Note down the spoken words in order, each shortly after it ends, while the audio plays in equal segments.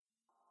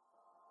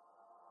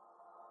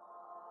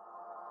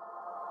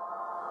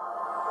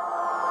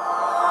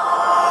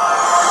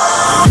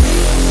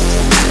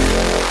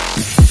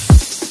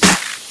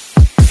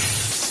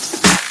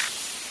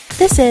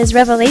is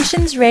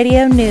Revelations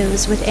Radio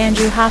News with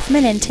Andrew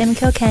Hoffman and Tim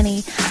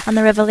Kilkenny on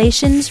the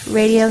Revelations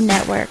Radio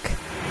Network.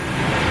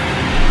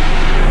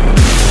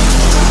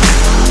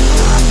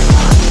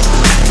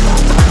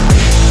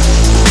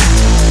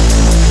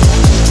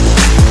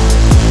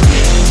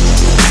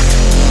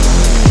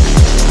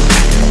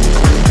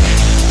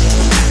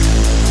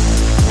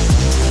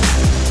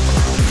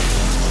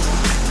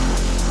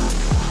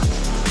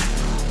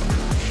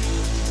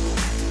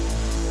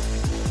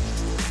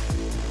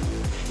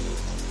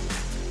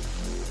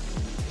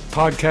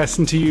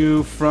 Podcasting to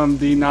you from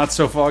the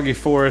not-so-foggy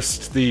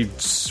forest, the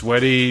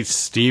sweaty,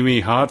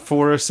 steamy, hot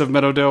forest of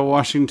Meadowdale,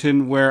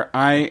 Washington, where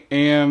I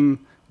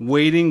am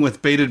waiting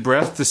with bated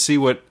breath to see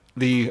what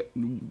the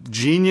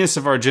genius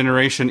of our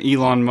generation,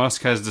 Elon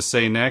Musk, has to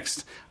say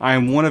next. I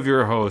am one of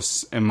your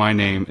hosts, and my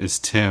name is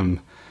Tim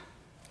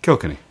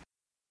Kilkenny.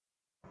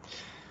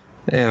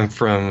 I'm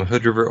from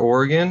Hood River,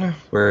 Oregon,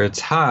 where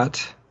it's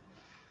hot,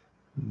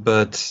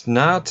 but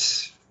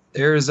not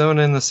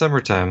Arizona in the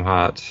summertime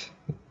hot.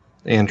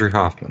 Andrew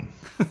Hoffman.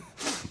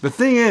 The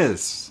thing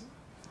is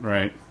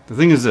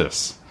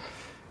this.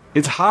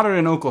 It's hotter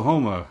in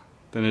Oklahoma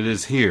than it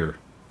is here,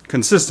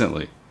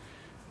 consistently.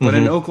 But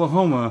in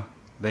Oklahoma,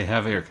 they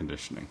have air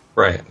conditioning.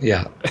 Right,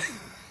 yeah.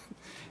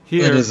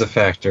 Here, it is a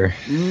factor.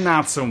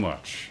 Not so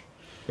much.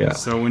 Yeah.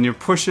 So when you're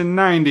pushing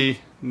 90,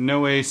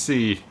 no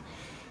AC,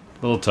 a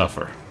little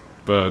tougher.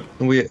 But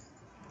we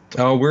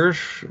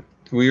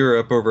were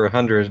up over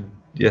 100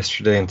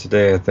 yesterday and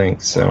today, I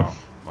think. So.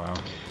 Wow.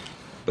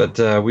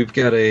 But we've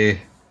got a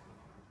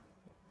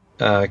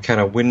kind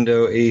of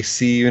window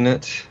AC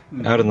unit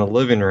out in the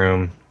living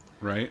room.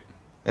 Right.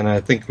 And I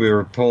think we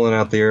were pulling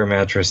out the air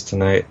mattress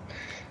tonight.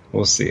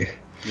 We'll see.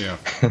 Yeah.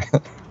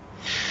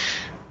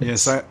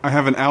 Yes, I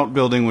have an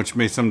outbuilding which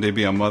may someday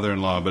be a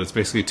mother-in-law, but it's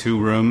basically 2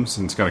 rooms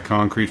and it's got a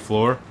concrete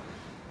floor.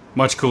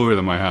 Much cooler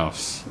than my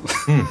house.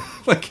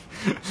 Like,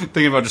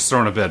 thinking about just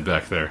throwing a bed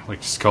back there.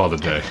 Like, just call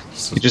it a day.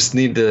 You just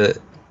need to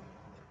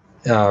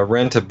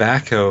rent a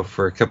backhoe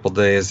for a couple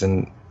days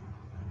and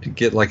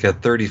get like a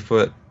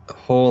 30-foot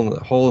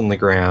hole in the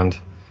ground,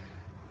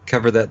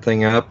 cover that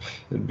thing up.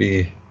 It'd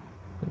be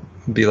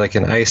like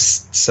an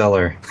ice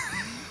cellar.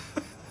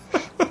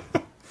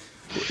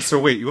 So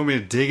wait, you want me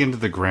to dig into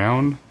the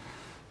ground?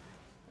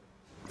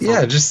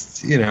 Yeah,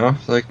 just,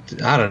 like,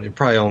 I don't know,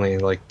 probably only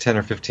like 10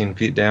 or 15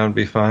 feet down would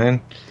be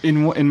fine.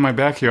 In my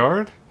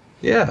backyard?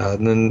 Yeah,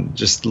 and then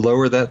just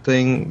lower that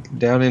thing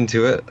down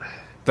into it.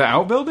 The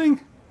outbuilding?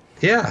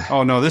 Yeah.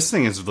 Oh, no, this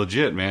thing is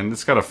legit, man.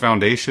 It's got a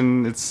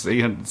foundation. It's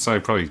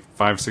probably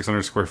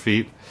 500-600 square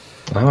feet.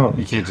 Oh.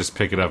 You can't just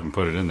pick it up and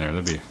put it in there.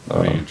 That'd be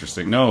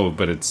interesting. No,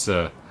 but it's...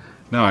 no,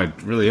 I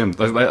really am.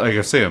 Like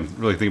I say, I'm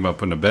really thinking about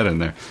putting a bed in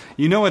there.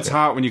 You know it's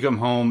hot when you come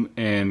home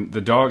and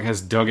the dog has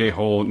dug a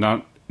hole,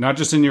 not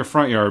just in your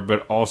front yard,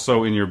 but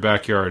also in your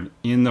backyard,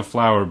 in the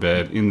flower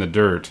bed, in the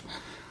dirt.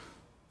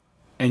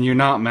 And you're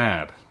not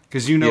mad.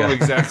 Because you know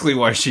exactly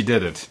why she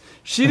did it.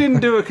 She didn't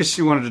do it because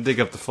she wanted to dig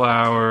up the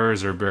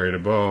flowers or bury a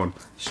bone.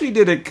 She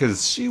did it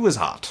because she was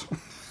hot.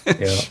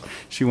 Yeah.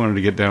 She wanted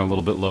to get down a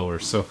little bit lower.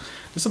 So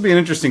this will be an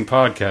interesting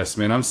podcast,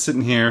 man. I'm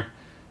sitting here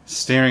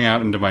staring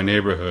out into my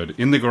neighborhood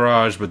in the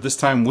garage, but this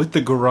time with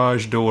the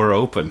garage door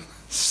open.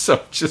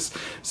 So just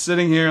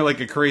sitting here like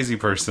a crazy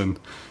person.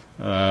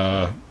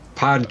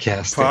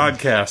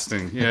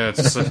 Podcasting. Yeah,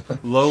 it's just a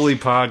lowly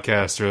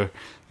podcaster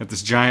at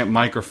this giant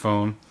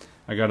microphone.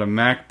 I got a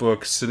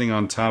MacBook sitting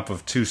on top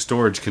of 2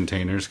 storage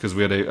containers because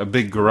we had a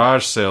big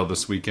garage sale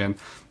this weekend,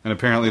 and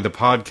apparently the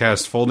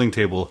podcast folding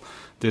table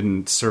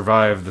didn't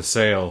survive the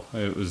sale.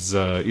 It was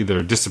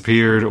either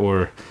disappeared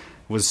or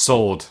was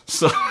sold.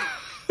 So,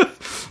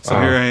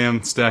 Here I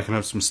am stacking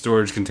up some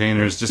storage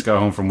containers. Just got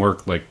home from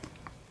work like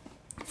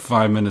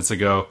 5 minutes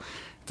ago.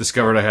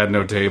 Discovered I had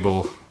no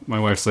table. My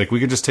wife's like, we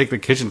could just take the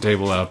kitchen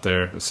table out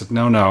there. I said,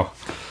 no.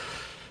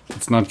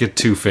 Let's not get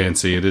too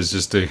fancy. It is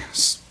just a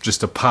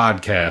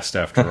podcast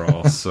after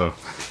all. So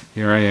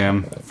here I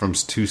am from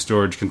 2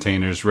 storage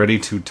containers, ready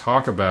to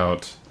talk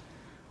about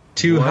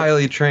 2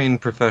 highly trained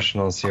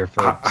professionals here,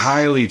 folks.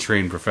 Highly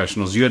trained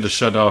professionals. You had to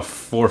shut off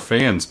 4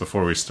 fans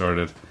before we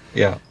started.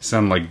 Yeah.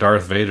 Sound like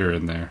Darth Vader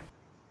in there.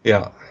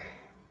 Yeah.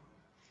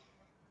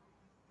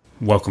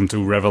 Welcome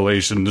to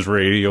Revelations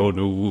Radio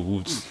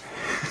News.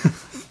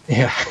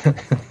 Yeah.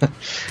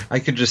 I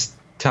could just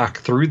talk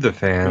through the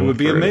fan. It would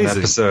be amazing. An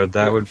episode.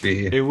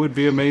 It would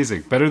be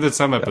amazing. Better than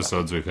some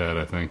episodes we've had,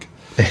 I think.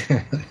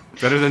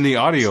 Better than the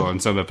audio on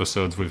some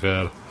episodes we've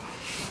had.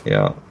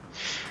 Yeah.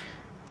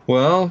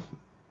 Well,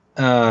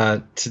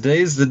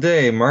 today's the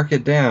day. Mark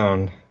it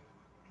down.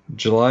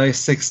 July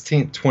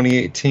 16th,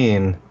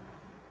 2018.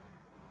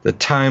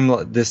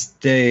 This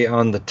day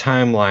on the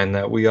timeline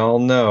that we all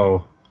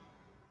know.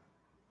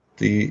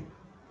 The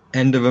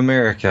end of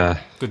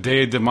America. The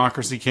day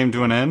democracy came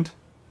to an end?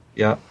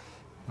 Yeah.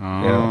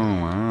 Oh,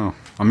 yeah. Wow.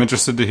 I'm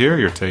interested to hear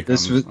your take on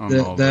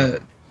all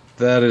that.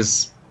 That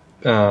is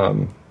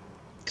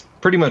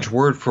pretty much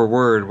word for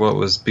word what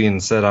was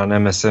being said on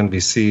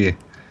MSNBC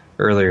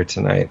earlier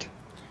tonight.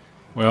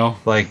 Well,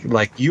 like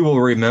you will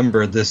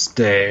remember this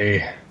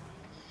day.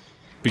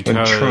 Because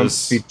when Trump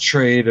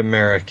betrayed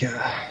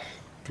America.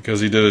 Because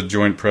he did a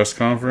joint press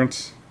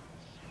conference?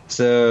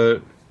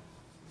 So,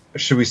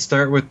 should we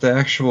start with the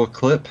actual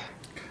clip?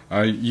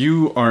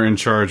 You are in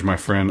charge, my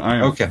friend. I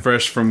am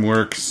fresh from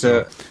work,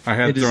 so I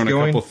had thrown a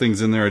couple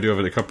things in there. I do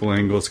have a couple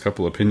angles, a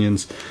couple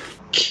opinions.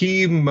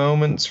 Key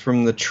moments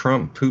from the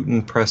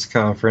Trump-Putin press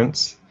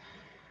conference.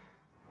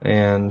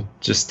 And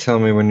just tell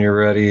me when you're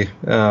ready.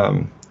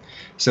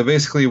 So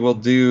basically we'll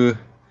do...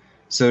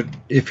 So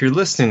if you're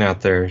listening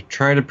out there,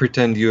 try to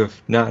pretend you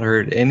have not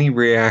heard any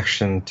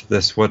reaction to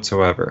this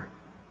whatsoever.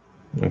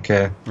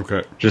 Okay?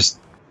 Okay. Just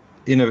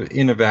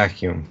in a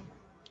vacuum.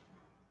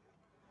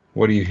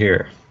 What do you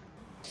hear?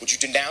 Would you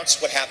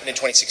denounce what happened in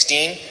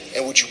 2016,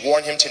 and would you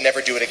warn him to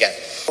never do it again?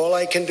 All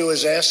I can do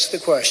is ask the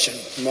question.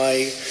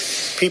 My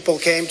people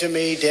came to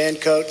me, Dan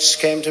Coates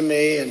came to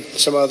me, and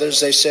some others.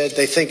 They said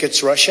they think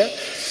it's Russia.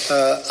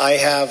 I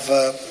have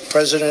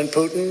President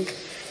Putin.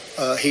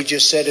 He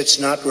just said it's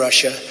not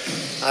Russia.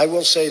 I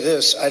will say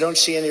this. I don't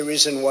see any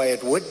reason why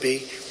it would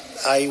be.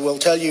 I will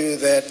tell you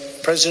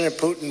that President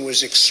Putin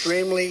was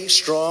extremely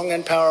strong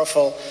and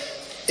powerful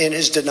in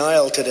his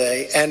denial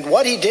today. And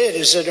what he did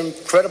is an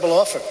incredible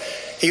offer.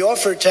 He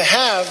offered to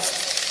have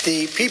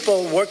the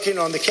people working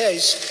on the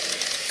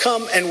case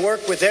come and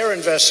work with their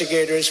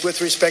investigators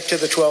with respect to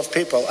the 12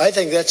 people. I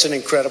think that's an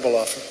incredible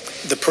offer.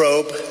 The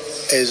probe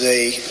is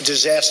a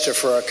disaster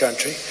for our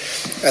country.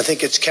 I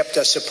think it's kept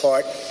us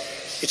apart.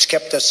 It's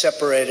kept us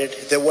separated.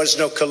 There was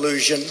no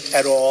collusion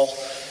at all.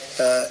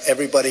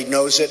 Everybody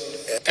knows it.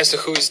 As to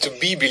who is to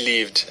be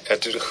believed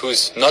and to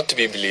who's not to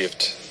be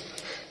believed,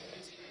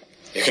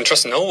 you can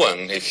trust no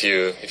one if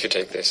you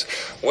take this.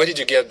 Where did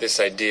you get this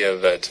idea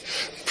that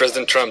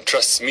President Trump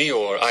trusts me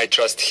or I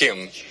trust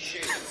him?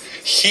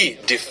 He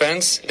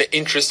defends the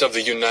interests of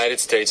the United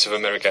States of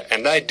America,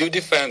 and I do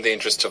defend the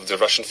interests of the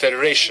Russian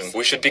Federation.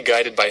 We should be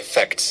guided by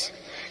facts.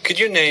 Could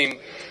you name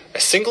a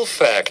single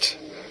fact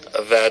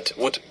that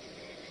would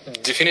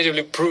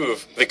definitively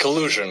prove the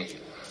collusion?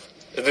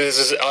 This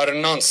is utter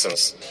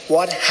nonsense.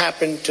 What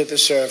happened to the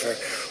server?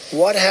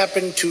 What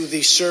happened to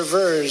the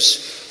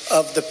servers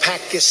of the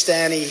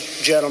Pakistani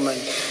gentlemen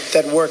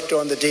that worked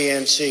on the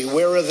DNC?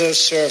 Where are those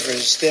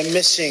servers? They're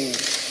missing.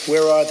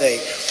 Where are they?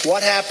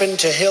 What happened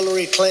to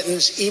Hillary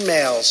Clinton's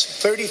emails?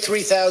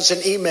 33,000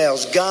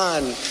 emails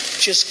gone,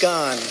 just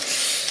gone.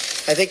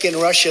 I think in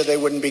Russia they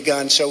wouldn't be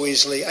gone so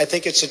easily. I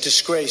think it's a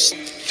disgrace.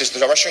 Does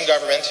the Russian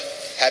government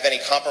have any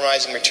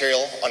compromising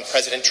material on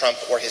President Trump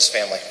or his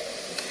family?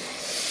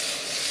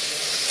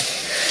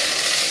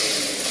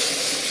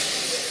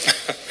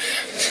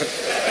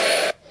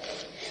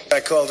 I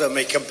called him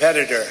a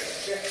competitor,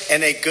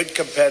 and a good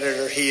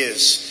competitor he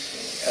is.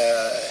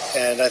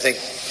 And I think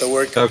the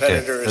word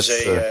competitor is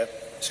a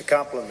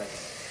compliment.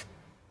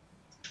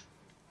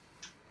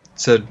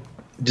 So,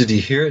 did you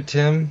hear it,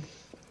 Tim?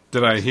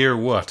 Did I hear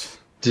what?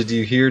 Did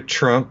you hear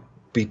Trump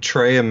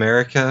betray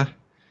America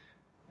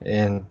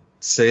and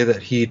say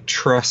that he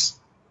trusts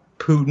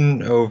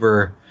Putin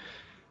over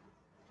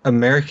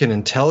American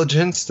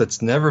intelligence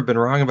that's never been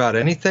wrong about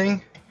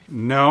anything?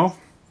 No.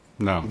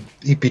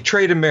 He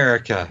betrayed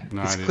America.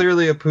 No, He's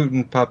clearly a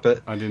Putin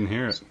puppet. I didn't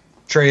hear it.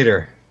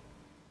 Traitor.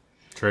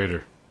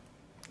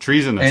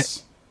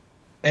 Treasonous.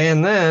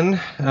 And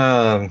then,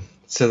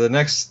 so the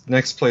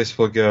next place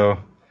we'll go,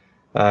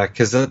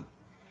 because I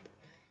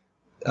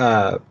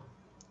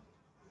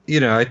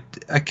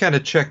kind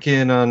of check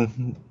in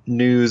on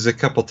news a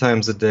couple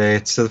times a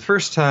day. So the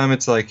first time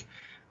it's like,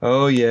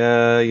 oh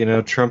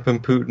yeah, Trump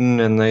and Putin,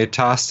 and they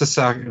tossed a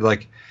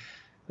soccer,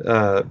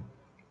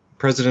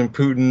 President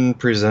Putin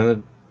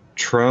presented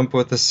Trump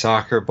with a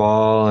soccer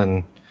ball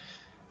and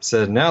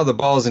said, now the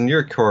ball's in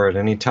your court,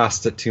 and he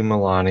tossed it to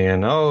Melania,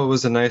 and it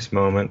was a nice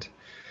moment.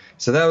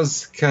 So that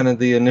was kind of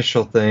the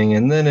initial thing,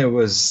 and then it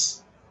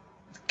was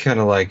kind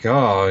of like,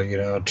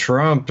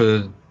 Trump,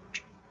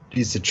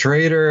 he's a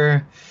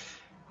traitor.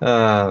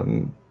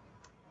 And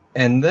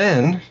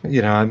then,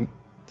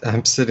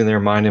 I'm sitting there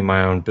minding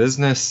my own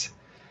business,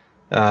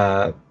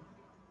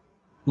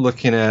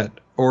 looking at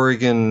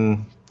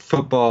Oregon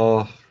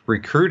football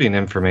recruiting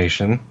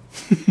information,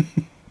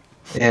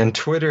 and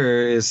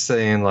Twitter is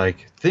saying,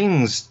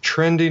 things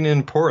trending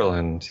in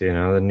Portland,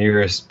 the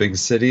nearest big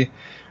city.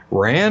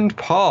 Rand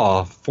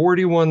Paul,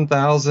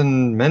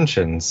 41,000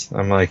 mentions.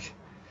 I'm like,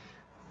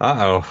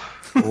 uh-oh.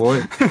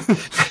 What?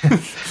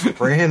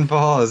 Rand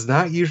Paul is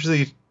not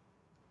usually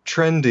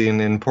trending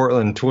in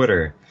Portland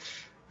Twitter.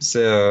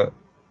 So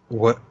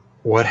what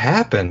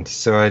happened?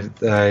 So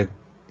I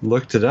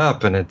looked it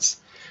up, and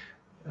it's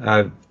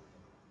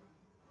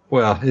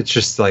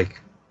just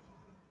like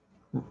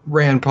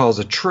Rand Paul's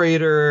a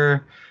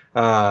traitor.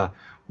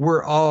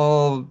 We're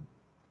all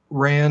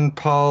Rand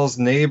Paul's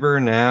neighbor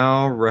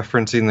now,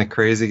 referencing the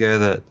crazy guy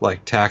that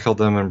tackled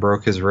him and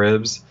broke his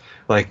ribs.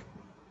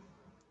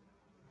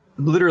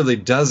 Literally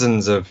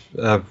dozens of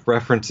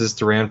references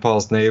to Rand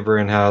Paul's neighbor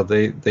and how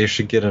they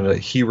should get a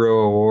hero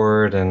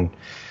award, and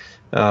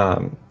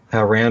how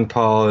Rand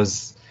Paul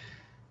has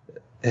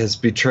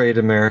betrayed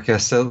America.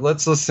 So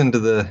let's listen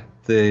to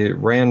the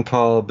Rand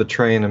Paul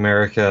betraying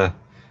America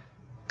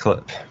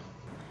clip.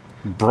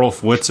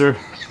 Wolf Blitzer?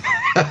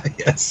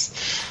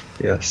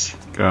 Yes.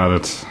 Got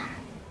it.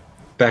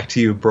 Back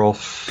to you,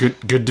 Brolf.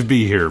 Good to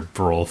be here,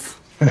 Brolf.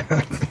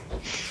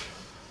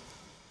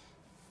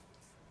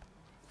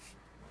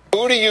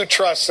 Who do you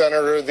trust,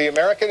 Senator? The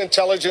American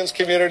intelligence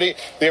community,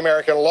 the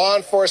American law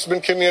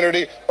enforcement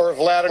community, or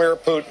Vladimir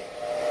Putin?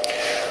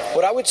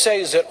 What I would say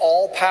is that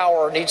all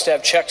power needs to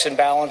have checks and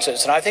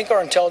balances, and I think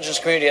our intelligence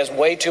community has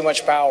way too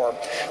much power.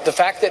 The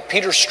fact that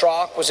Peter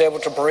Strzok was able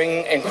to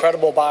bring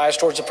incredible bias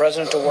towards the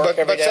president to work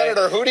every day,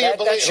 Senator, who do you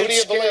believe? That should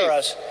scare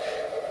us.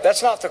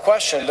 That's not the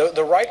question.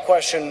 The right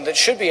question that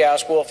should be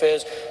asked, Wolf,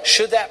 is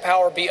should that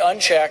power be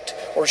unchecked,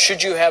 or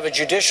should you have a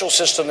judicial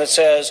system that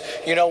says,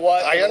 you know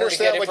what, I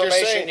understand what you're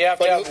saying. You have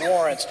to have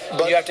warrants.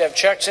 You have to have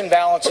checks and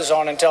balances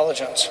on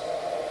intelligence.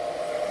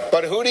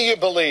 But who do you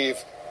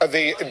believe?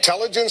 The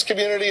intelligence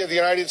community of the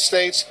United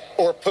States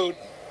or Putin?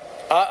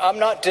 I'm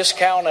not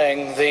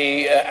discounting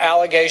the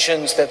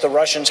allegations that the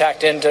Russians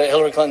hacked into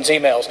Hillary Clinton's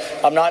emails.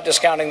 I'm not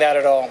discounting that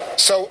at all.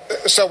 So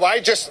why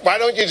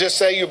don't you just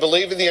say you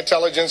believe in the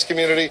intelligence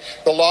community,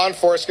 the law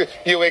enforcement,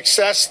 you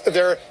accept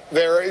their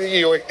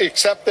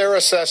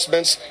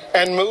assessments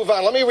and move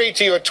on? Let me read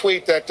to you a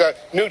tweet that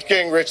Newt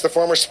Gingrich, the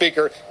former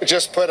speaker,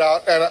 just put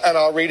out, and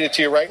I'll read it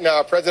to you right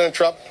now. President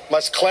Trump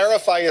must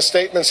clarify his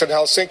statements in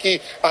Helsinki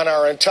on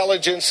our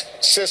intelligence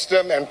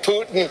system and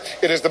Putin.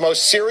 It is the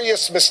most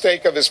serious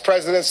mistake of his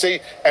presidency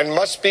and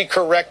must be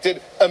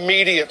corrected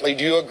immediately.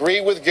 Do you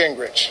agree with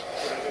Gingrich?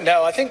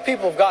 No, I think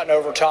people have gotten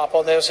over top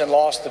on this and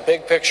lost the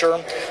big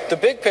picture. The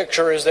big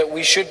picture is that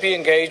we should be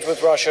engaged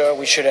with Russia.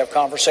 We should have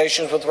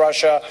conversations with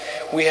Russia.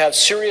 We have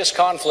serious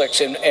conflicts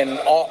in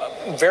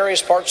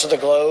various parts of the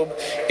globe.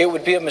 It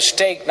would be a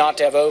mistake not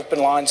to have open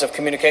lines of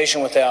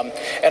communication with them.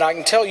 And I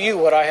can tell you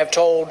what I have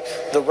told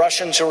the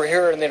Russians who are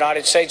here in the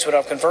United States when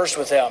I've conversed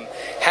with them.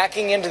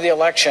 Hacking into the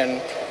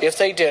election, if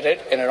they did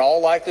it, and in all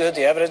likelihood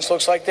the evidence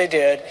looks like they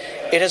did,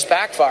 it has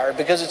backfired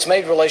because it's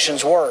made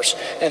relations worse.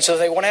 And so if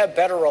they want to have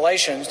better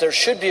relations, there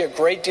should be a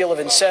great deal of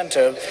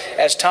incentive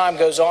as time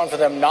goes on for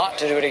them not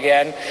to do it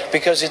again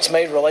because it's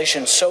made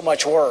relations so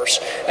much worse.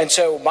 And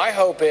so my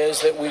hope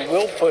is that we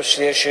will push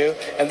the issue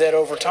and that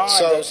over time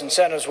those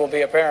incentives will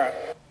be apparent.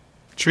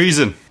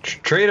 Treason.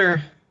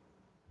 Traitor.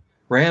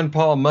 Rand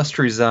Paul must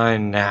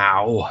resign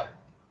now.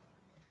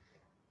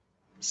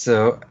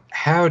 So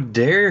how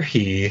dare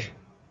he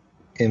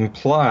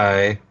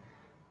imply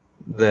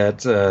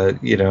that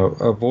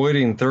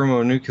avoiding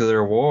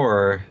thermonuclear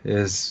war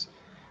is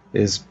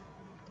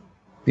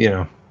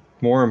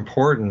more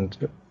important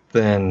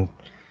than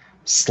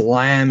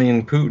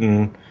slamming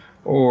Putin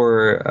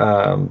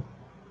or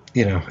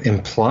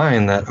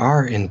implying that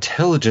our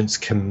intelligence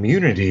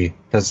community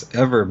has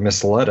ever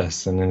misled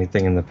us in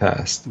anything in the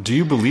past. Do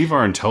you believe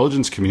our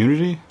intelligence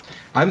community?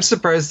 I'm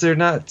surprised they're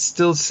not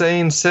still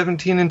saying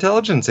 17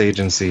 intelligence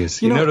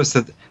agencies. You notice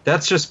that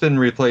that's just been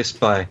replaced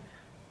by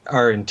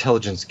our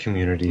intelligence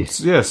community.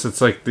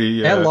 It's like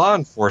the... and law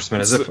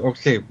enforcement.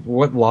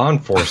 What law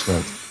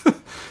enforcement?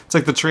 It's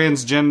like the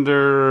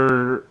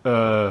transgender,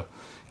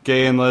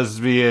 gay and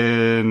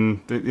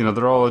lesbian,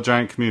 they're all a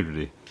giant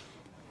community.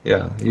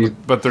 Yeah.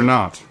 But they're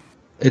not.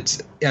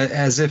 It's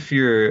as if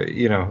your,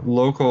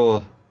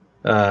 local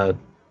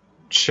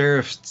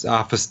sheriff's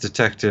office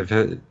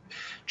detective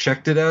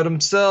checked it out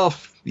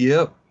himself.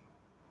 Yep.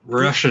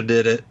 Russia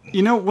did it.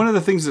 One of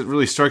the things that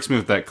really strikes me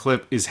with that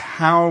clip is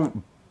how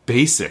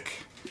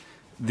basic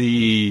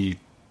the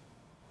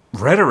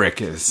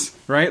rhetoric is,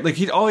 right? Like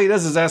all he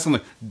does is ask him,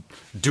 like,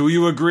 do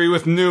you agree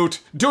with Newt?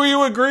 Do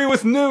you agree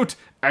with Newt?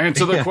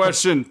 Answer the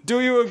question.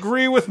 Do you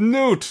agree with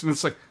Newt? And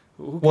it's like,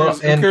 who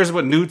cares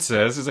what Newt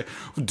says? It's like,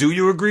 do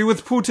you agree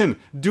with Putin?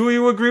 Do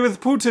you agree with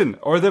Putin?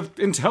 Or the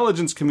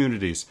intelligence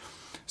communities.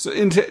 So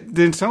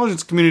the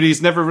intelligence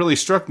communities never really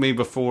struck me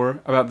before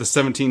about the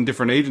 17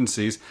 different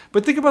agencies.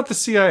 But think about the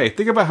CIA.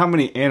 Think about how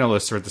many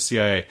analysts are at the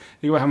CIA.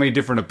 Think about how many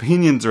different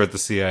opinions are at the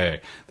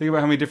CIA. Think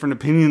about how many different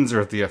opinions are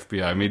at the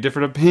FBI. How many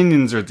different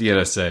opinions are at the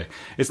NSA.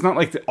 It's not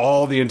like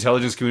all the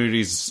intelligence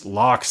communities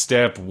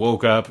lockstep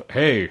woke up,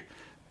 hey,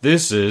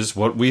 this is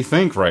what we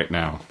think right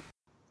now.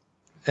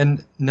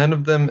 And none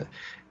of them,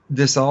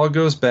 this all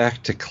goes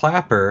back to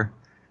Clapper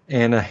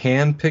and a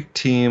hand-picked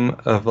team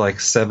of like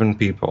 7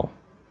 people.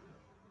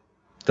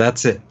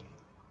 That's it.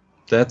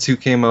 That's who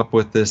came up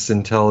with this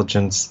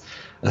intelligence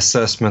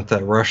assessment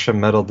that Russia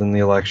meddled in the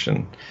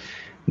election.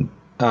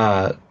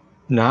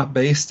 Not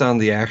based on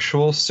the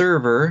actual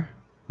server.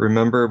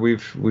 Remember,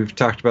 we've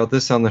talked about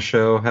this on the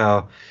show,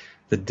 how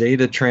the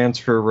data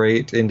transfer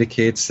rate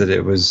indicates that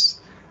it was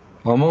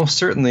almost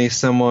certainly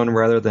someone,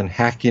 rather than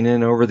hacking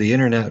in over the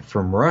internet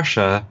from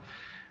Russia,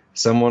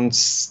 someone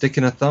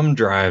sticking a thumb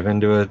drive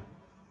into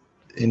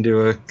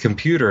a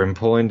computer and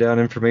pulling down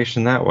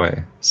information that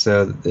way.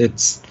 So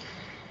it's,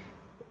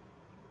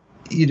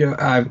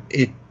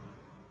 it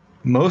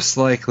most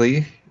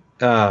likely,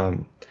 now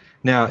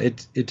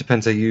it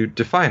depends how you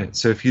define it.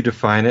 So if you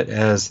define it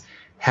as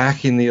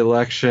hacking the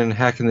election,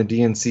 hacking the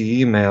DNC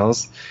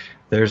emails,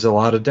 there's a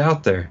lot of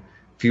doubt there.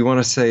 if you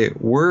want to say,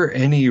 were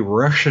any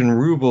Russian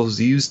rubles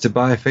used to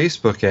buy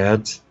Facebook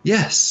ads?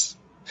 Yes.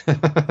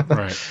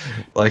 Right.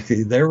 Like,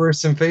 there were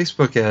some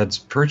Facebook ads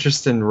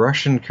purchased in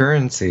Russian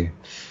currency.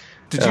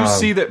 Did you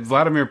see that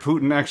Vladimir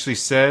Putin actually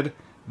said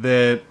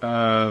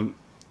that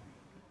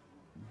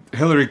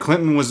Hillary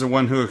Clinton was the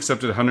one who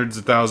accepted hundreds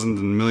of thousands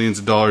and millions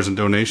of dollars in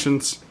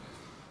donations?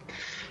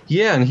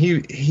 Yeah, and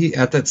he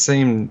at that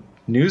same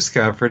news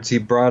conference, he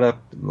brought up,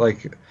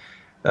 like,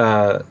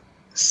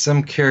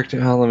 some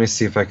character. Oh, let me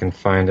see if I can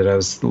find it. I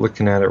was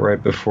looking at it right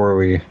before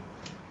we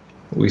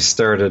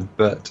started,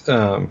 but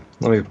let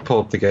me pull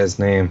up the guy's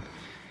name.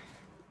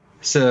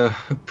 So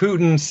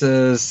Putin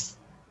says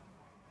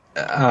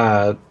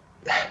the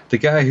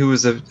guy who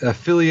was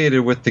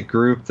affiliated with the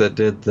group that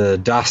did the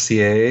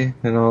dossier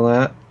and all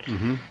that,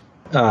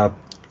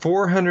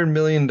 $400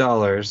 million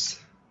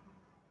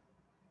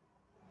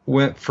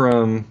went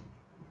from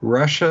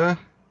Russia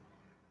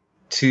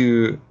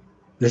to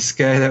this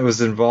guy that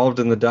was involved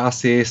in the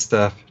dossier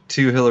stuff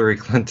to Hillary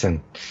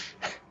Clinton.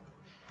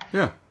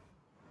 Yeah.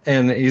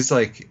 And he's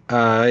like,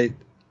 I'm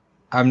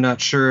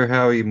not sure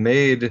how he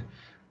made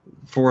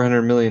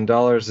 $400 million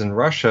in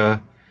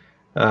Russia,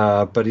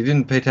 but he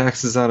didn't pay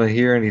taxes on it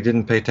here, and he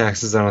didn't pay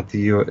taxes on it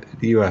the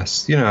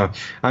U.S. You know,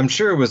 I'm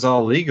sure it was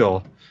all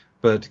legal,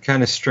 but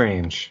kind of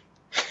strange.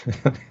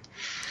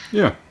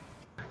 Yeah.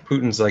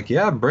 Putin's like,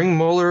 yeah, bring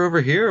Mueller over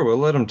here. We'll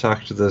let him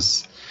talk to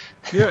this.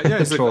 Yeah.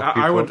 It's like,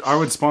 I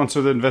would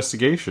sponsor the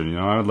investigation. You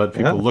know, I would let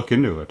people look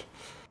into it.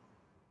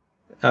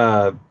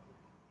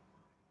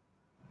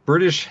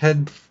 British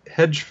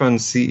hedge fund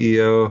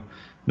CEO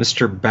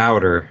Mr.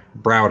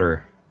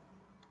 Browder.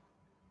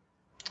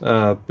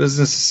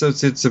 Business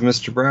associates of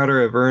Mr.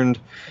 Browder have earned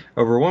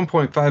over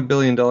 $1.5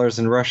 billion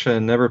in Russia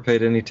and never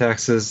paid any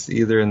taxes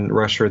either in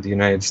Russia or the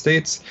United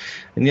States,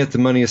 and yet the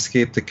money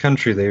escaped the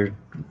country. They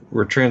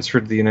were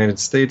transferred to the United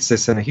States. They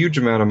sent a huge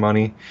amount of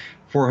money,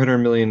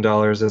 $400 million,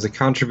 as a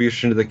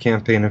contribution to the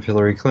campaign of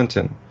Hillary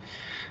Clinton.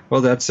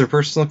 Well, that's their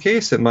personal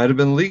case. It might have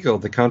been legal,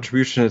 the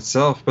contribution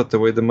itself, but the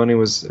way the money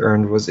was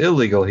earned was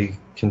illegal, he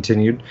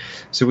continued.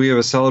 So we have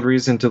a solid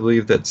reason to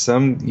believe that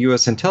some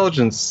U.S.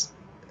 intelligence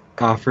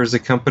offers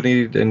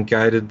accompanied and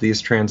guided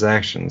these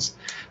transactions.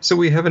 So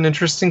we have an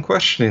interest in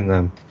questioning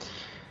them.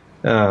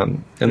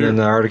 And then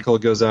the article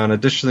goes on.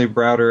 Additionally,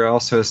 Browder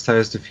also has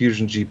ties to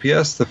Fusion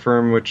GPS, the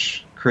firm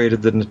which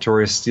created the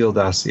notorious Steele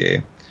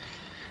dossier.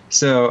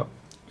 So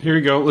here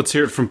you go. Let's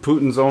hear it from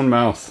Putin's own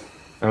mouth.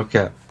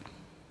 Okay.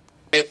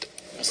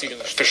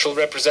 Official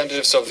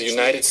representatives of the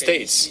United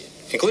States,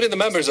 including the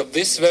members of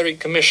this very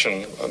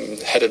commission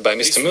headed by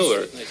Mr.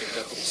 Mueller,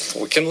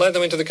 we can let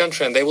them into the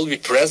country and they will be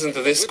present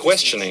to this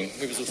questioning.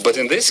 But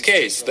in this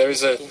case,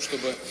 there's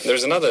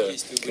another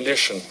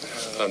condition.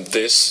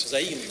 This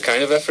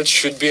kind of effort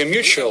should be a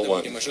mutual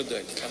one.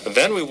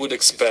 Then we would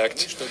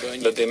expect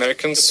that the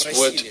Americans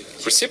would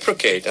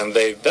reciprocate and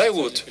they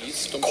would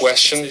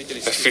question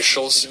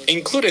officials,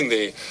 including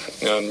the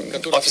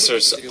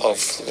officers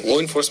of law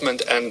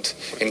enforcement and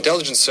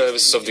intelligence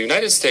services of the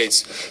United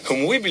States,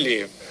 whom we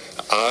believe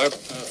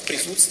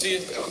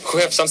who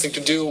have something to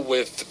do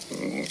with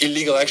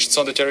illegal actions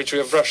on the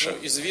territory of Russia.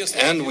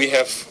 And we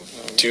have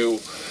to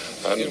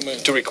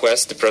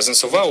request the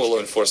presence of our law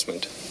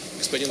enforcement.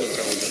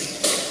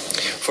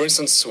 For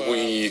instance,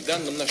 we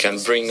can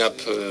bring up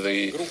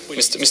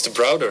Mr.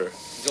 Browder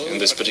in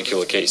this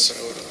particular case.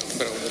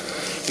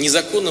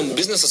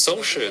 Business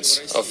associates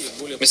of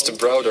Mr.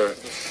 Browder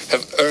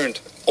have earned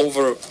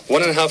over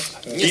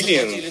 $1.5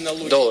 billion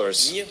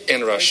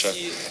in Russia.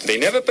 They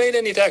never paid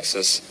any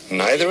taxes,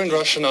 neither in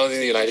Russia nor in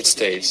the United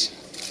States.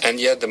 And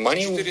yet the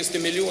money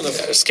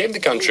escaped the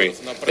country.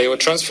 They were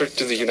transferred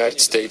to the United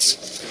States.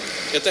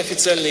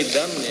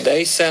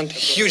 They sent a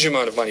huge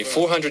amount of money,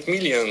 $400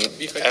 million,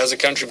 as a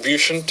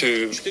contribution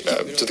to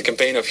the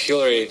campaign of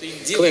Hillary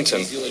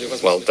Clinton.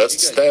 Well,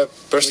 that's their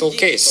personal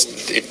case.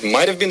 It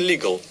might have been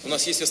legal,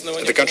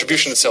 the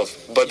contribution itself,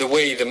 but the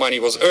way the money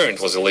was earned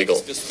was illegal.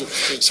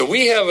 So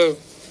we have a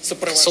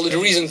solid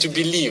reason to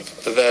believe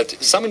that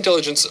some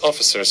intelligence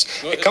officers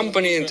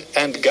accompanied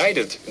and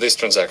guided these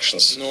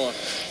transactions.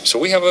 So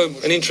we have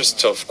an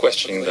interest of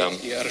questioning them.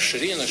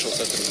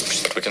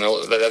 But we can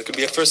that could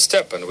be a first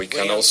step, and we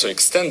can also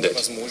extend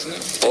it.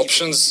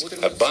 Options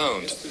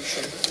abound,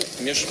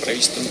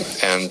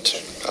 and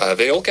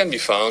they all can be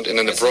found in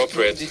an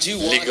appropriate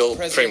legal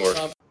framework.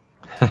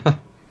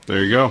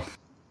 There you go.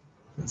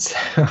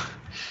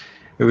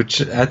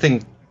 Which I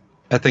think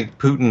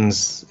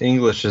Putin's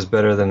English is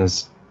better than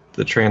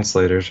the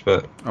translators,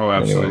 but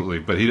absolutely. Anyway.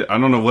 But I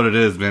don't know what it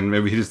is, man.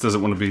 Maybe he just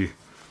doesn't want to be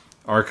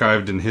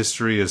archived in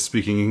history as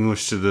speaking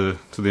English to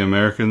the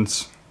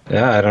Americans.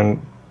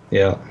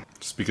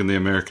 Speaking the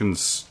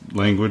Americans'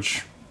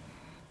 language.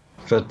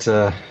 But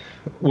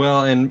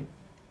and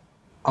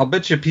I'll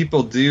bet you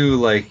people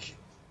do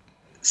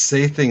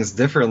say things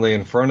differently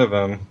in front of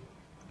him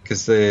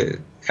because they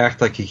act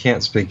like he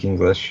can't speak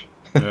English.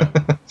 Yeah.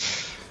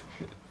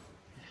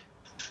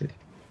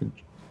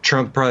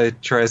 Trump probably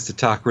tries to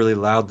talk really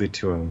loudly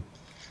to him.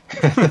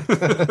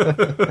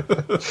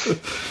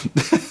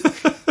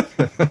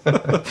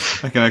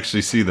 I can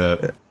actually see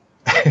that.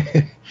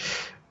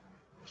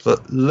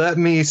 Let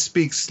me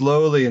speak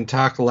slowly and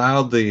talk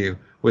loudly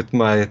with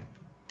my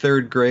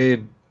third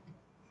grade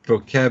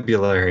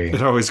vocabulary.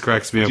 It always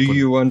cracks me up. Do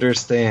you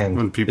understand?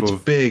 When people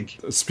it's big.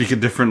 Speak a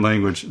different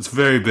language. It's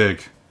very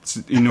big. It's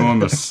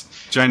enormous.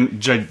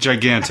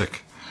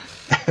 Gigantic.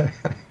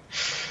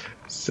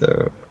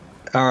 So,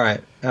 all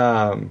right.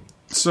 I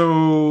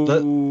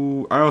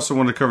also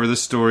want to cover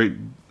this story.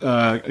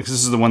 This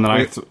is the one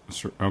that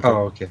okay.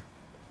 Oh, okay.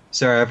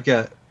 Sorry,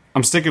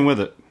 I'm sticking with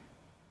it.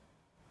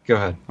 Go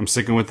ahead. I'm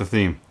sticking with the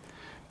theme.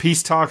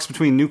 Peace talks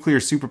between nuclear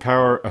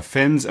superpower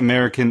offends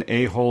American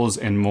a-holes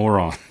and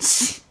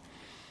morons.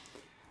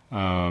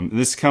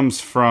 This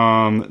comes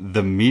from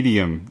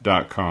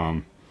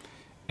themedium.com.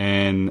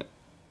 And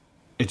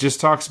it just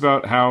talks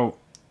about how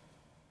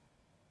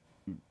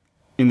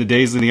in the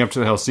days leading up to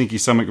the Helsinki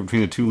summit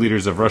between the two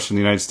leaders of Russia and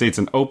the United States,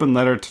 an open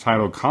letter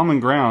titled Common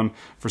Ground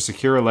for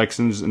Secure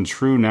Elections and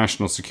True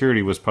National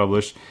Security was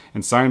published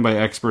and signed by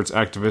experts,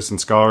 activists,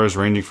 and scholars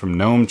ranging from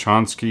Noam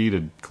Chomsky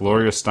to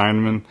Gloria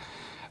Steinemann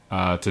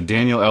to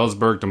Daniel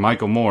Ellsberg to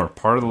Michael Moore.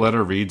 Part of the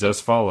letter reads as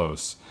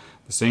follows.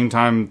 At the same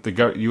time,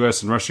 the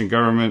U.S. and Russian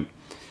government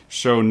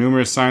show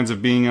numerous signs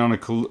of being on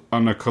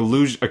a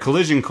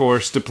collision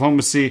course.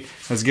 Diplomacy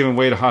has given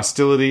way to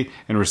hostility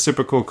and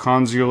reciprocal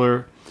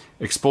consular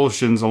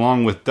expulsions,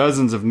 along with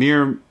dozens of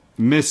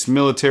near-miss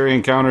military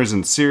encounters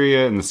in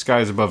Syria and the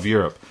skies above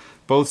Europe.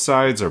 Both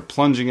sides are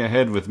plunging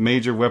ahead with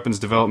major weapons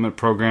development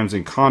programs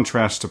in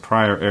contrast to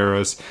prior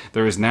eras.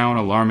 There is now an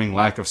alarming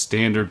lack of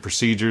standard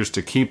procedures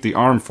to keep the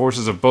armed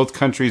forces of both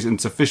countries in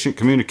sufficient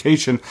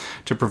communication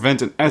to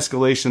prevent an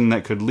escalation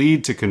that could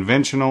lead to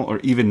conventional or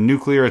even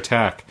nuclear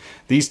attack.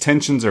 These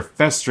tensions are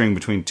festering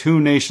between two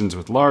nations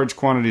with large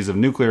quantities of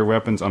nuclear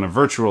weapons on a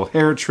virtual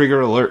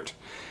hair-trigger alert.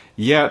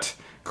 Yet,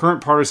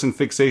 current partisan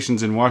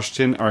fixations in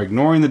Washington are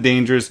ignoring the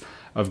dangers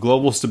of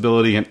global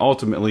stability and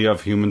ultimately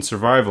of human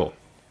survival.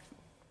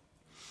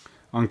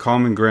 On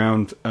common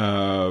ground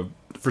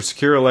for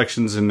secure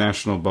elections and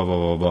national blah, blah,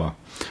 blah, blah.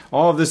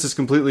 All of this is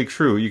completely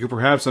true. You could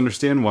perhaps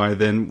understand why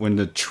then when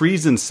the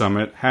Treason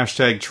Summit,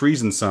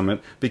 #Treason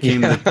Summit,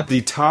 became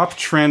the top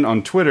trend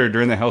on Twitter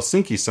during the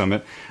Helsinki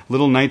Summit,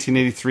 little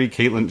 1983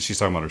 Caitlin, she's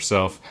talking about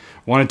herself,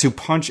 wanted to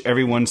punch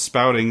everyone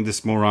spouting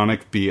this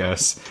moronic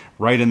BS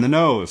right in the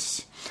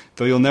nose.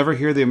 Though you'll never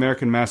hear the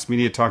American mass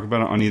media talk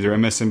about it on either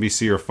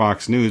MSNBC or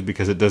Fox News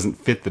because it doesn't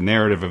fit the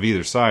narrative of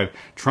either side,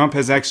 Trump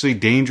has actually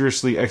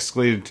dangerously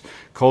escalated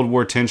Cold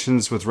War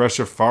tensions with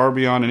Russia far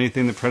beyond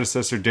anything the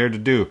predecessor dared to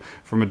do,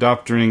 from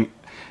adopting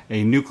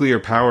a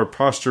nuclear-powered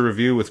posture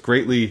review with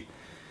greatly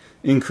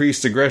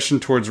increased aggression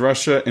towards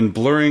Russia and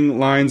blurring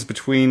lines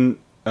between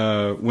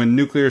when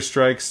nuclear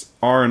strikes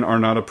are and are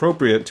not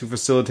appropriate to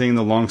facilitating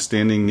the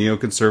long-standing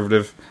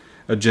neoconservative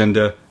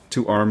agenda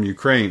to arm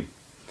Ukraine.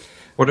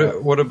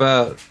 What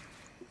about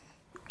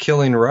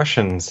killing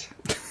Russians?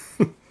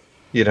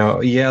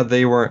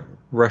 They weren't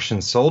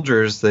Russian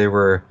soldiers. They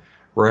were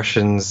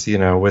Russians,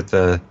 with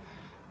the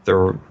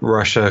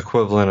Russia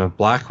equivalent of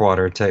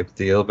Blackwater type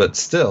deal. But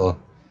still,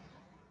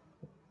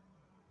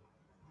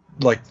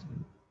 like,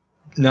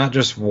 not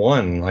just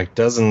one, like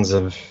dozens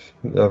of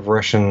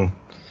Russians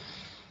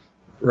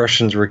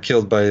were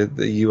killed by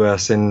the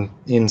U.S.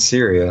 in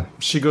Syria.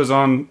 She goes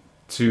on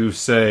to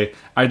say,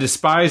 I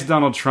despise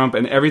Donald Trump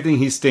and everything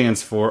he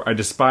stands for. I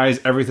despise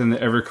everything that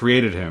ever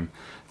created him.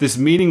 This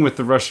meeting with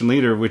the Russian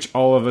leader, which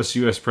all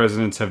U.S.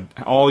 presidents have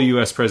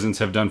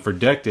done for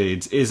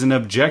decades, is an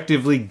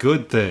objectively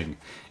good thing.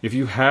 If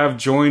you have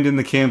joined in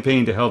the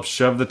campaign to help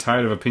shove the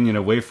tide of opinion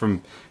away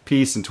from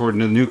peace and toward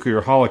a nuclear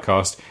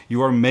holocaust,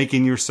 you are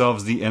making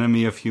yourselves the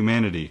enemy of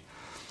humanity.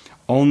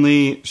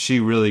 Only,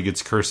 she really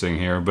gets cursing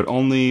here, but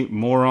only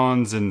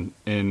morons and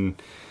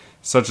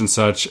such and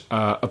such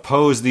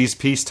oppose these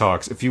peace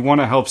talks. If you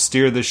want to help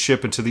steer this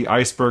ship into the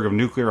iceberg of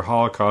nuclear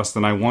holocaust,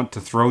 then I want to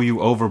throw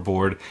you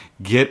overboard.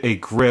 Get a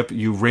grip,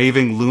 you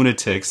raving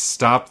lunatics.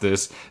 Stop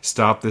this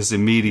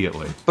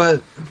immediately.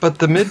 But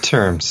the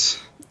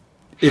midterms.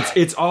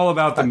 It's all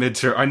about the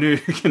midterm. I knew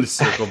you were going to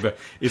circle back.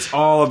 It's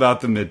all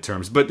about the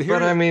midterms. But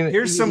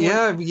here's some.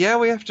 Yeah,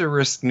 we have to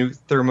risk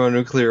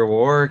thermonuclear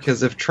war,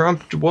 because if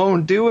Trump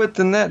won't do it,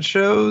 then that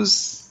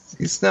shows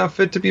he's not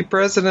fit to be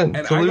president.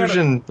 And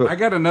collusion. I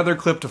got another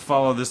clip to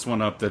follow this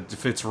one up that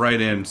fits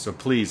right in. So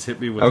please hit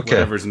me with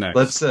whatever's next.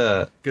 Let's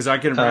because I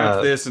can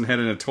wrap this and head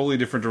in a totally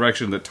different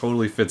direction that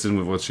totally fits in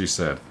with what she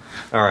said.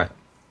 All right.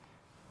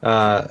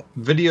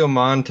 Video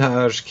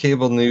montage.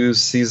 Cable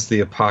news sees the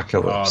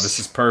apocalypse. Oh, this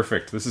is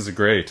perfect. This is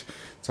great.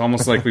 It's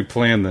almost like we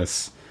planned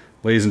this.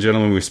 Ladies and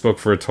gentlemen, we spoke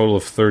for a total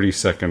of 30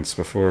 seconds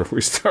before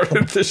we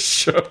started this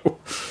show.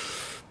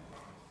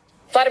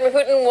 Vladimir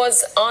Putin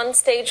was on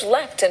stage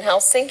left in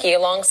Helsinki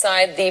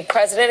alongside the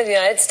President of the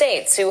United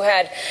States, who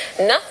had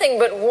nothing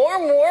but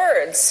warm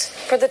words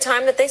for the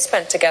time that they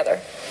spent together.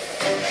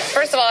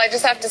 First of all, I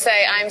just have to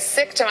say I'm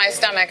sick to my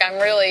stomach. I'm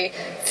really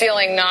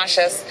feeling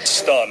nauseous.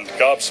 Stunned,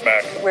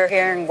 gobsmacked. We're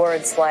hearing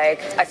words like,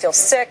 I feel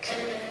sick,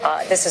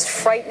 this is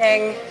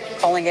frightening,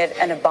 calling it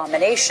an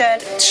abomination.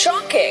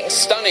 Shocking.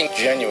 Stunning.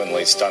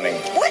 Genuinely stunning.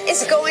 What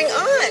is going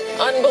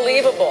on?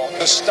 Unbelievable.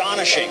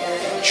 Astonishing.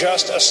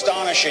 Just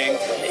astonishing.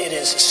 It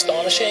is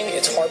astonishing,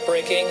 it's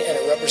heartbreaking, and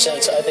it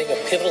represents, I think, a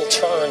pivotal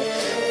turn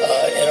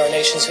in our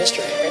nation's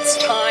history. It's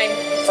time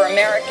for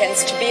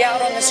Americans to be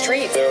out on the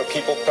streets. There are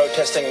people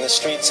protesting in the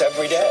streets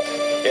every day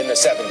in the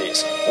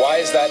 70s. Why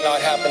is that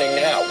not happening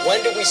now?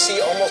 When do we see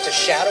almost a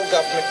shadow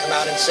government come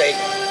out and say,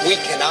 we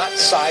cannot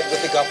side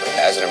with the government?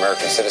 As an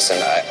American citizen,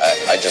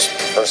 I just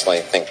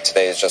personally think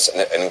today is just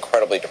an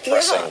incredibly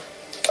depressing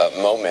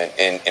moment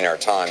in our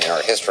time, in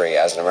our history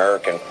as an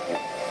American.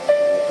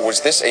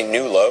 Was this a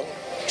new low?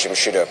 Jim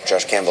Sciutto,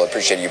 Josh Campbell, I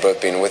appreciate you both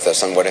being with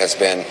us on what has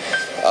been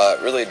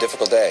really a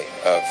difficult day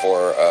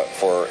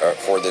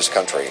for this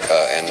country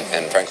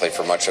and frankly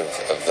for much of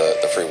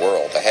the free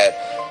world ahead.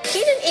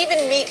 He didn't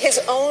even meet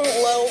his own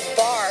low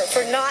bar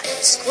for not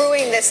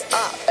screwing this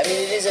up. I mean,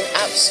 it is an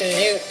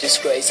absolute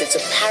disgrace. It's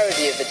a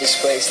parody of a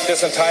disgrace.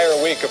 This entire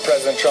week of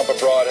President Trump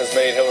abroad has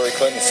made Hillary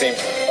Clinton seem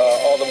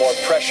all the more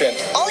prescient.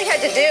 All he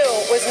had to do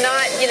was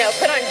not,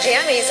 put on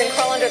jammies and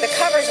crawl under the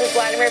covers with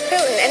Vladimir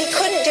Putin, and he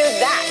couldn't do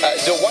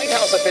that. Do White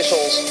House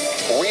officials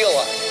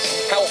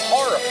realize how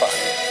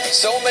horrifying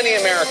so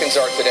many Americans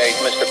are today?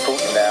 Mr.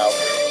 Putin now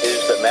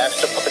is the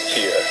master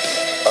puppeteer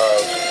of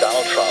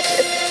Donald Trump.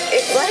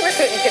 If Vladimir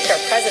Putin picked our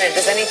president,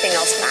 does anything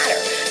else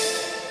matter?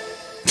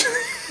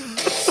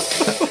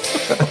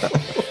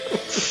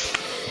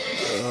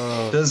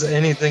 Does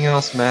anything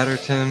else matter,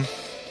 Tim?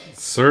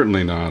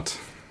 Certainly not.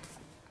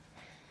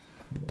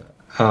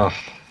 Oh,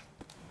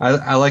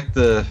 I like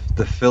the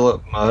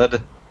Philip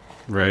Mudd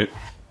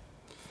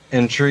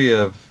entry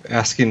of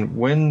asking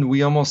when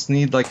we almost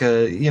need like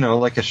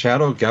a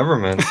shadow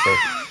government.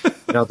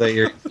 Now that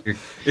you're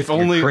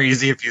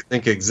crazy if you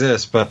think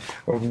exists, but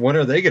when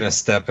are they going to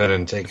step in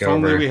and take over? If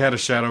only we had a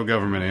shadow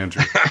government,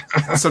 Andrew.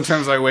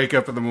 Sometimes I wake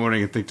up in the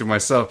morning and think to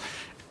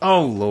myself,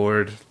 oh,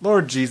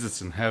 Lord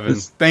Jesus in heaven,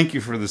 thank you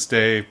for this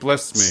day.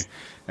 Bless me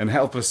and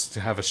help us to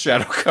have a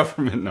shadow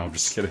government. No, I'm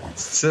just kidding.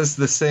 Says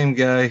the same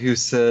guy who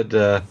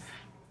said,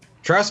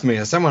 trust me,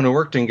 as someone who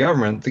worked in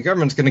government, the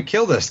government's going to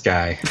kill this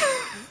guy.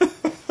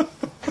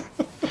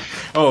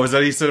 Oh, is that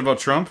what he said about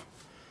Trump?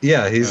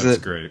 Yeah, that's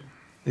great.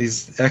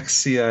 He's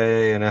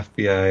ex-CIA and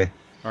FBI.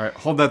 All right,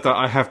 hold that thought.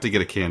 I have to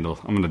get a candle.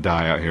 I'm going to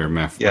die out here,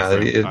 Meth. Yeah,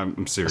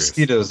 I'm serious.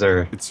 Mosquitoes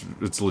are...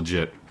 It's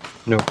legit.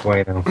 No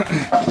bueno.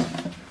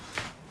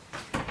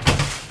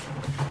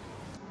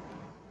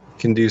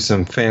 Can do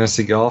some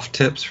fantasy golf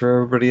tips for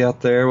everybody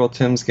out there while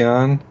Tim's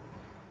gone.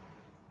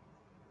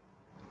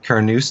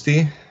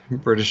 Carnoustie,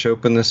 British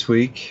Open this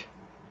week.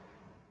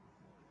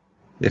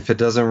 If it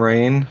doesn't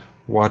rain,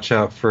 watch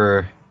out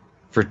for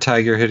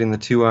Tiger hitting the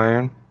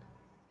 2-iron.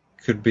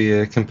 Could be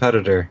a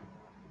competitor.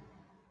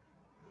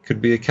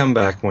 Could be a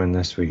comeback win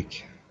this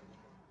week.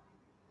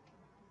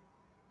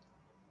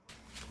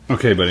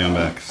 Okay, buddy, I'm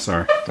back.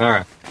 Sorry. All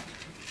right.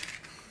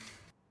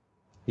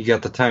 You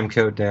got the time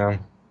code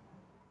down.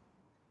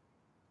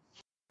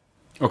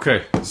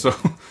 Okay, so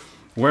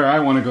where I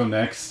want to go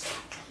next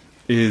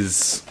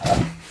is,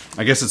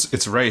 I guess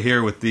it's right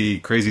here with the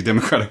crazy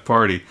Democratic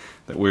Party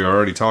that we are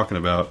already talking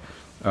about.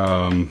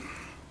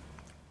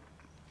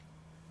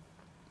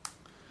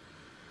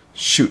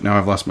 Shoot, now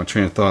I've lost my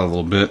train of thought a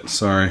little bit.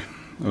 Sorry.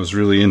 I was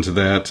really into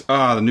that.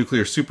 The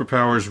nuclear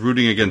superpowers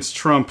rooting against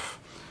Trump.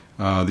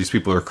 These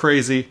people are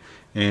crazy.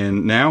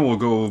 And now we'll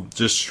go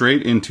just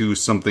straight into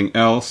something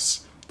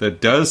else that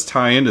does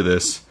tie into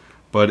this,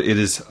 but it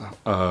is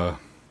not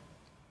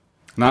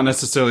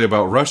necessarily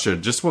about Russia,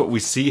 just what we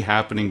see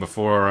happening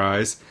before our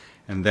eyes,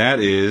 and that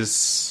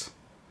is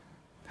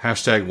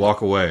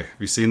 #walkaway. Have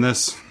you seen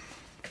this?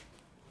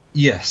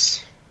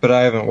 Yes, but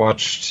I haven't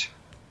watched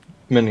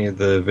many of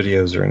the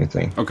videos or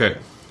anything. Okay,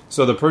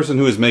 so the person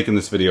who is making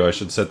this video, I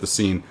should set the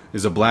scene,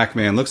 is a black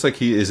man. Looks like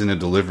he is in a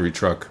delivery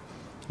truck,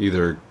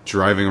 either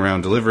driving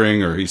around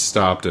delivering or he's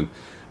stopped.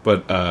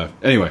 But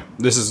anyway,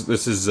 this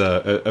is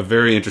a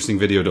very interesting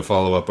video to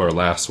follow up our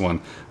last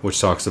one,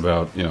 which talks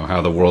about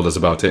how the world is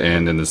about to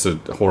end and it's a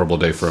horrible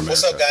day for America.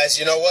 What's up, guys?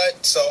 You know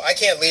what? So I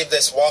can't leave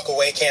this walk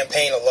away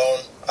campaign alone.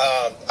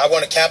 I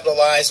want to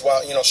capitalize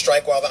while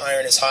strike while the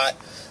iron is hot.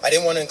 I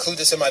didn't want to include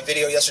this in my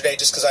video yesterday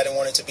just because I didn't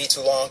want it to be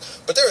too long.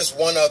 But there is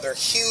one other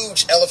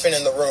huge elephant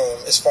in the room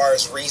as far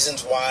as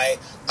reasons why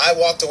I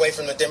walked away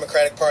from the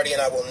Democratic Party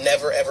and I will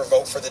never, ever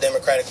vote for the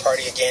Democratic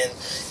Party again.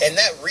 And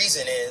that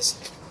reason is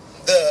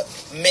the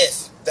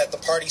myth that the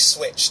party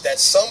switched. At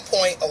some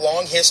point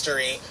along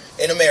history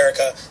in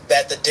America,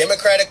 that the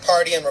Democratic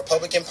Party and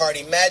Republican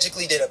Party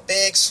magically did a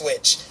big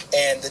switch.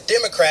 And the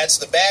Democrats,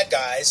 the bad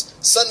guys,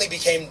 suddenly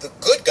became the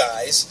good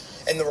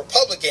guys. And the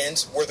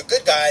Republicans were the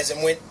good guys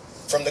and went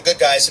from the good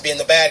guys to being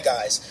the bad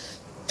guys.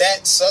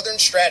 That Southern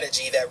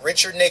strategy that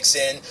Richard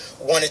Nixon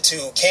wanted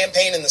to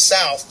campaign in the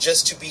South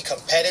just to be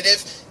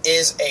competitive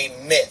is a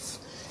myth.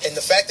 And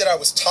the fact that I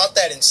was taught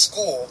that in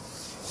school,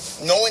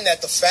 knowing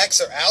that the facts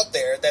are out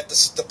there, that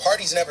the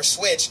parties never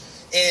switch,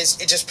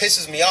 it just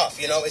pisses me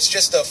off. You know, it's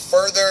just a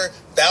further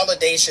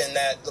validation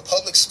that the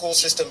public school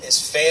system is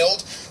failed.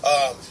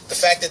 The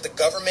fact that the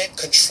government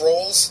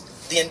controls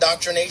the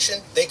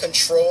indoctrination, they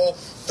control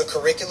the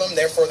curriculum,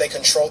 therefore they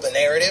control the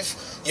narrative.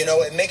 You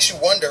know, it makes you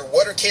wonder,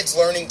 what are kids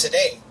learning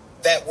today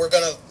that we're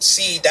going to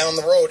see down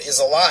the road is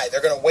a lie?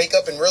 They're going to wake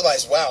up and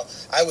realize, wow,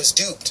 I was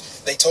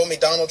duped. They told me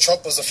Donald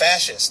Trump was a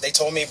fascist. They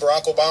told me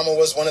Barack Obama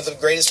was one of the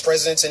greatest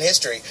presidents in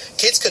history.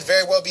 Kids could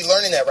very well be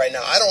learning that right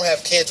now. I don't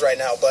have kids right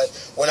now, but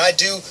when I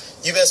do,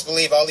 you best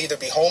believe I'll either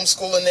be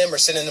homeschooling them or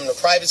sending them to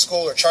private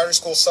school or charter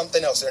school,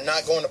 something else. They're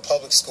not going to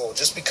public school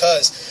just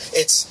because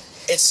it's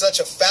such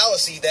a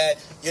fallacy that,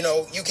 you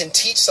know, you can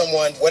teach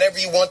someone whatever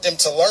you want them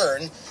to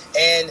learn,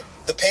 and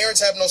the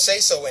parents have no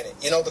say-so in it.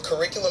 You know, the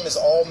curriculum is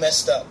all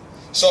messed up.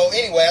 So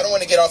anyway, I don't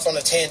want to get off on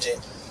a tangent.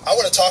 I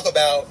want to talk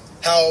about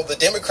how the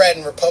Democrat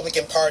and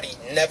Republican Party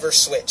never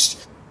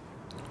switched.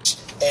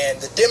 And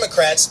the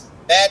Democrats,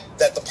 that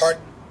the party,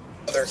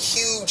 they're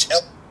huge.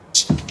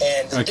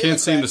 And I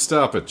can't seem to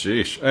stop it.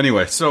 Jeez.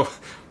 Anyway, so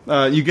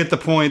you get the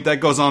point. That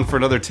goes on for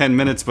another 10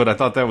 minutes, but I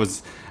thought that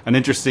was an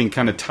interesting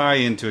kind of tie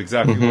into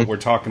exactly what we're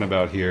talking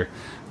about here.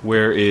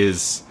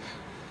 Whereas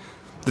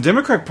the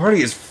Democratic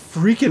Party is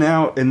freaking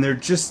out, and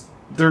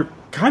they're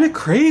kind of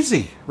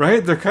crazy,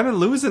 right? They're kind of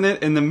losing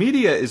it, and the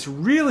media is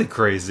really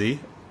crazy,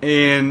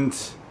 and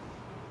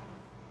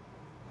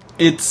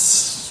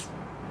it's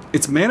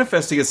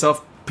manifesting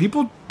itself.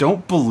 People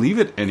don't believe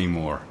it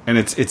anymore, and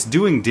it's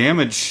doing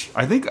damage.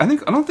 I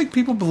don't think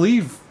people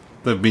believe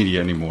the media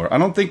anymore. I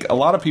don't think a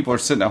lot of people are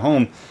sitting at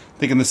home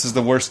thinking this is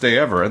the worst day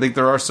ever. I think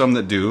there are some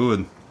that do,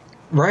 and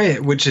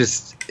right, which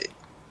is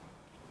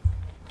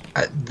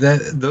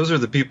those are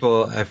the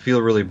people I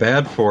feel really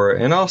bad for,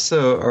 and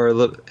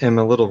also am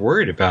a little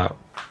worried about.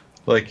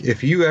 Like,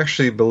 if you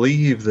actually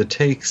believe the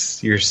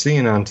takes you're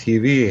seeing on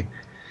TV,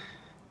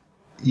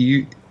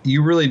 you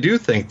really do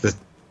think that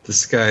the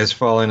sky is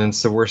falling and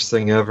it's the worst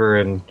thing ever,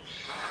 and,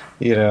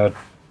 you know,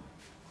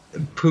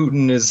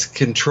 Putin is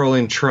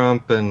controlling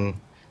Trump, and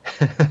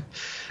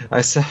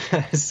I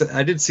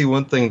did see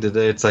one thing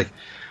today. It's like,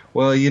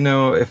 well, you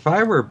know, if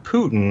I were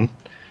Putin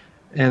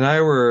and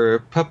I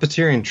were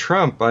puppeteering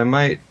Trump, I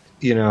might,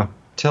 you know,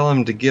 tell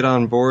him to get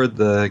on board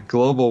the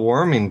global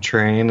warming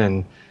train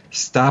and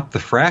stop the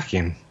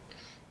fracking.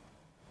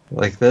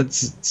 Like,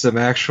 that's some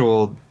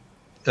actual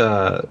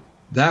that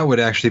would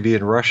actually be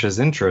in Russia's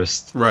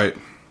interest, right?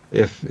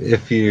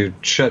 If you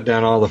shut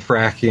down all the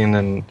fracking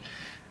and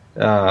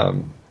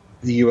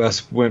the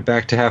U.S. went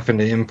back to having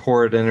to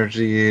import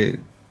energy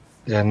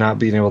and not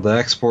being able to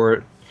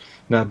export,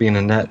 not being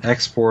a net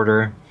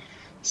exporter.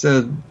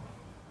 So,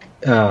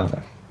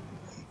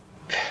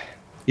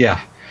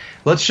 yeah,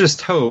 let's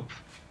just hope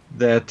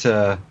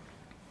that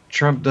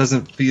Trump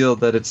doesn't feel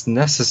that it's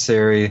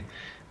necessary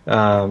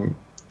in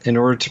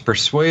order to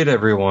persuade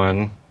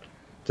everyone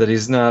that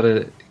he's not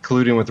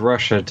colluding with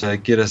Russia to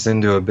get us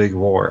into a big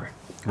war.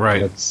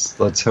 Right.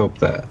 Let's hope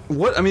that.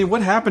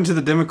 What happened to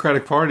the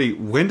Democratic Party?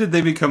 When did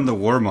they become the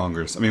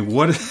warmongers? I mean,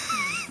 what?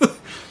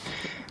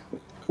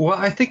 Well,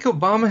 I think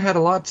Obama had a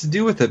lot to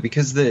do with it,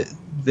 because the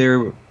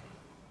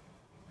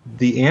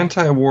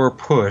anti-war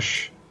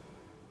push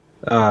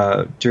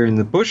during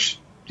the Bush,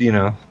 you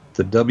know,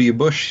 the W.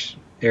 Bush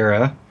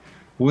era,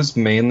 was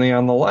mainly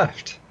on the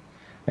left.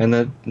 And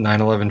the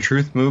 9/11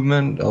 Truth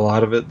Movement, a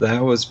lot of it,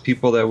 that was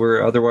people that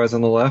were otherwise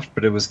on the left,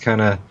 but it was kind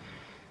of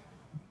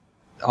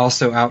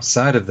also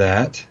outside of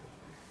that.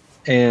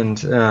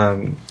 And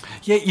yeah,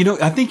 you know,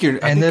 I think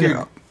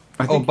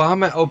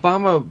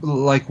Obama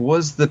like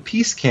was the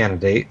peace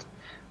candidate,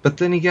 but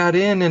then he got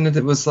in, and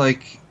it was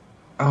like,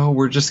 oh,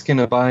 we're just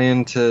gonna buy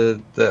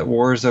into that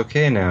war is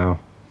okay now,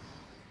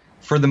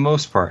 for the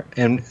most part.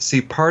 And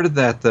see, part of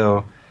that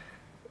though,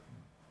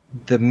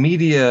 the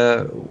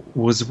media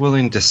was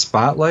willing to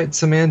spotlight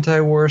some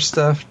anti-war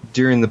stuff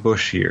during the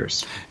Bush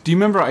years. Do you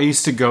remember I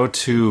used to go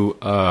to,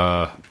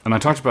 and I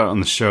talked about it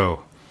on the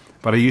show,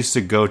 but I used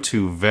to go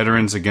to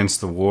Veterans Against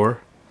the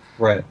War.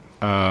 Right.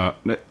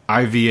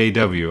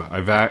 IVAW,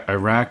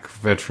 Iraq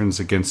Veterans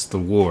Against the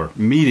War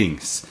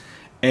meetings.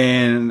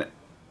 And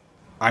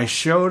I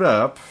showed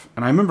up,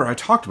 and I remember I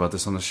talked about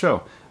this on the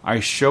show. I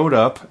showed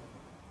up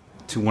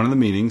to one of the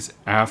meetings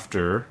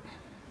after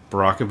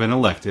Barack had been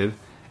elected,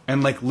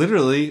 and like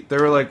literally they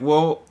were like,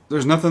 well,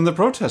 there's nothing to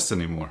protest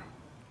anymore.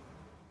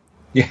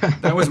 Yeah.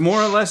 That was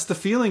more or less the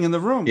feeling in the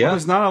room. Yeah.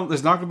 Well,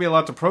 there's not going to be a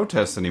lot to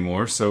protest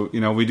anymore, so, you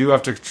know, we do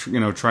have to,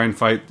 try and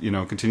fight,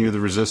 continue the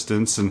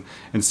resistance and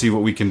see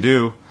what we can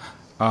do.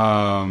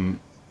 But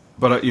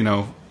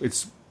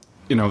it's,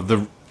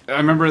 I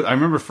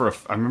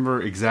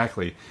remember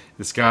exactly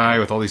this guy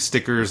with all these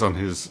stickers on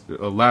his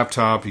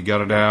laptop. He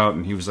got it out,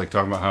 and he was like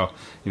talking about how,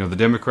 the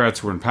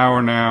Democrats were in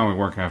power now, and we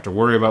weren't going to have to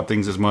worry about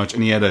things as much.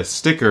 And he had a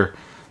sticker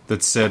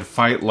that said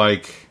 "Fight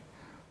like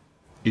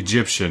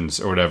Egyptians"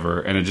 or whatever,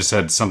 and it just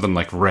had something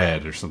like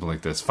red or something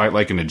like this. "Fight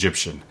like an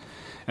Egyptian,"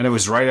 and it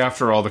was right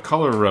after all the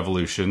color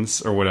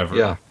revolutions or whatever.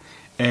 Yeah.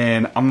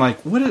 And I'm like,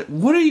 what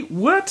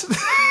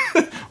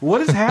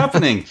what is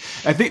happening?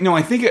 I think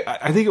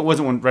it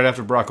wasn't right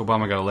after Barack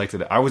Obama got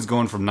elected. I was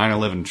going from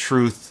 9/11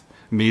 Truth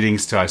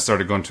meetings to I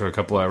started going to a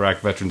couple of Iraq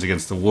Veterans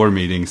Against the War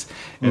meetings.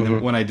 And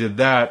then when I did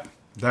that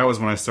was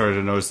when I started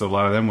to notice that a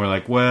lot of them were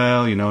like,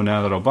 well,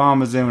 now that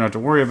Obama's in, we don't have to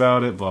worry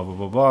about it, blah, blah,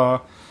 blah,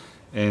 blah.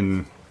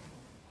 And,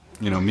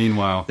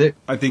 meanwhile,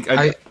 I think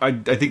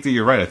that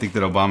you're right. I think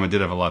that Obama did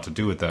have a lot to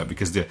do with that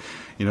because the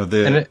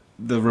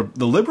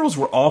liberals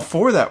were all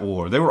for that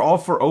war. They were all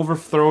for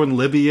overthrowing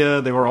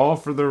Libya. They were all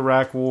for the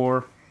Iraq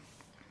war.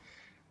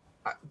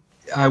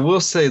 I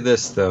will say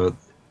this, though.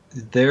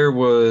 There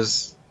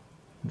was,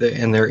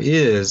 and there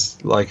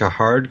is, like a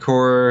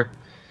hardcore,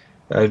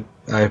 I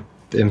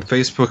am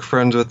Facebook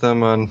friends with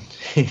them on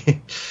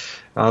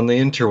on the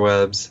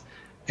interwebs,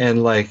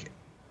 and like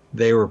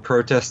they were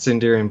protesting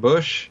during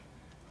Bush,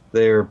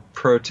 they were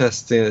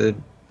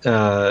protesting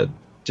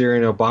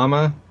during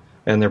Obama,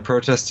 and they're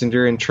protesting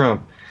during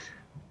Trump.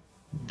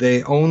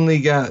 They only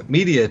got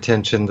media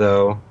attention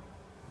though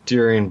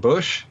during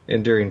Bush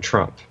and during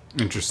Trump.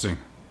 Interesting.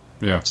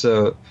 Yeah.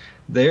 So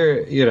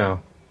they're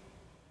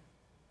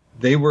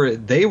they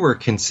were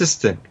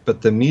consistent,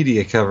 but the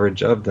media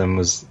coverage of them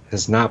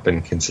has not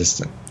been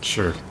consistent.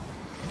 Sure.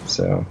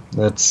 So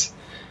that's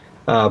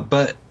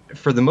but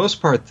for the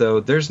most part though,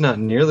 there's not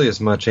nearly as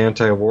much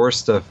anti-war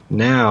stuff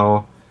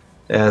now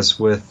as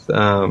with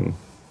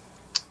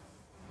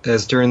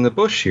as during the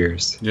Bush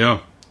years. Yeah,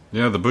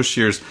 the Bush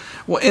years.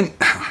 Well, and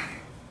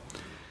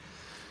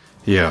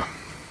yeah,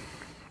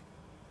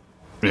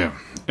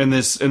 and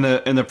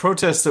the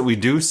protests that we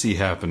do see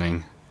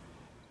happening.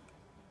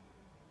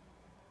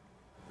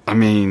 I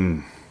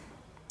mean,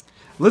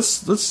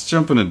 let's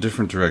jump in a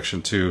different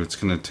direction too. It's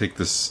going to take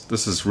this.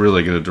 This is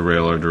really going to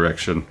derail our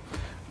direction.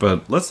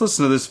 But let's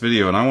listen to this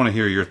video, and I want to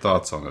hear your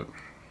thoughts on it.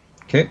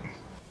 Okay.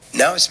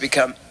 Now it's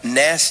become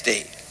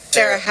nasty.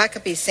 Sarah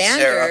Huckabee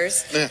Sanders.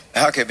 Sarah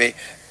Huckabee,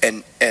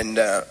 and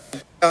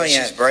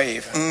she's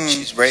brave.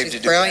 She's brave to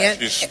do brilliant,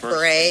 that. She's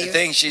brave. The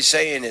thing she's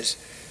saying is,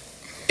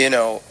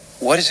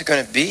 what is it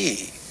going to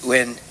be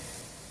when,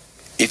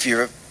 if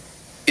you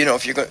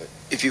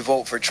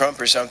vote for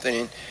Trump or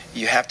something,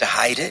 you have to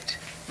hide it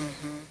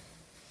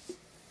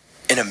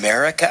in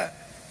America.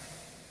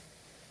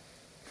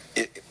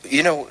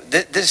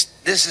 This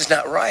is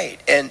not right,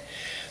 and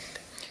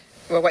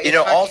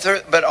all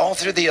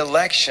through the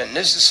election,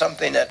 this is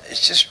something that has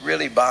just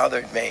really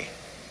bothered me.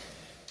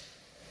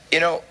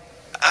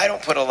 I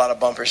don't put a lot of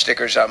bumper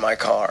stickers on my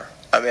car.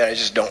 I mean, I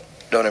just don't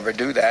ever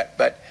do that.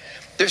 But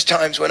there's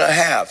times when I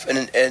have,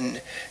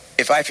 and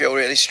if I feel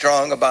really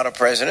strong about a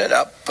president,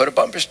 I'll put a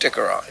bumper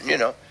sticker on.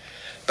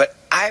 But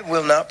I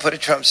will not put a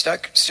Trump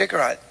sticker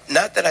on.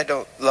 Not that I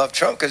don't love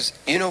Trump, because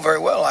you know very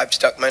well I've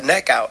stuck my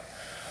neck out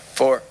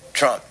for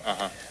Trump.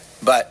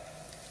 But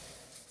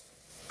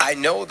I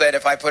know that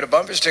if I put a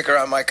bumper sticker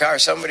on my car,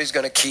 somebody's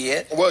going to key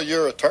it. Well,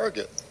 you're a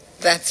target.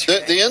 That's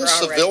right.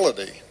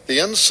 The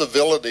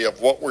incivility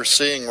of what we're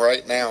seeing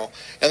right now,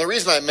 and the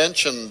reason I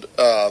mentioned,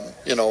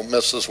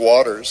 Mrs.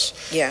 Waters,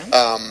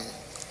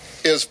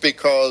 is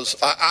because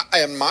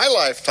in my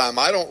lifetime,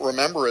 I don't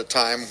remember a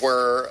time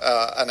where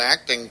an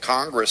acting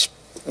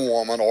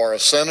congresswoman or a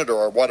senator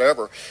or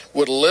whatever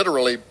would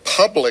literally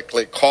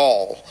publicly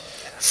call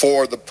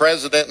for the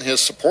president and his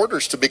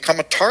supporters to become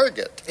a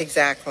target.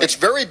 Exactly. It's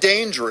very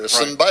dangerous.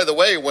 Right. And by the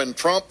way, when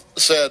Trump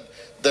said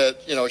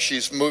that,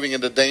 she's moving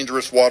into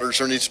dangerous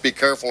waters or needs to be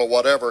careful or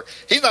whatever,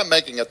 he's not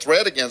making a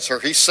threat against her.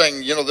 He's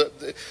saying,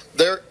 that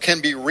there can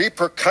be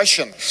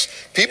repercussions.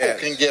 People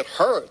can get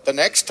hurt. The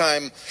next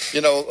time,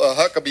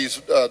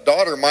 Huckabee's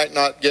daughter might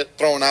not get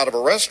thrown out of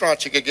a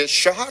restaurant. She could get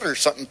shot or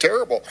something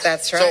terrible.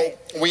 That's right.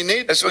 So we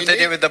need. That's what they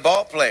did with the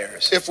ball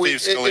players.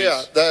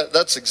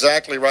 That's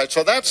exactly right.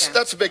 So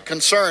that's a big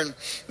concern.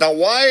 Now,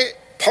 why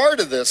part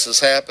of this is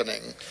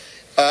happening?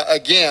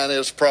 Again,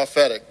 is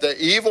prophetic. The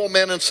evil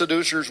men and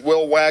seducers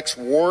will wax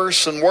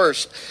worse and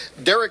worse.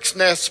 Derek's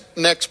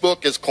next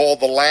book is called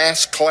The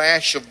Last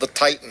Clash of the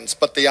Titans.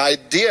 But the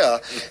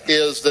idea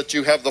is that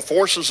you have the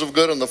forces of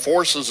good and the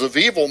forces of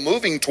evil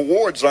moving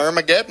towards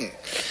Armageddon.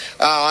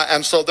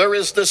 And so there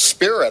is this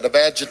spirit of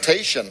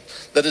agitation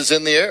that is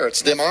in the air.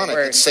 It's demonic.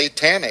 It's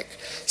satanic.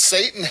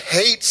 Satan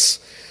hates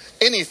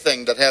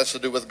anything that has to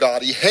do with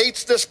God. He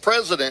hates this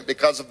president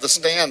because of the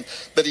stand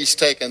that he's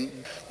taken.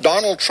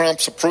 Donald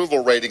Trump's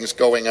approval rating's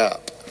going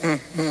up.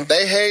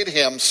 They hate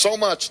him so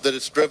much that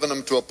it's driven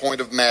them to a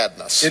point of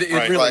madness. It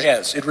really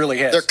has. It really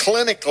has. They're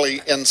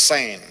clinically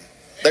insane.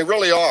 They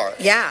really are.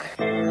 Yeah.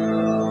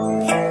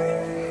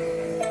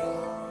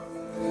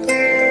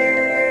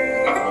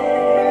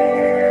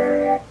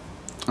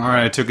 All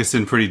right, I took us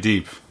in pretty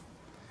deep.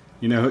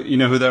 You know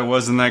who that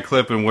was in that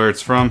clip and where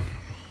it's from?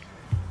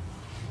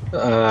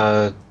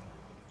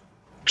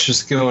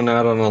 Just going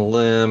out on a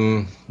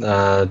limb,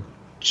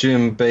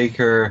 Jim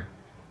Baker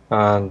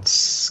on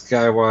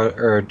Skywater,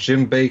 or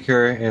Jim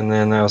Baker, and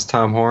then that was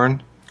Tom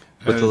Horn.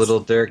 with a little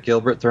Derek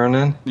Gilbert thrown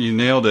in. You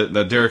nailed it.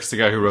 Derek's the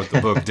guy who wrote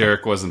the book.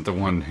 Derek wasn't the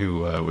one who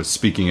was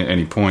speaking at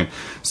any point.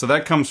 So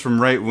that comes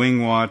from Right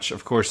Wing Watch.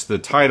 Of course, the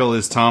title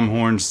is Tom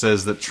Horn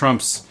says that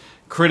Trump's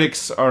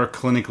critics are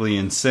clinically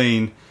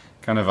insane.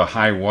 Kind of a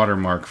high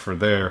watermark for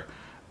there.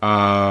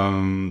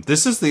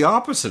 This is the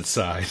opposite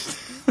side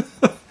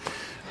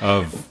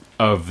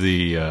of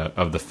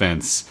the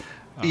fence.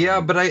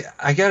 Yeah, but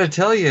I got to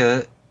tell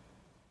you,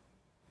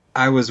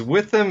 I was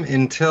with him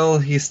until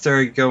he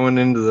started going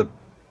into the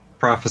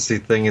prophecy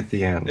thing at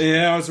the end.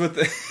 Yeah, I was with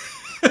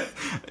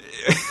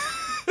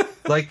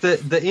like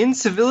the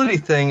incivility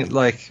thing.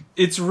 Like,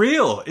 it's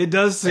real. It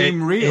does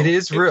seem real. It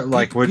is real.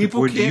 Like, would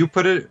you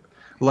put it?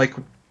 Like,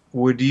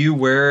 would you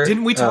wear?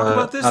 Didn't we talk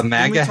about this? A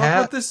MAGA hat?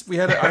 About this?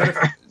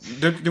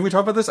 Did we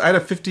talk about this? I had a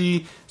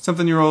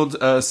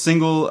 50-something-year-old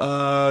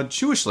single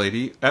Jewish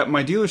lady at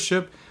my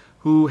dealership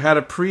who had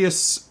a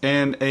Prius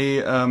and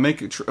a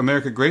Make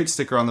America Great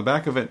sticker on the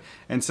back of it,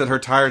 and said her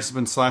tires have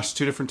been slashed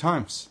 2 different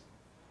times.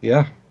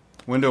 Yeah.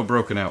 Window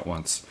broken out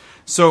once.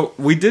 So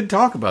we did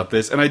talk about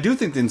this, and I do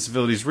think the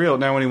incivility is real.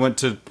 Now when he went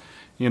to,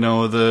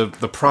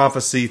 the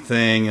prophecy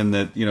thing, and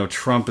that,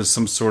 Trump is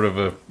some sort of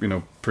a,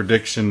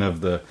 prediction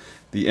of the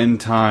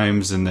end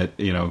times, and that,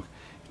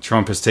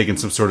 Trump has taken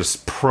some sort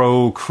of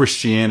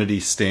pro-Christianity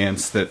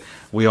stance that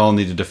we all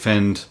need to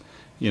defend.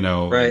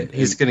 Right.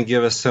 He's going to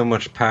give us so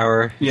much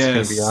power. It's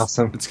going to be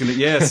awesome. It's going to,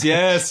 yes.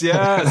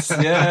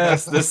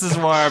 This is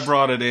why I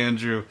brought it,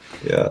 Andrew.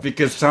 Yeah.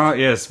 Because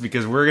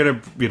we're going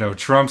to,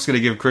 Trump's going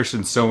to give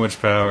Christians so much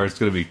power. It's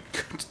going to be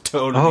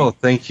totally. Oh,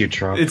 thank you,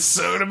 Trump. It's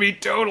going to be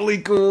totally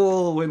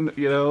cool when,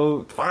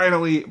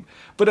 finally.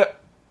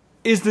 But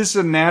is this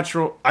a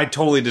natural? I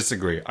totally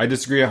disagree. I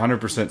disagree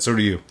 100%. So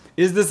do you.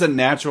 Is this a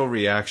natural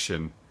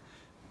reaction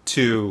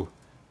to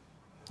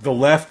the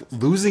left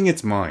losing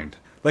its mind?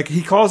 Like,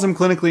 he calls him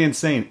clinically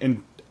insane,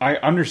 and I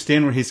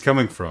understand where he's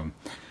coming from.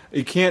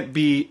 It can't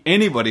be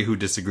anybody who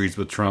disagrees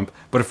with Trump,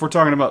 but if we're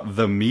talking about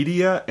the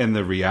media and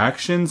the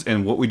reactions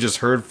and what we just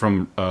heard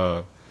from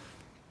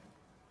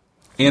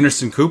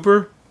Anderson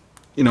Cooper,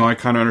 I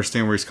kind of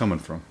understand where he's coming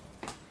from.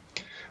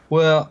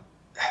 Well,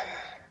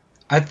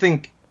 I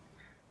think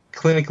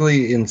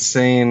clinically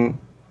insane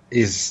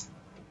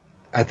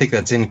I think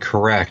that's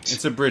incorrect.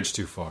 It's a bridge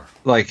too far.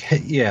 Like,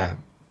 yeah.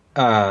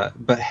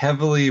 But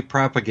heavily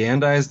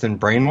propagandized and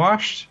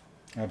brainwashed?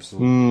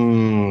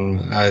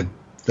 Absolutely.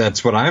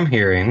 That's what I'm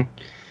hearing.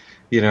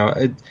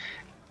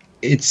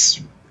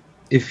 It's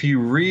if you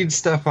read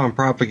stuff on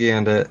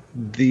propaganda,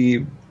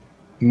 the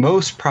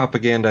most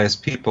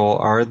propagandized people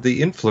are the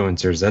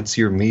influencers. That's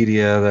your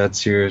media.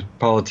 That's your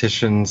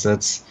politicians.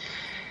 There's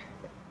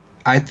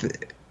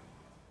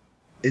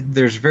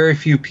very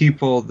few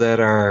people that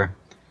are.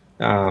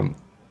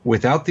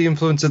 Without the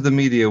influence of the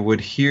media, would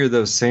hear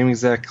those same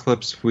exact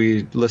clips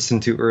we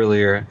listened to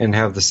earlier and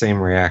have the same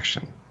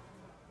reaction.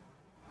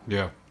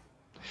 Yeah.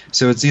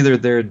 So it's either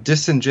they're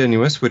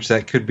disingenuous, which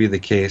that could be the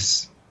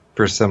case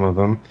for some of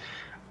them,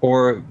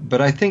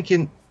 but I think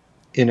in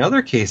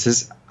other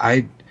cases,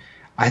 I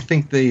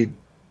think they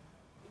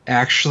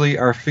actually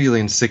are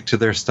feeling sick to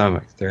their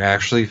stomach. They're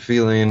actually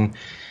feeling,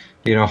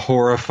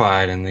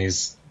 horrified, and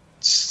these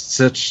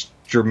such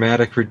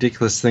dramatic,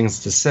 ridiculous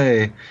things to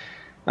say.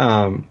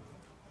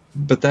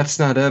 But that's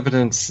not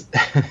evidence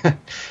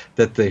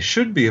that they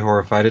should be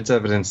horrified. It's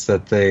evidence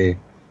that they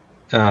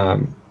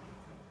have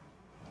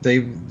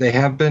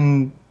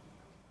been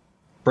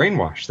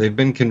brainwashed. They've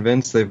been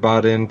convinced. They've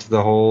bought into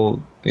the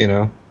whole,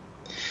 the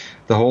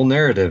whole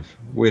narrative.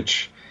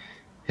 Which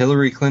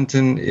Hillary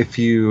Clinton, if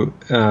you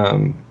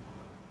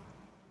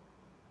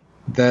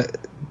that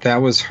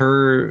was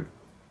her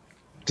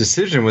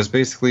decision, was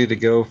basically to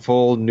go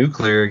full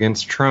nuclear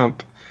against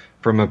Trump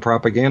from a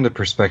propaganda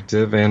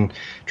perspective and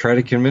try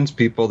to convince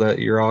people that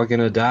you're all going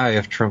to die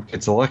if Trump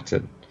gets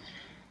elected.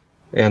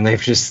 And they've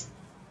just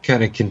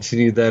kind of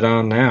continued that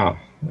on now.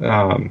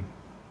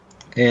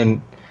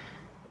 And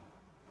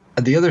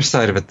the other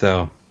side of it,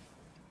 though,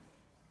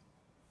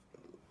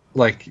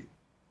 like,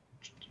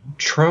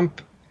 Trump,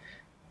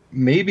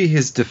 maybe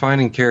his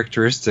defining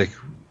characteristic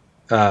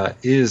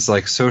is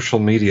like social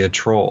media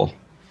troll.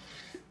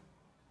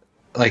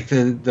 Like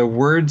the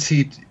words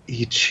he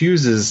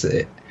chooses,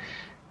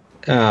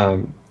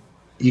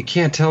 you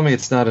can't tell me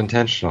it's not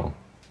intentional.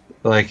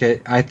 Like,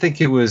 I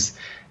think it was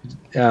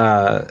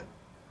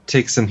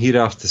take some heat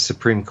off the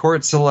Supreme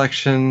Court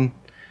selection,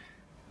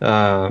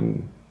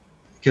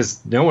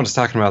 because no one's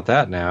talking about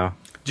that now.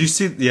 Do you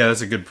see? Yeah,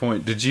 that's a good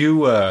point. Did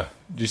you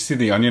see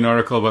the Onion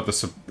article about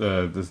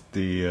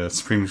the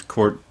Supreme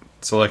Court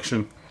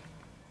selection?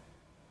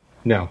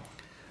 No.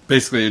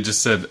 Basically, it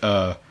just said,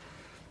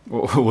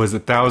 what was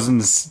it?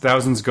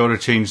 Thousands go to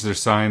change their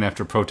sign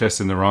after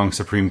protesting the wrong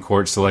Supreme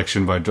Court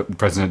selection by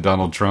President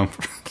Donald Trump.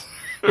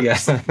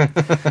 Yes.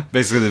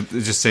 Basically,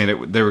 they're just saying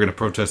it, they were going to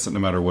protest it no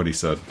matter what he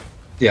said.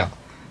 Yeah.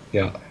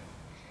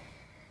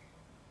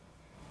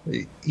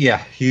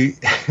 He,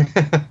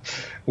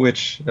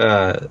 which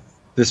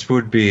this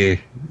would be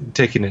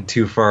taking it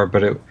too far,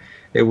 but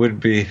it would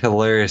be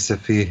hilarious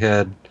if he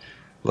had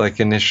like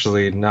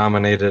initially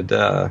nominated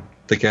the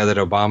guy that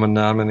Obama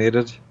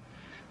nominated.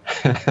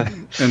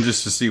 And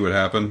just to see what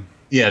happened.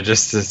 Yeah,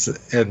 just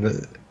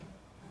to,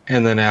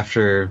 and then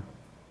after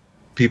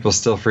people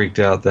still freaked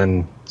out,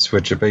 then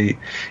switch it. But you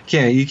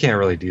can't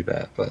really do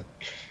that. But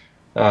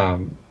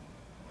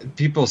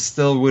people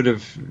still would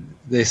have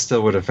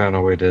found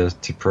a way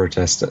to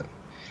protest it.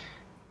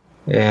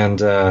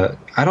 And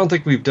I don't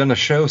think we've done a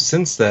show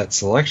since that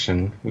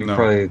selection.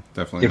 Definitely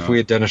if we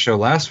had done a show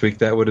last week,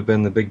 that would have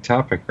been the big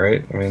topic,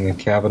 right? I mean, the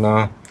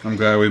Kavanaugh. I'm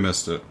glad we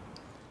missed it.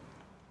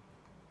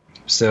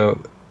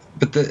 So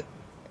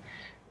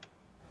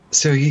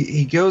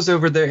he goes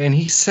over there and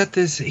he set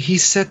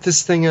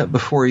this thing up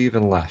before he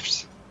even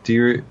left.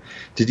 Did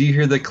you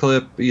hear the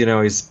clip? You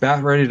know, he's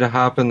about ready to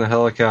hop in the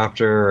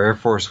helicopter or Air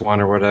Force One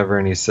or whatever,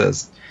 and he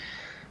says,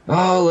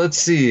 "Oh, let's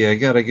see, I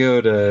got to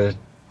go to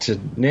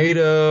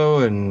NATO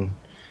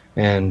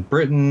and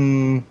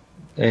Britain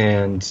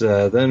and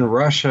then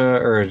Russia,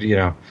 or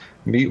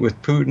meet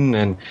with Putin,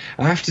 and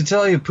I have to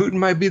tell you, Putin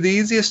might be the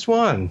easiest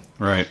one."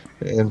 Right.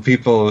 And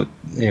people,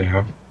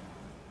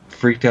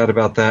 freaked out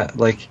about that.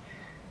 Like,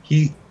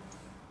 he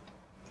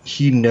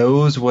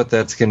knows what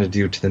that's going to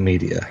do to the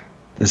media.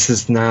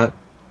 It's not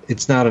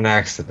an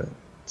accident.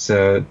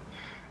 So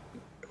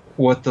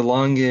what the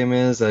long game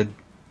is,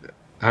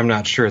 I'm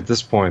not sure at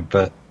this point,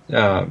 but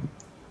I'm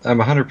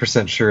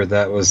 100% sure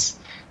that was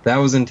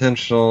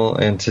intentional,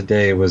 and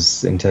today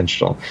was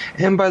intentional.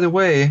 And by the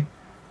way,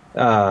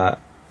 I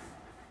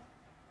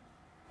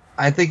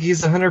think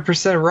he's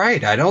 100%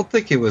 right. I don't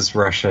think it was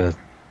Russia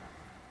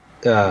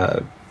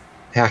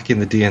hacking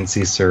the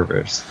DNC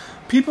servers.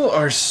 People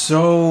are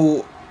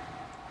so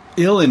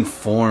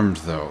ill-informed,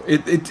 though.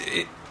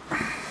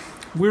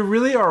 We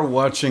really are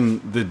watching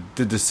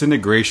the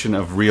disintegration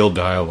of real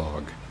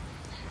dialogue.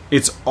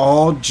 It's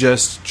all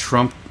just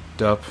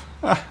trumped up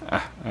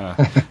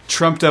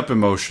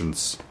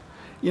emotions.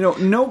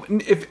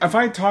 If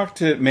I talk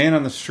to a man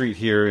on the street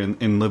here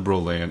in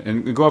liberal land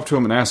and go up to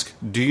him and ask,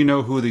 "Do you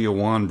know who the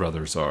Yawan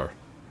brothers are?"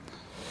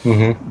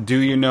 Mm-hmm. Do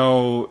you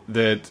know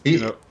that?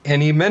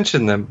 And he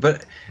mentioned them,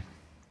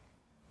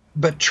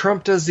 but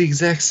Trump does the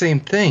exact same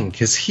thing,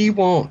 because he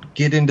won't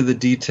get into the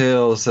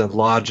details and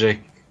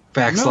logic,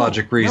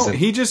 logic, reason. No,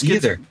 he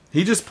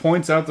just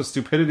points out the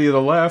stupidity of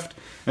the left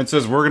and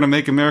says we're going to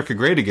make America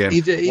great again,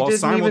 while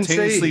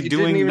simultaneously doing nothing. He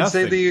didn't even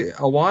say the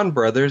Awan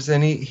brothers,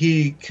 and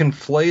he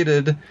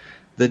conflated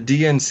the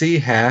DNC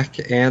hack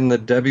and the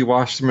Debbie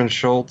Wasserman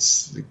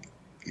Schultz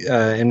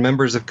and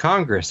members of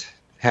Congress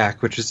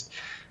hack, or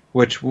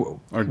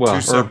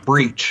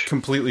breach,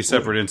 completely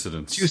separate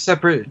incidents. Two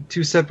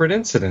separate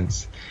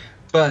incidents,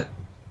 but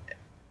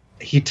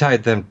he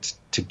tied them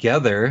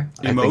together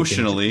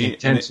emotionally,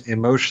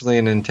 emotionally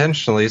and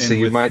intentionally. And so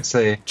you might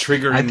say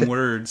triggering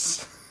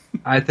words.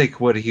 I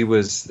think what he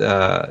was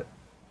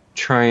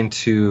trying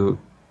to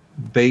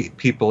bait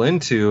people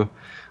into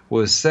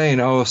was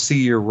saying, "Oh,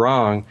 see, you're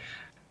wrong."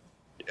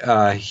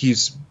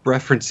 He's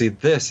referencing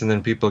this, and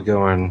then people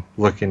go and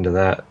look into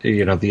that,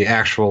 the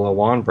actual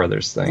Awan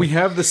brothers thing. We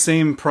have the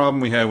same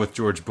problem we had with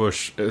George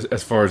Bush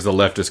as far as the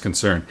left is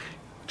concerned.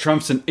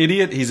 Trump's an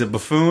idiot, he's a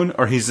buffoon,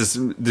 or he's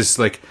this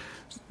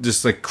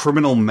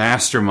criminal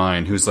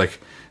mastermind who's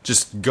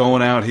just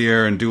going out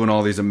here and doing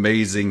all these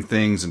amazing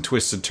things and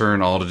twist and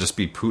turn, all to just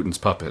be Putin's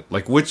puppet.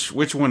 Like, which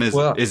one is?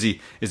 Well, is he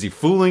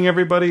fooling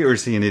everybody, or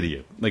is he an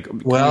idiot?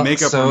 Can we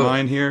make up our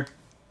mind here?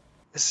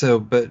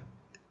 But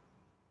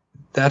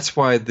that's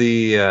why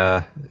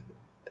the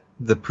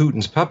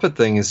Putin's puppet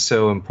thing is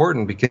so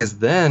important, because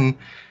then,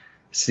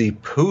 see,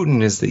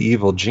 Putin is the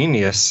evil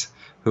genius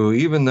who,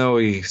 even though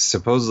he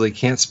supposedly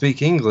can't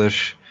speak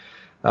English,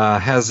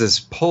 has his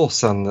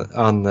pulse on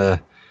the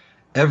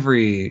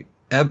every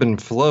ebb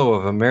and flow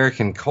of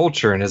American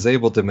culture, and is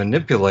able to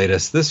manipulate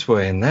us this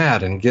way and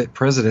that, and get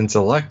presidents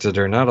elected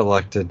or not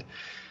elected.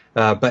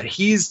 But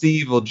he's the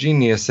evil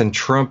genius, and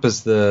Trump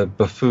is the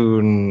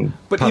buffoon.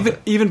 But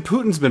even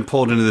Putin's been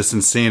pulled into this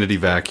insanity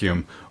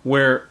vacuum,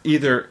 where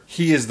either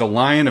he is the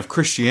lion of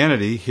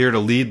Christianity, here to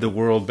lead the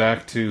world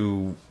back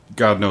to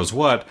God knows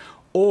what,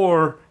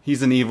 or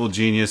he's an evil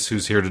genius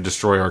who's here to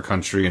destroy our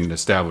country and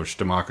establish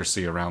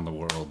democracy around the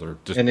world, or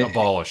just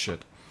abolish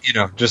it.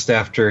 Just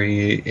after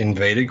he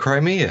invaded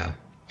Crimea,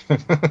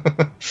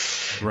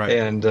 right,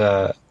 and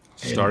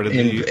started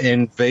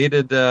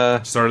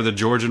the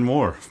Georgian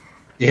War.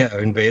 Yeah,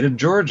 invaded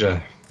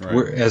Georgia.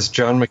 Right. As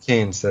John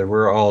McCain said,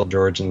 we're all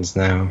Georgians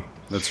now.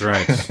 That's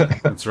right.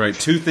 That's right.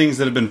 Two things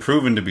that have been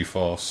proven to be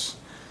false,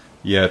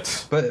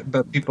 yet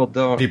but people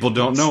don't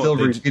know. Still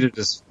repeat it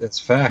as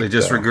fact. They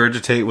just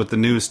regurgitate what the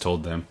news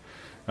told them.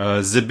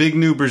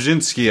 Zbigniew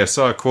Brzezinski, I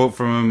saw a quote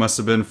from him. Must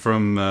have been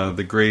from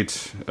the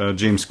great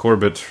James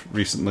Corbett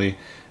recently.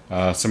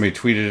 Somebody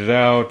tweeted it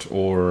out,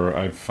 or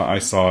I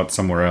saw it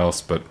somewhere else,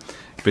 but.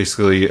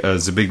 Basically,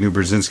 Zbigniew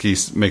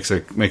Brzezinski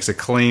makes a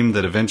claim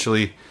that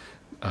eventually,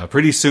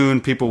 pretty soon,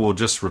 people will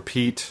just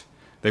repeat.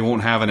 They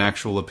won't have an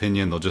actual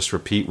opinion. They'll just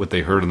repeat what they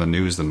heard on the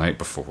news the night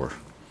before.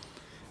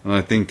 And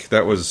I think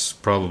that was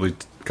probably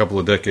a couple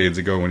of decades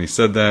ago when he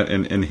said that,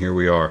 and here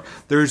we are.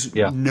 There's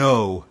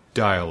no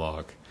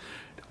dialogue.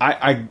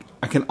 I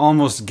can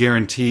almost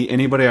guarantee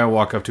anybody I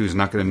walk up to is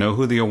not going to know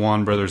who the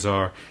Awan brothers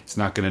are. It's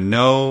not going to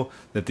know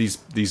that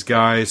these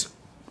guys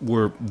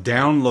were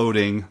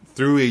downloading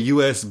through a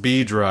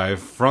USB drive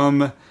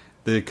from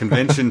the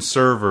convention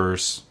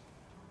servers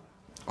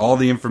all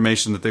the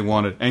information that they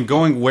wanted and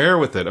going where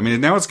with it. I mean,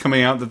 now it's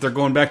coming out that they're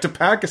going back to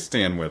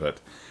Pakistan with it.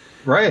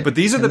 Right. But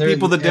these are the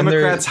people the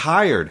Democrats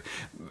hired.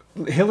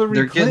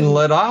 Hillary Clinton, getting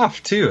let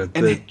off, too.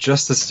 The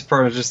Justice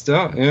Department just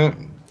don't. Yeah.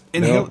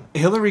 And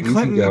Hillary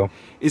Clinton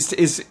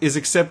is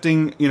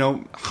accepting,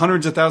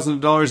 hundreds of thousands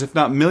of dollars, if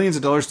not millions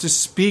of dollars, to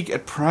speak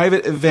at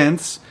private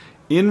events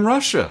in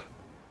Russia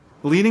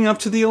leading up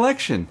to the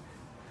election.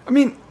 I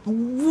mean,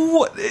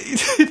 what?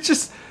 It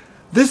just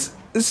this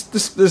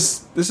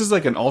is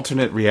like an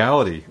alternate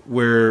reality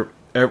where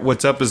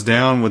what's up is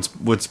down,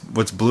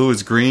 what's blue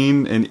is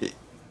green, and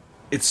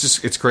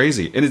it's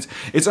crazy. And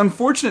it's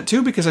unfortunate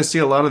too, because I see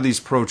a lot of these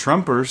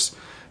pro-Trumpers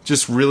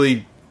just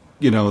really,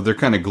 they're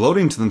kind of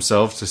gloating to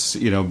themselves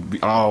to,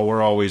 oh,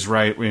 we're always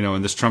right,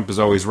 and this Trump is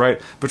always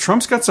right. But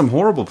Trump's got some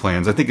horrible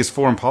plans. I think his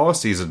foreign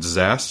policy is a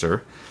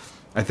disaster.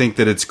 I think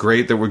that it's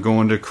great that we're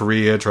going to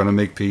Korea trying to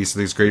make peace. I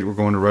think it's great we're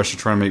going to Russia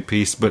trying to make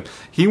peace. But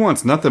he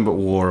wants nothing but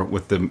war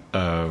with the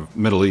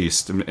Middle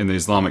East and the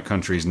Islamic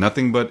countries.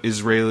 Nothing but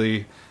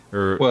Israeli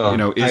or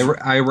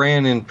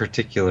Iran in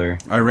particular.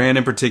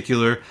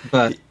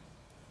 But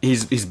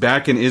he's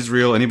back in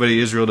Israel. Anybody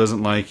Israel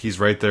doesn't like, he's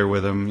right there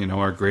with them.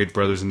 Our great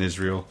brothers in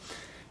Israel.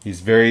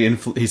 He's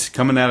he's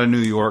coming out of New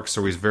York,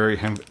 so he's very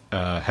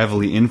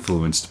heavily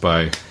influenced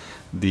by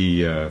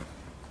the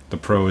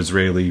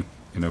pro-Israeli.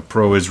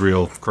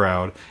 Pro-Israel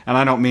crowd. And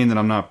I don't mean that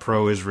I'm not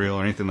pro-Israel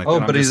or anything like that.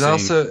 Oh, but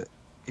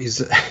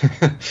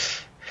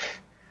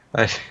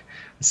I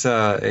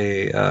saw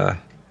a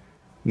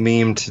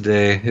meme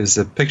today. It was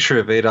a picture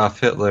of Adolf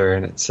Hitler,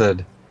 and it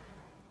said,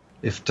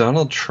 "If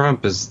Donald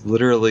Trump is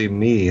literally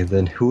me,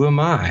 then who am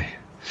I?"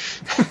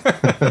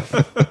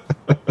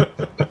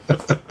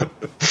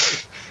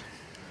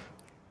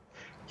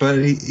 But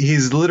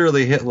he's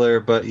literally Hitler,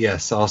 but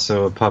yes,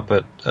 also a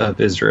puppet of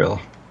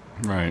Israel.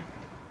 Right.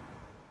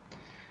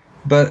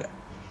 But,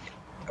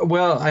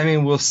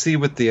 we'll see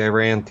with the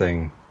Iran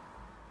thing.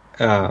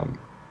 I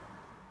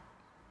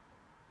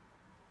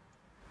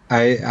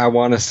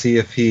want to see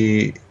if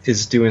he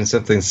is doing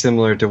something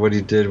similar to what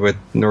he did with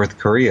North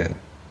Korea,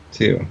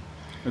 too.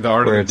 The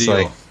art of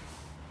the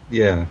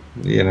deal.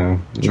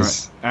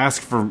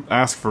 Ask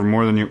for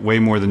way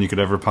more than you could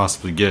ever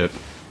possibly get,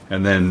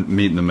 and then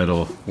meet in the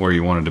middle where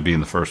you wanted to be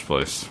in the first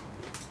place.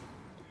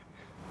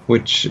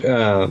 Which,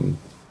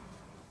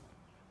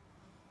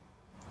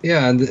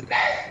 and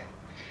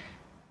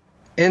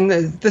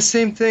the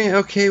same thing,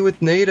 with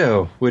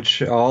NATO,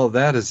 which all of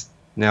that has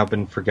now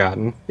been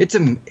forgotten.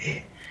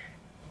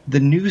 The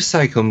news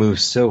cycle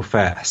moves so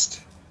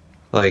fast.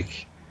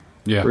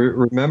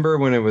 Remember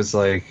when it was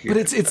like, but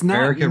it's not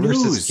America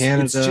news versus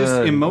Canada? It's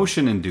just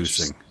emotion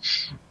inducing.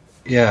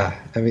 Yeah,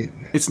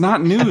 it's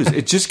not news.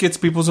 It just gets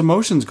people's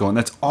emotions going.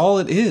 That's all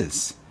it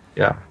is.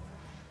 Yeah,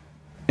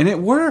 and it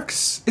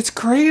works. It's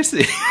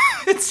crazy.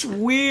 It's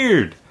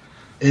weird.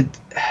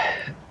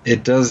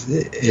 It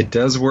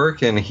does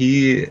work, and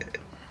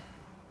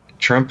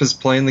Trump is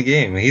playing the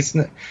game. He's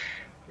not,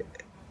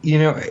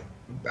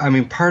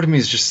 part of me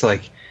is just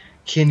like,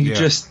 can you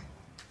just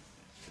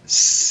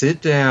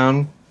sit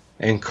down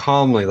and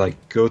calmly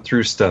go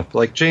through stuff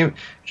like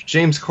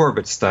James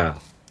Corbett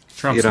style?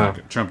 Trump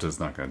is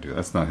not going to do that.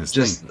 That's not his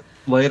thing. Just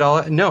lay it all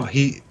out. No,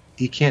 he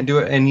can't do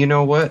it. And you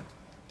know what?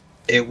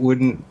 It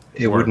wouldn't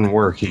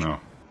work. No.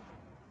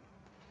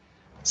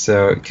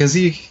 So, because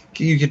you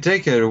could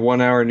take a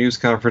 1 hour news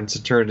conference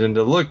and turn it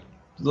into, look,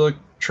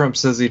 Trump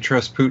says he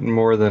trusts Putin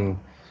more than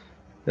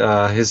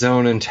his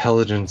own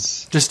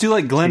intelligence. Just do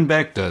like Glenn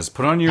Beck does.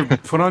 Put on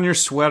your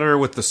sweater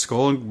with the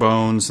skull and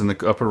bones in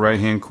the upper right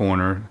hand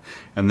corner,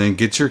 and then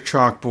get your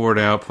chalkboard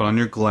out. Put on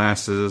your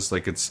glasses,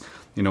 like it's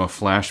a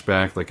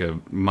flashback, like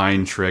a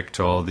mind trick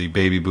to all the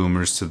baby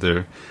boomers to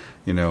their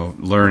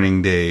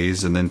learning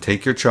days, and then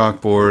take your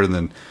chalkboard and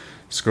then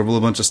scribble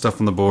a bunch of stuff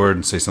on the board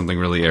and say something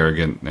really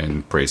arrogant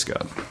and praise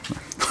God.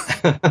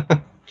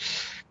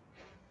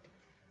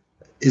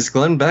 Is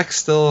Glenn Beck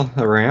still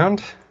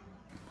around?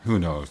 Who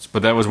knows?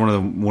 But that was one of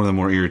the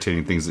more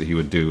irritating things that he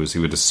would do, is he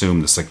would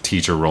assume this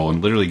teacher role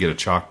and literally get a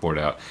chalkboard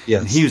out.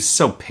 Yes. And he was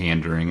so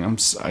pandering.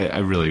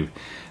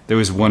 There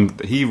was one,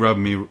 he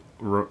rubbed me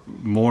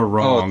more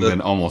wrong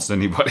than almost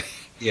anybody.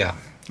 Yeah.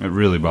 It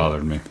really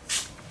bothered me.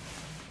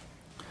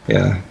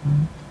 Yeah.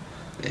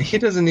 He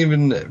doesn't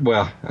even.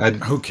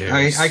 Who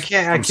cares? I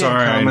can't. I'm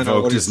sorry, I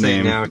invoked his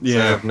name. Now,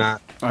 yeah, I've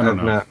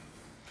not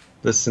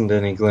listened to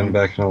any Glenn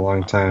Beck in a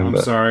long time.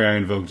 I'm sorry, I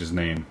invoked his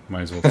name.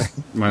 Might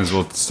as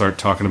well start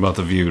talking about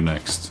The View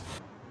next.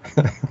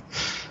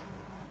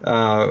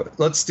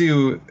 Let's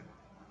do.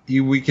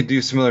 We could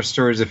do similar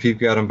stories if you've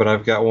got them, but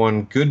I've got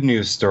one good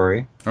news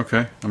story.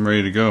 Okay, I'm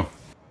ready to go.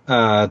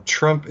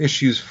 Trump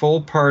issues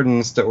full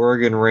pardons to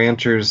Oregon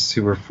ranchers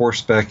who were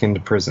forced back into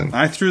prison.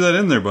 I threw that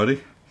in there,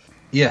 buddy.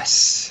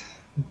 Yes.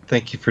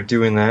 Thank you for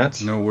doing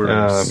that. No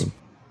worries.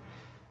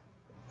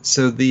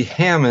 So the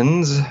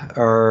Hammonds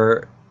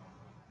are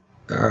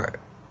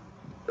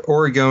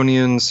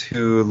Oregonians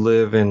who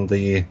live in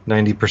the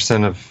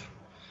 90% of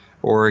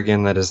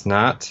Oregon that is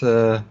not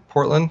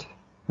Portland,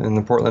 in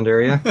the Portland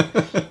area.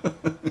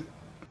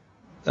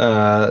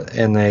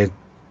 And they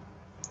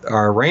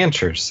are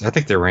ranchers. I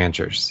think they're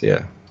ranchers,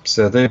 yeah.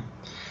 So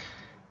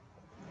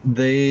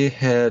they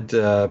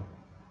had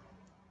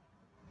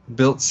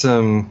built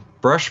some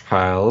brush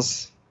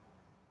piles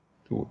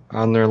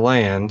on their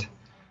land.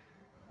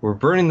 Were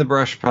burning the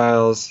brush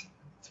piles.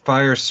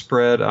 Fire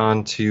spread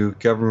onto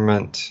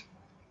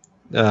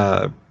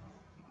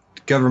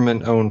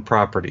government-owned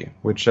property,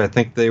 which I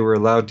think they were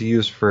allowed to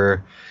use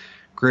for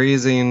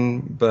grazing,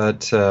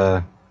 but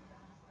no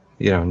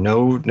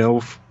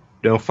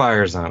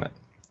fires on it.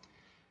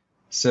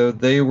 So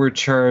they were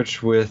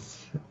charged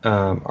with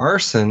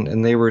arson,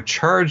 and they were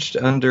charged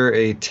under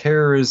a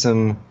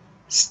terrorism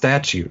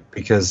statute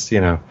because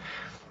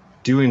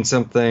doing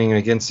something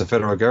against the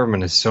federal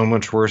government is so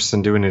much worse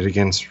than doing it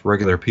against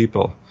regular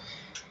people.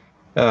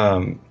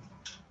 The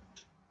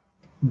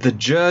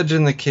judge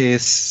in the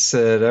case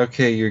said,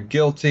 okay, you're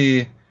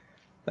guilty,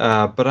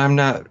 but I'm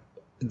not.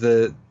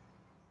 The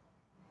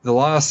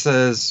law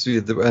says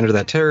under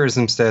that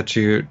terrorism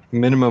statute,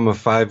 minimum of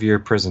 5-year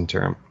prison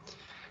term.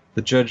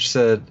 The judge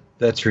said,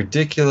 that's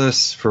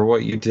ridiculous for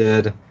what you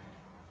did.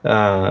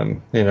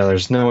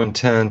 There's no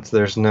intent.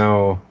 There's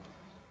no...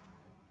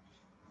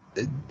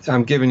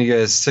 I'm giving you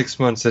guys 6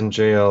 months in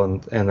jail,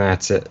 and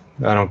that's it.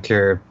 I don't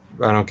care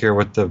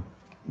what the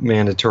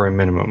mandatory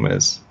minimum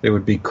is. It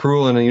would be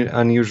cruel and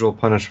unusual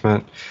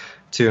punishment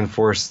to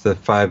enforce the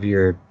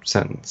 5-year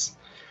sentence.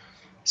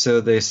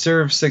 So they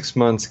serve 6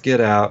 months,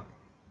 get out,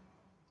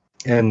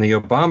 and the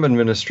Obama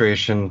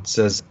administration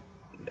says,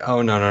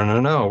 oh,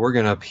 no, we're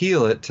going to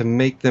appeal it to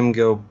make them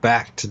go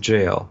back to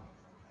jail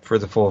for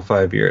the full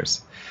 5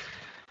 years.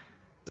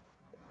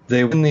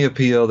 They win the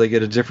appeal, they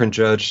get a different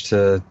judge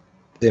to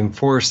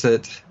enforce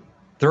it,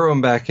 throw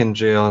them back in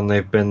jail, and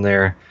they've been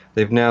there.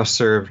 They've now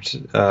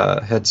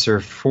had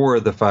served 4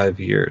 of the 5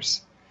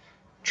 years.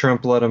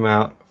 Trump let them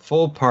out,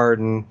 full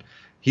pardon.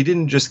 He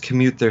didn't just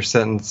commute their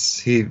sentence,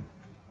 he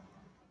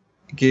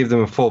gave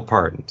them a full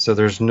pardon. So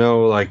there's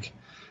no,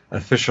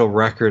 official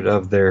record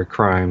of their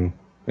crime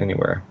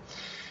anywhere.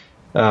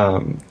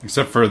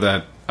 Except for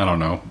that, I don't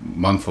know,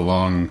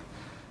 month-long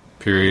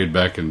period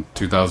back in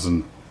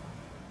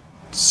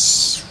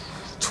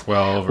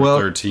 2012 or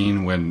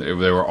 13 when they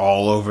were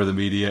all over the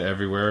media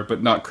everywhere,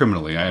 but not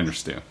criminally, I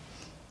understand.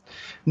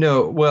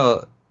 No,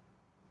 well,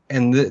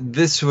 and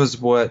this was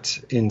what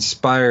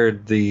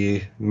inspired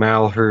the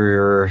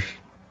Malheur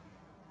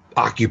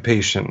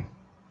occupation,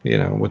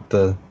 with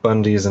the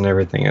Bundys and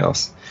everything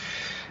else,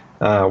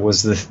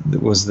 was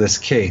this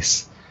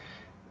case.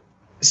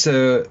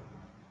 So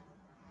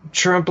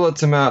Trump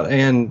lets him out,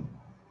 and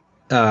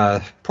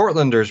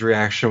Portlanders'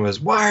 reaction was,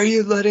 why are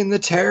you letting the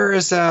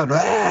terrorists out?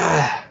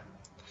 Ah!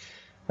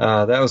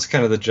 That was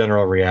kind of the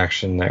general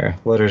reaction there.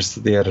 Letters to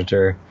the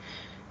editor.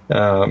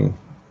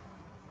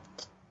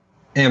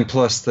 And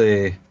plus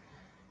they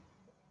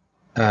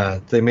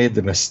made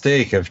the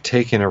mistake of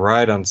taking a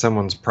ride on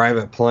someone's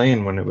private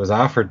plane when it was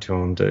offered to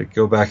them to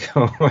go back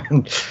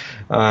home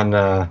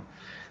on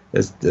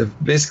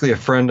basically a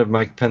friend of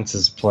Mike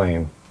Pence's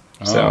plane.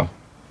 So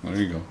there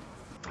you go.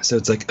 So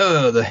it's like,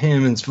 oh, the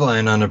Hammond's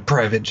flying on a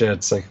private jet.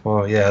 It's like,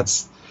 well, yeah,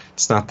 it's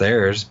not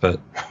theirs, but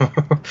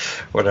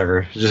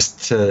whatever.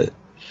 Just to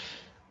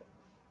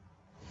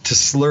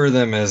slur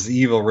them as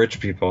evil rich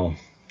people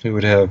who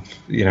would have,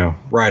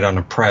 ride on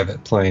a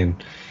private plane.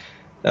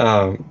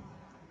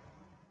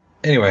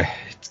 Anyway,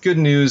 it's good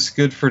news.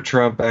 Good for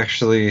Trump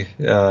actually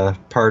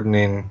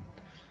pardoning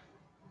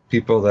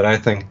people that I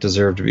think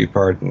deserve to be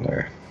pardoned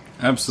there.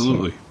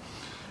 Absolutely.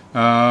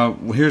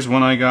 Here's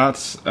one I got.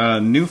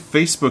 New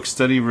Facebook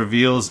study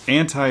reveals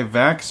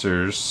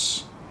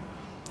anti-vaxxers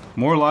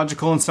more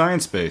logical and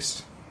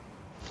science-based.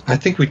 I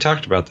think we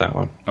talked about that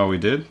one. Oh, we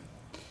did?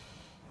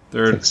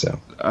 I think so.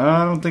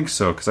 I don't think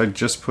so, because I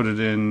just put it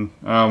in...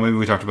 maybe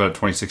we talked about it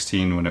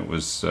 2016 when it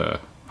was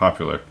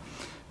popular.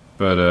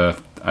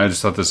 But I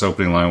just thought this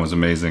opening line was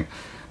amazing.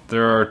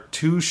 There are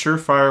 2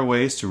 surefire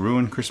ways to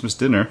ruin Christmas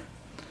dinner.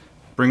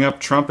 Bring up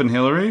Trump and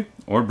Hillary,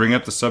 or bring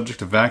up the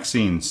subject of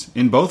vaccines.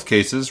 In both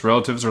cases,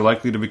 relatives are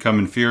likely to become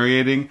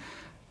infuriated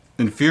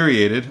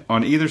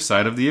on either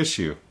side of the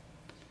issue.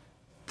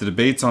 The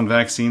debates on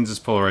vaccines is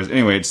polarized.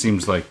 Anyway, it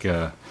seems like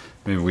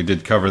maybe we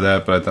did cover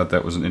that, but I thought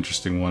that was an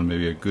interesting one,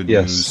 maybe a good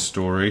news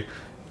story.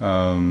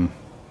 So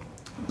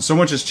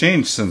much has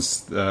changed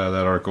since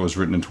that article was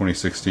written in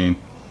 2016.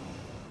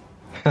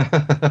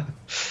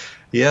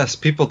 Yes,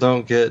 people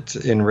don't get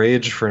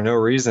enraged for no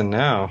reason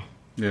now.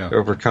 Yeah.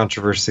 Over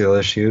controversial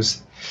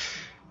issues.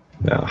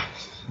 No.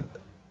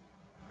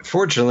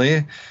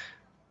 Fortunately,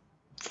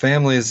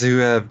 families who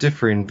have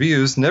differing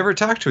views never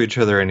talk to each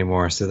other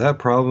anymore, so that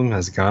problem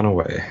has gone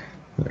away.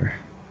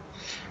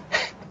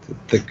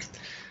 The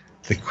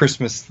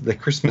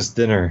Christmas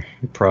dinner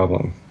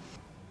problem.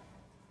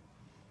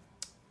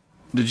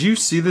 Did you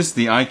see this?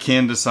 The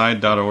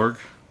ICanDecide.org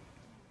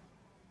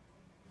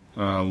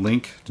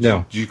link?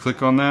 No. Did you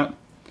click on that?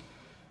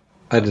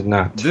 I did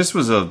not. This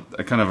was a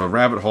kind of a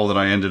rabbit hole that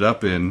I ended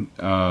up in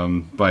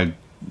by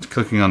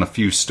clicking on a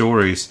few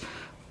stories.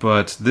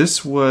 But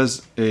this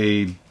was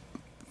a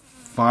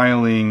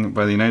filing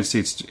by the United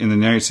States in the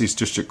United States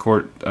District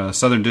Court,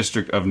 Southern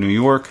District of New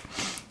York.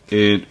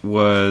 It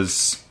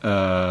was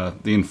the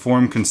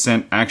Informed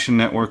Consent Action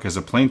Network as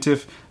a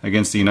plaintiff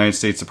against the United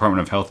States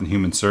Department of Health and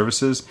Human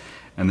Services,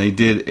 and they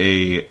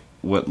did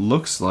what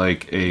looks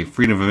like a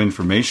Freedom of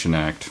Information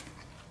Act.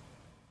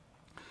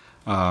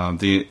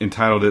 They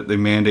entitled it "The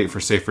Mandate for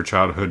Safer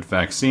Childhood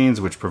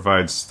Vaccines," which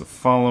provides the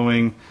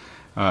following.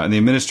 In the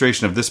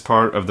administration of this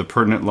part of the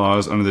pertinent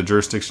laws under the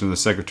jurisdiction of the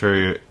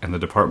Secretary and the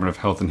Department of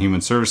Health and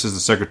Human Services,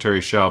 the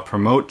Secretary shall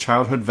promote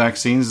childhood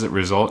vaccines that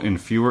result in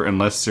fewer and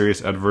less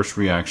serious adverse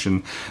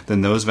reaction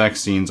than those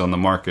vaccines on the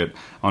market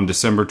on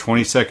December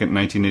 22nd,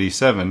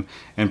 1987,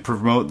 and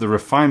promote the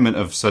refinement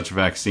of such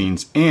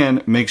vaccines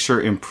and make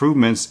sure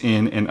improvements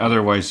in and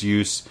otherwise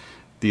use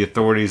the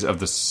authorities of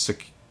the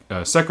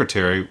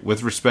Secretary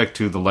with respect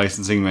to the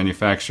licensing,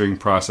 manufacturing,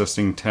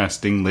 processing,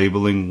 testing,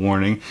 labeling,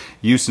 warning,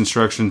 use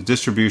instructions,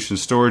 distribution,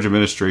 storage,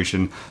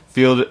 administration,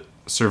 field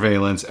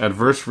surveillance,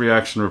 adverse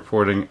reaction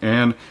reporting,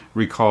 and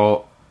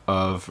recall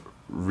of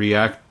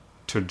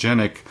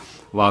reactogenic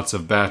lots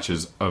of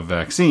batches of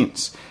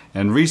vaccines,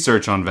 and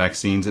research on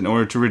vaccines in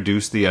order to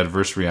reduce the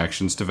adverse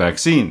reactions to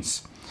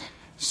vaccines.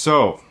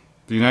 So,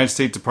 the United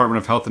States Department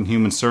of Health and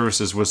Human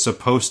Services was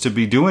supposed to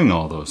be doing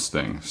all those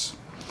things.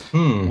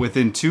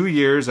 Within 2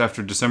 years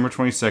after December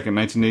 22nd,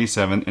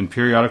 1987, and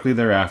periodically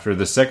thereafter,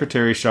 the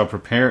Secretary shall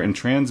prepare and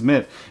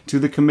transmit to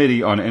the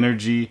Committee on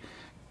Energy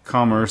and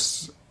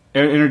Commerce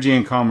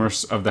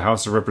of the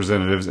House of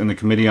Representatives and the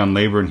Committee on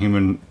Labor and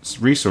Human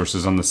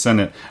Resources on the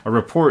Senate a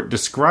report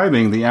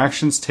describing the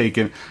actions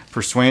taken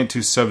pursuant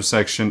to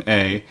subsection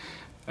A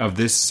of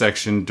this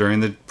section during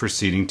the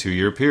preceding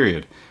 2-year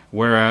period.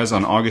 Whereas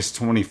on August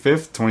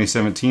 25th,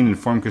 2017,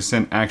 Informed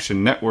Consent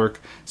Action Network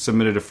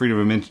submitted a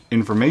Freedom of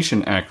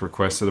Information Act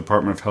request to the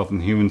Department of Health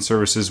and Human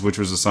Services, which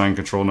was assigned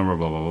control number,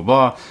 blah, blah, blah,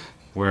 blah.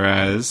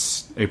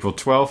 Whereas April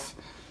 12th,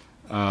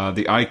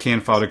 the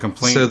ICANN filed a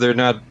complaint. So they're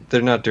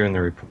not doing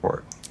the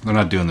report. They're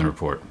not doing the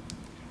report.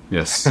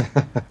 Yes.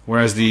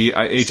 Whereas the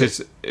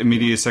HS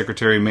Media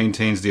Secretary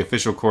maintains the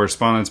official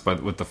correspondence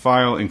with the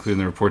file, including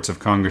the reports of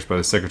Congress by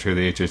the Secretary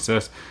of the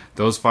HHS.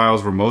 Those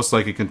files were most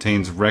likely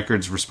contains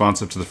records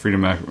responsive to the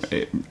Freedom of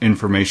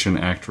Information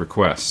Act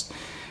request.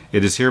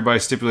 It is hereby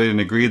stipulated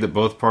and agreed that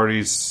both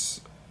parties,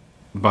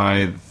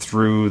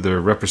 through their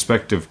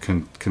respective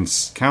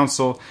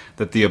counsel,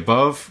 that the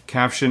above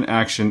caption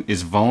action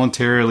is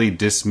voluntarily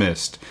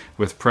dismissed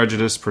with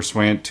prejudice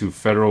pursuant to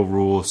federal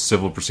rule,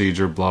 civil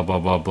procedure, blah, blah,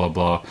 blah, blah,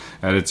 blah,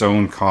 at its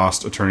own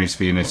cost, attorney's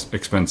fee, and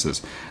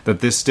expenses.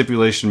 That this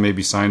stipulation may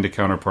be signed to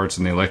counterparts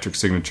and the electronic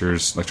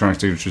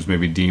signatures may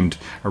be deemed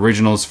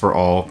originals for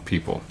all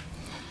people.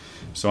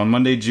 So on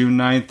Monday, June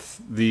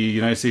 9th, the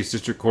United States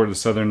District Court of the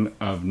Southern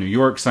of New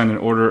York signed an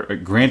order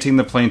granting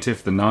the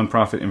plaintiff, the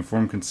nonprofit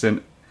Informed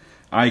Consent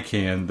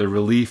ICANN, the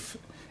relief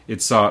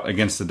it sought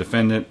against the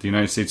defendant, the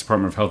United States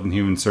Department of Health and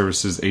Human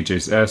Services,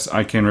 HHS,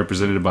 ICANN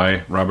represented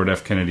by Robert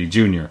F. Kennedy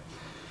Jr.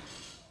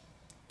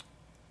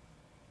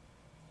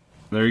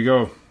 There you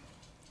go.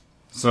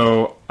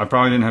 So I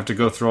probably didn't have to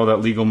go through all that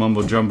legal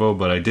mumbo-jumbo,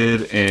 but I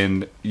did,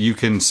 and you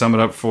can sum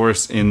it up for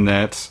us in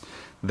that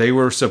they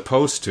were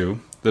supposed to,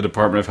 the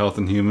Department of Health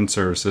and Human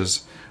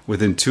Services,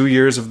 within 2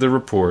 years of the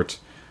report,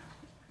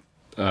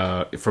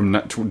 from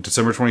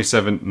December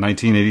 27,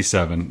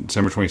 1987,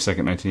 December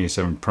 22nd,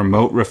 1987,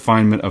 promote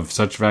refinement of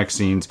such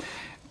vaccines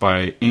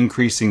by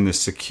increasing the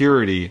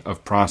security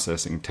of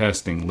processing,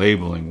 testing,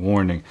 labeling,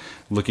 warning,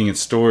 looking at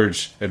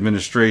storage,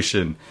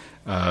 administration,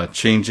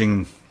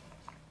 changing,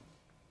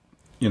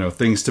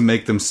 things to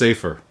make them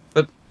safer.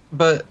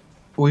 But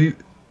we,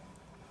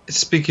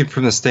 speaking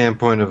from the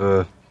standpoint of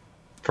a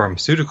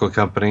pharmaceutical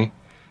company,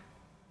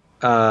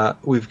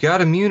 we've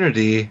got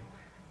immunity,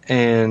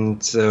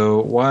 and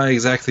so why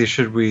exactly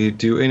should we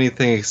do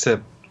anything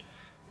except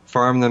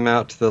farm them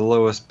out to the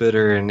lowest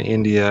bidder in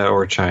India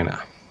or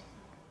China?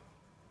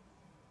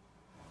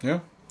 Yeah,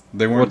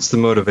 they weren't. What's the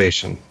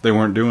motivation? They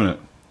weren't doing it.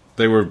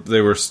 They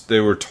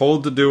were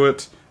told to do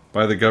it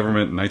by the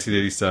government in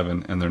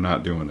 1987, and they're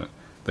not doing it.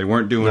 They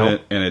weren't doing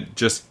it, and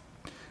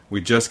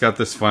we just got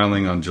this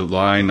filing on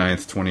July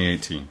 9th,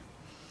 2018.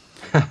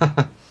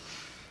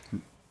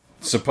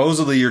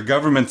 Supposedly, your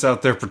government's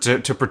out there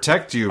to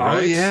protect you, right?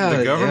 Oh, yeah.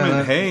 The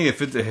government, yeah.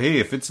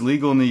 if it's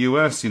legal in the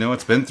U.S.,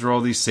 it's been through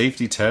all these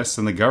safety tests,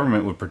 and the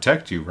government would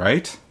protect you,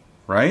 right?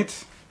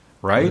 Right?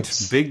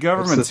 Big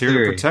government's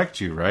here to protect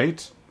you,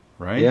 right?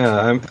 Right?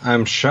 Yeah,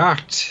 I'm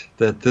shocked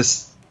that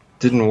this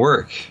didn't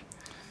work.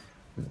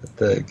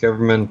 The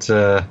government,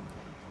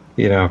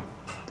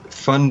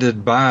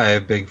 funded by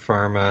Big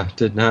Pharma,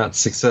 did not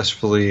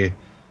successfully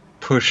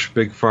push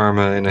Big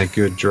Pharma in a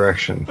good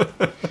direction.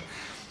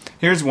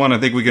 Here's one I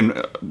think we can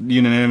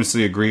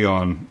unanimously agree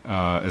on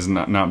as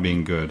not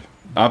being good.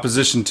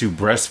 Opposition to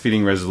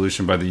breastfeeding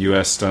resolution by the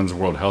U.S. stuns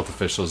world health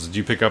officials. Did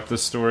you pick up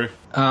this story?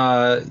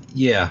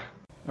 Yeah.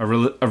 A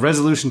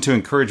resolution to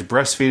encourage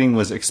breastfeeding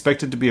was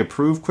expected to be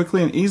approved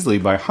quickly and easily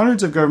by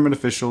hundreds of government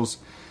officials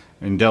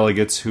and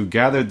delegates who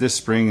gathered this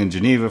spring in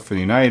Geneva for the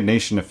United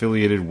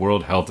Nations-affiliated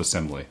World Health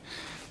Assembly.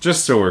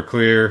 Just so we're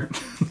clear,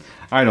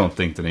 I don't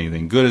think that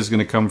anything good is going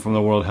to come from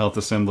the World Health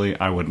Assembly.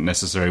 I wouldn't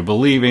necessarily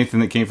believe anything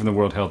that came from the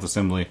World Health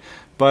Assembly,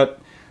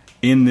 but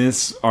in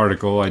this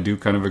article, I do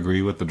kind of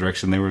agree with the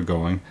direction they were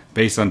going.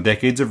 Based on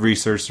decades of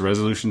research, the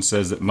resolution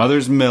says that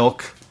mother's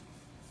milk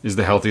is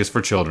the healthiest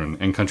for children,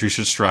 and countries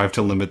should strive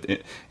to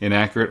limit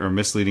inaccurate or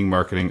misleading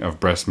marketing of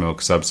breast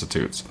milk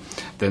substitutes.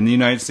 Then the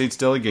United States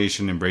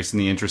delegation, embracing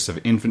the interests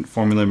of infant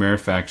formula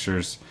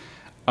manufacturers,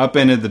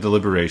 upended the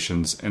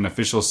deliberations, and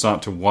officials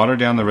sought to water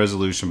down the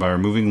resolution by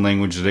removing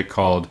language that it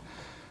called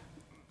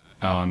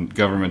on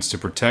governments to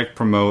protect,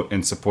 promote,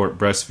 and support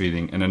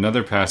breastfeeding, and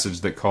another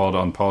passage that called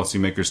on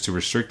policymakers to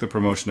restrict the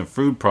promotion of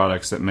food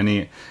products that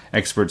many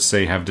experts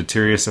say have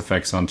deleterious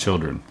effects on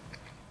children.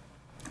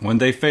 When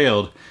they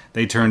failed,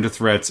 they turned to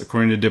threats,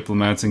 according to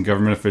diplomats and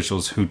government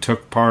officials who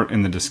took part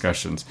in the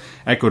discussions.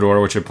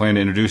 Ecuador, which had planned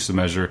to introduce the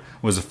measure,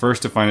 was the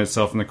first to find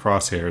itself in the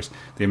crosshairs.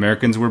 The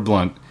Americans were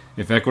blunt.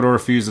 If Ecuador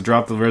refused to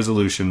drop the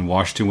resolution,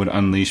 Washington would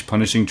unleash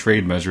punishing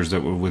trade measures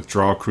that would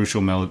withdraw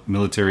crucial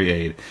military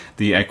aid.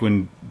 The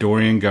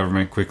Ecuadorian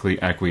government quickly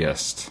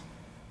acquiesced.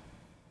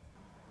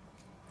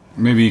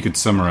 Maybe you could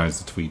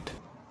summarize the tweet.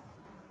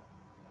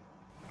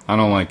 I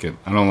don't like it.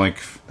 I don't like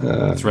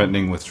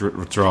threatening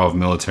withdrawal of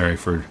military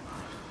for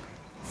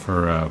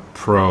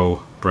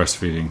pro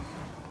breastfeeding.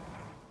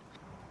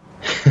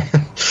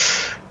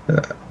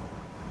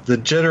 The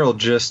general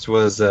gist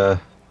was,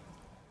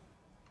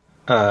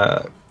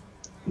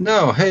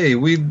 no, hey,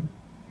 we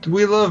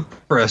love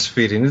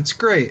breastfeeding. It's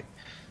great,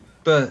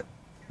 but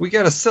we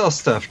got to sell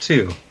stuff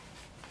too.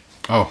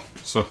 Oh,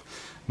 so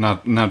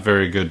not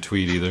very good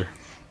tweet either.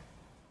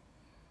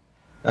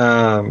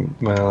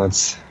 Well,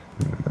 it's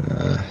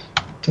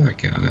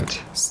doggone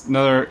it.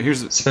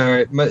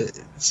 Sorry,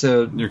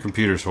 so your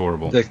computer's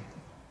horrible.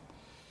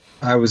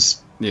 I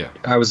was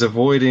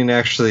avoiding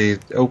actually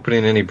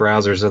opening any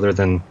browsers other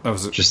than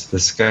just the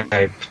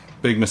Skype.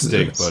 Big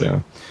mistake, buddy.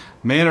 So.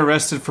 Man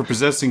arrested for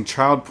possessing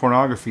child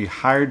pornography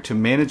hired to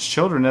manage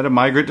children at a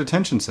migrant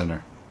detention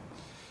center.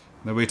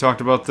 Nobody talked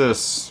about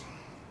this.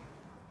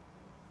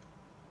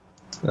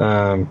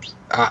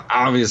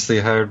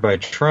 Obviously hired by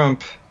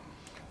Trump.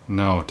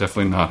 No,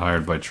 definitely not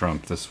hired by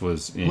Trump. This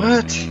was in...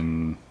 What?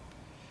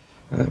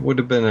 That would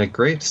have been a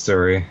great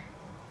story.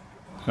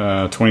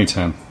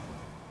 2010.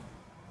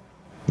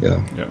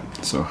 Yeah. Yeah,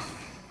 so...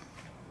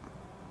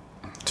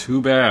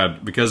 Too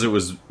bad, because it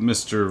was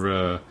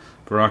Mr.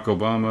 Barack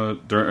Obama.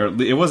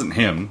 It wasn't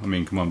him. I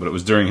mean, come on, but it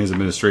was during his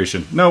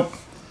administration. Nope.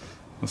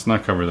 Let's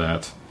not cover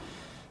that.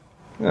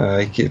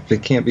 If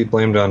it can't be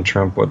blamed on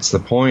Trump, what's the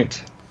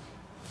point?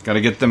 Got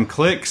to get them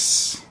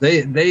clicks.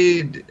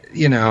 They,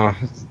 you know...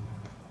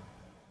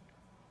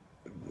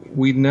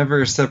 We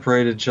never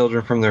separated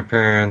children from their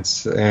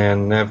parents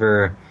and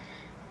never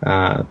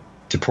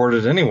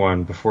deported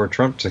anyone before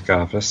Trump took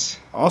office.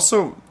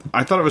 Also,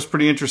 I thought it was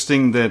pretty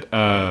interesting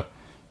that...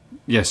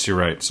 yes, you're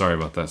right. Sorry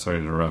about that. Sorry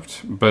to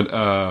interrupt.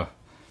 But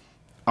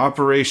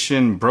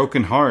Operation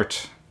Broken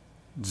Heart,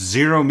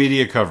 zero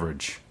media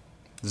coverage.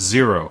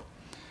 Zero.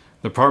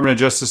 The Department of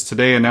Justice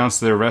today announced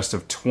the arrest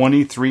of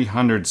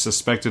 2,300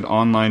 suspected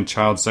online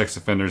child sex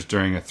offenders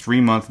during a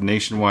 3-month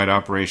nationwide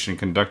operation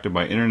conducted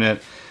by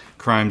Internet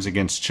Crimes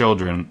Against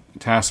Children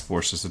task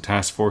forces. The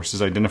task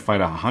forces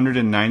identified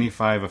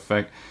 195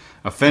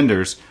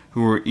 offenders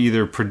who were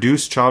either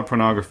produced child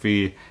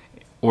pornography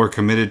or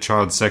committed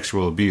child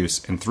sexual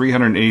abuse, and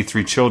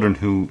 383 children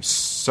who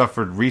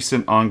suffered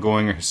recent,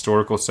 ongoing, or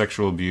historical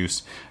sexual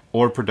abuse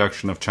or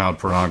production of child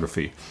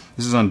pornography.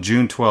 This is on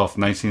June 12,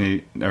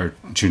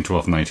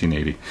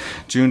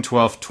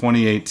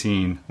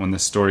 2018, when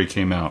this story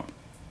came out.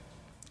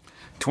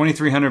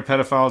 2,300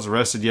 pedophiles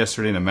arrested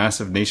yesterday in a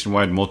massive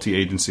nationwide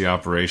multi-agency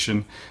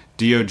operation.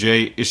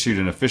 DOJ issued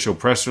an official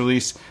press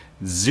release.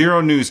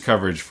 Zero news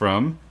coverage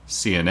from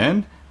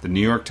CNN, The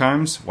New York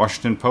Times,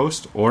 Washington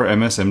Post, or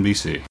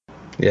MSNBC.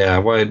 Yeah,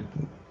 why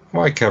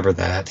cover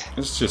that?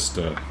 It's just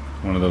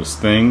one of those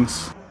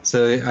things.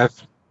 So,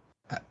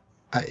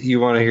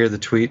 you want to hear the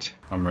tweet?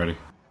 I'm ready.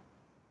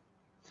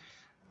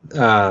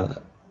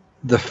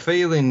 The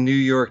failing New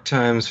York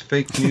Times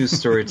fake news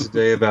story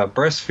today about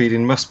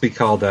breastfeeding must be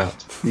called out.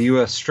 The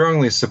U.S.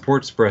 strongly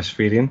supports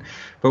breastfeeding,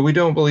 but we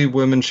don't believe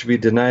women should be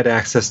denied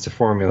access to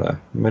formula.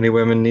 Many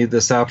women need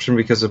this option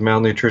because of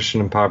malnutrition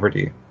and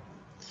poverty.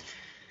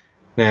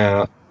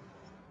 Now,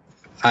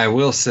 I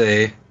will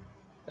say,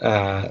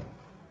 there's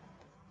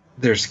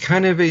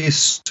kind of a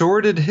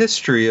sordid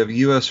history of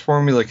U.S.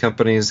 formula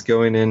companies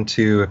going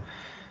into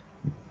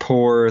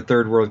poor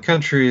third world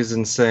countries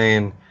and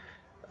saying,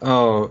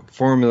 oh,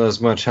 formula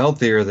is much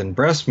healthier than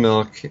breast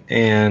milk,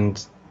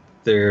 and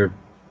their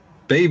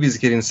babies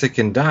getting sick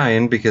and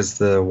dying because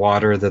the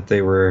water that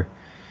they were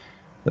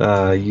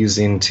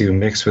using to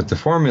mix with the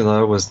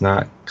formula was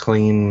not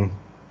clean,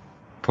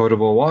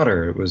 potable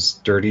water. It was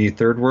dirty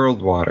third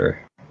world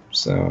water.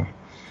 So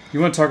you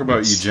want to talk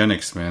about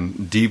eugenics,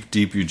 man? Deep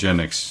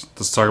eugenics.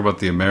 Let's talk about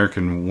the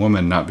American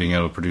woman not being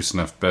able to produce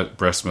enough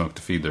breast milk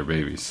to feed their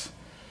babies.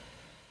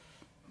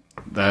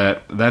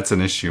 That's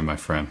an issue, my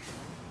friend.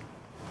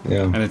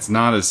 Yeah. And it's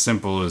not as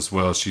simple as,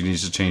 well, she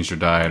needs to change her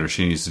diet, or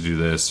she needs to do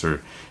this,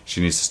 or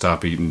she needs to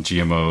stop eating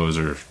GMOs,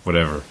 or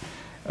whatever.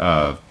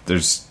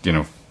 There's,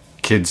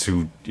 kids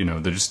who,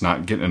 they're just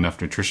not getting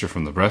enough nutrition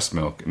from the breast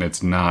milk. And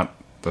it's not,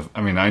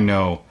 I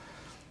know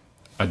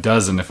a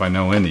dozen, if I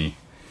know any,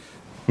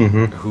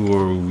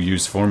 who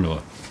use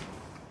formula.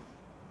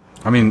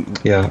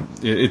 Yeah.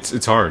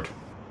 It's hard.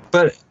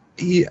 But,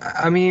 you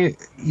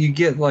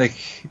get,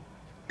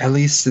 at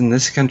least in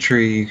this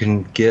country, you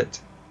can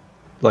get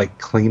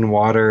clean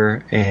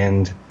water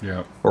and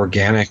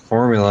organic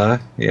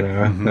formula, they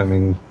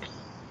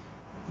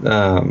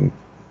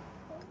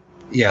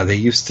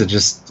used to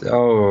just,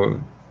 no,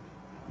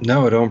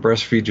 don't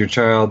breastfeed your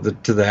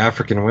child to the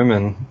African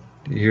women.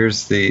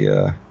 Here's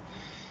the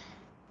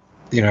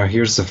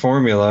here's the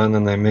formula, and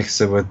then they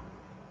mix it with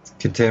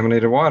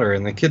contaminated water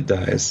and the kid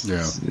dies.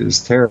 It was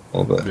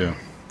terrible. But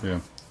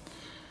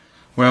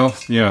well,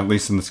 at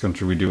least in this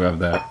country we do have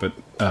that, but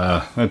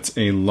that's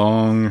a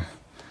long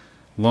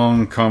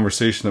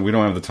conversation that we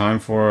don't have the time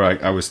for.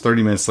 I was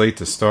 30 minutes late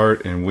to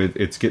start, and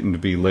it's getting to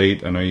be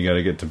late. I know you got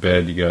to get to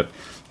bed. You got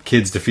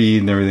kids to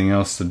feed and everything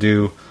else to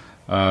do.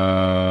 That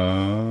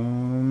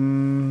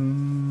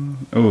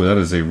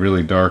is a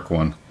really dark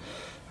one.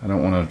 I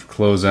don't want to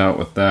close out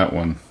with that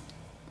one.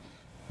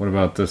 What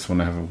about this one?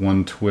 I have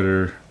one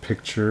Twitter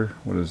picture.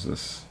 What is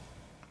this?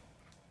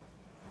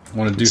 I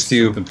want to do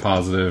something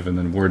positive, and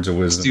then words of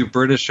wisdom. Let's do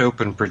British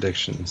Open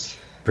predictions.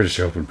 British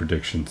Open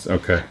predictions.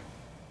 Okay.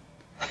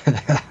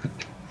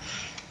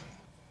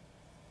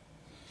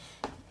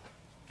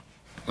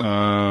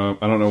 I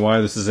don't know why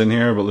this is in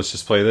here, but let's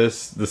just play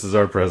this. This is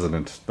our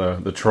president,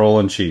 the troll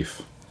in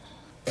chief.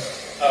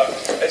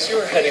 As you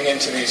were heading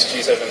into these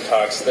G7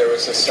 talks, there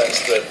was a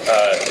sense that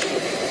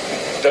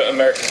the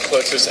America's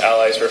closest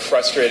allies were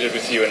frustrated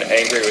with you and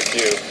angry with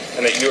you,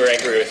 and that you were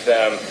angry with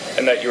them,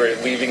 and that you were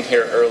leaving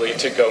here early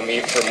to go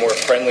meet for more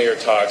friendlier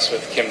talks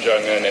with Kim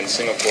Jong-un in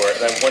Singapore.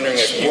 And I'm wondering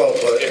if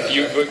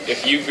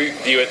you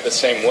view it the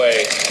same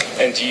way,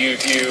 and do you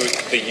view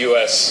the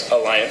U.S.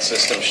 alliance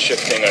system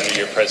shifting under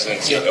your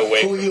presidency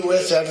away? Who are you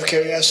with, out of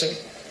curiosity?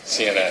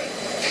 CNN.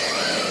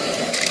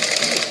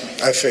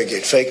 I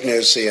figured. Fake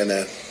news,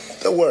 CNN.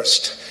 The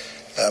worst.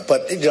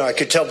 But I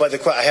could tell by the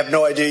question. I have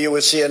no idea you're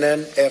with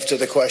CNN. After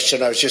the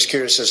question, I was just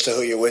curious as to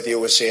who you're with. You're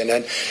with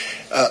CNN.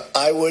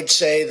 I would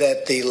say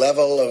that the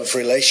level of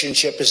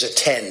relationship is a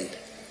 10.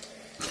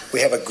 We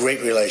have a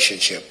great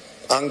relationship.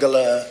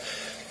 Angela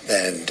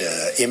and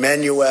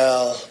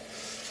Emmanuel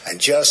and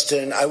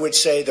Justin. I would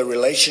say the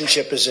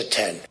relationship is a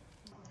 10.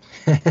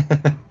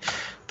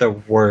 The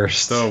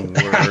worst.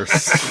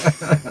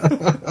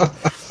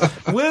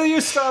 Will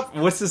you stop?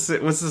 What's this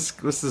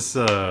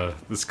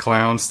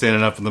clown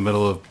standing up in the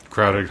middle of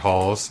crowded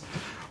halls?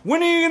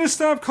 When are you going to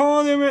stop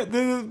calling them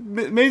the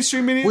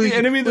mainstream media the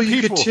enemy of the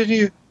people?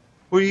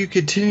 Will you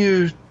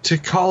continue to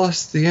call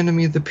us the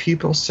enemy of the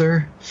people,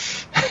 sir?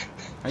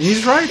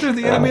 He's right. They're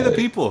the enemy of the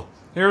people.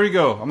 Here we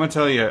go. I'm going to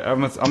tell you.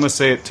 I'm going to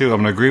say it too.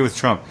 I'm going to agree with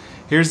Trump.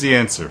 Here's the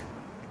answer.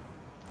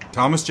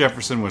 Thomas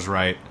Jefferson was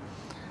right.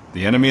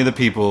 The enemy of the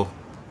people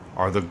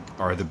are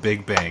the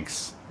big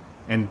banks,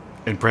 and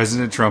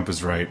President Trump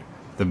is right.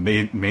 The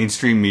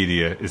mainstream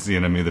media is the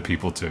enemy of the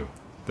people too.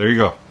 There you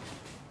go.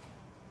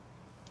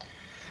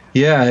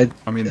 Yeah,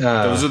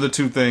 those are the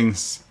two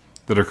things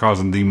that are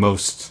causing the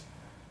most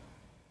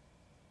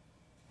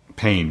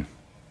pain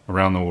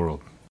around the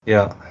world.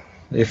 Yeah,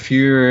 if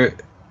you're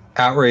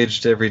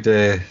outraged every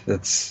day,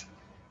 it's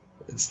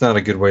not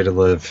a good way to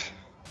live.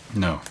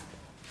 No.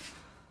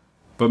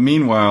 But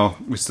meanwhile,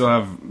 we still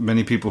have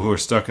many people who are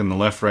stuck in the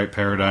left-right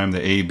paradigm,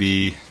 the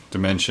AB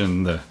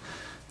dimension, the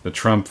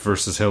Trump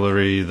versus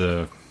Hillary,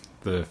 the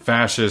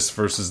fascists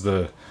versus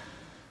the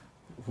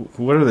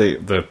what are they?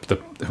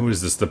 Who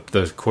is this?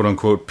 The quote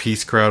unquote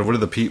peace crowd. What are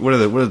the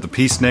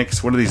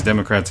peaceniks? What do these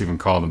Democrats even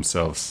call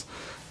themselves?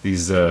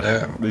 These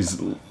not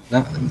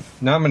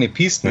many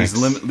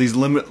peaceniks. These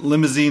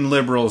limousine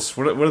liberals.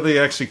 What are they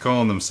actually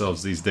calling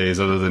themselves these days,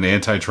 other than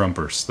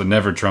anti-Trumpers, the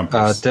never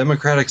Trumpers?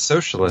 Democratic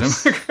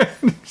socialists.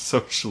 Democratic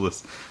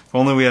socialists. If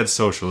only we had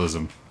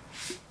socialism.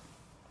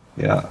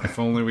 Yeah. If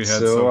only we had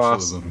socialism.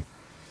 Awesome.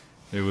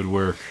 It would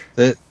work.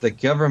 The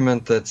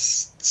government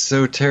that's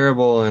so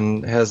terrible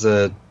and has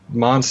a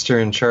monster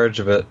in charge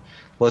of it.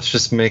 Let's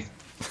just make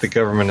the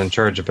government in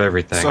charge of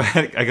everything. So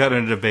I got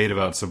in a debate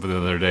about something the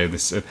other day. They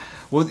said,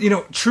 well,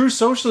 true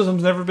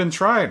socialism's never been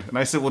tried. And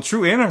I said, well,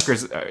 true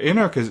anarchism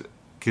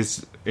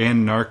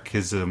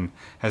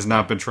has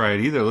not been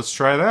tried either. Let's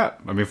try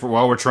that.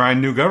 While we're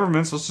trying new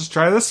governments, let's just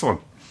try this one.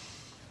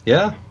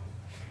 Yeah.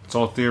 It's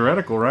all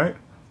theoretical, right?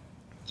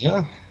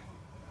 Yeah.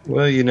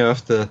 Well,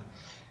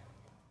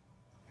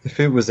 if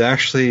it was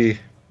actually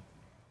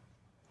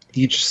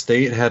each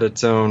state had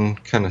its own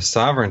kind of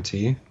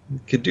sovereignty, we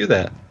could do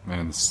that.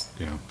 And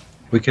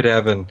we could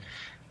have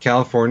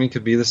California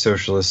could be the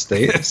socialist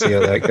state. See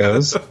how that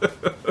goes.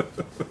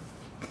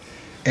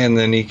 And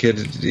then you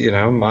could,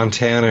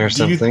 Montana or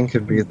something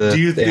could be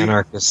the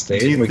anarchist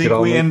state. Do you we think could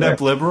all we end there.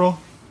 up liberal?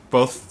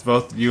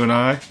 Both you and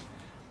I?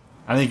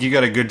 I think you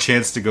got a good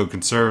chance to go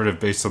conservative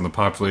based on the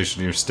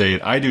population of your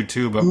state. I do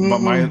too, but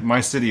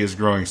my city is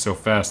growing so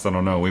fast, I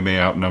don't know. We may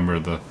outnumber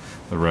the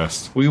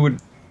rest. We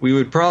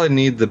would probably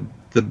need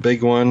the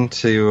big one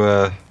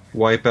to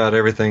wipe out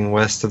everything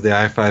west of the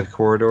I-5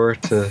 corridor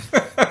to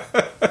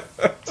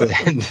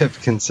end up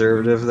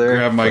conservative there.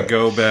 Grab my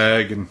go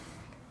bag and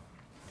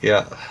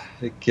get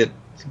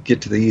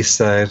to the east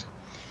side.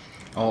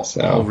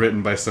 All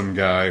written by some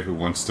guy who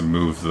wants to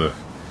move the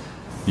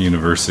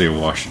University of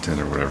Washington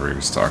or whatever he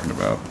was talking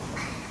about.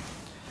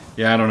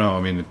 Yeah, I don't know.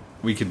 I mean,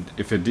 we could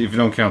if you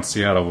don't count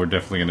Seattle, we're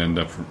definitely going to end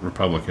up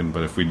Republican.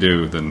 But if we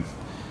do, then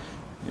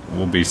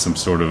we'll be some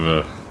sort of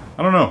a.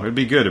 I don't know. It'd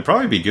be good. It'd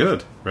probably be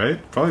good, right?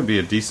 Probably be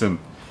a decent.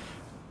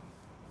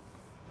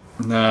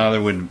 No,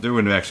 there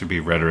wouldn't actually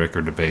be rhetoric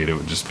or debate. It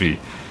would just be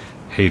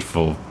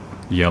hateful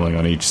yelling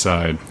on each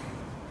side.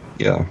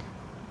 Yeah.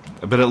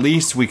 But at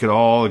least we could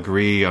all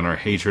agree on our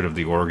hatred of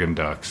the Oregon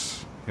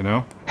Ducks,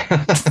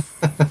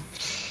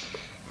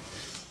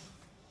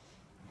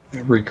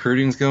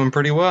 Recruiting's going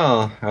pretty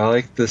well. I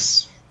like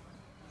this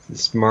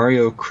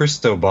Mario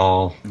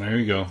Cristobal. There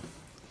you go.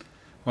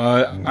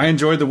 Well, I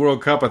enjoyed the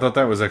World Cup. I thought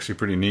that was actually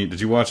pretty neat.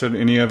 Did you watch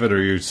any of it, or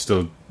are you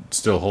still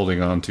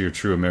holding on to your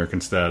true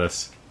American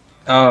status?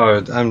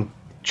 Oh, I'm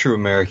true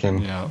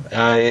American. Yeah.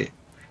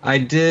 I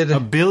did.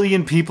 1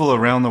 billion people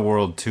around the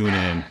world tune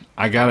in.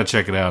 I gotta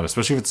check it out,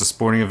 especially if it's a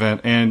sporting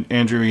event. And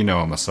Andrew,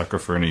 I'm a sucker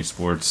for any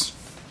sports.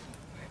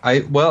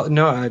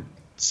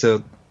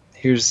 So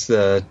here's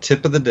the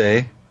tip of the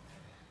day.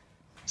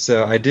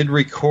 So I did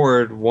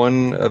record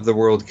one of the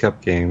World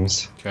Cup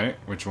games. Okay,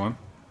 which one?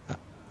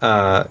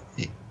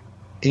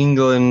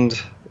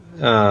 England,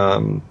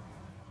 the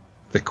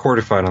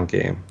quarterfinal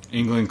game.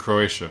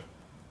 England-Croatia.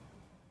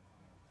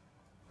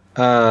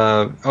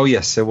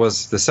 Yes, it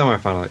was the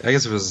semifinal. I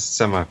guess it was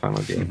a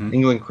semifinal game. Mm-hmm.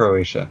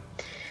 England-Croatia.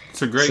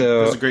 It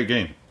was a great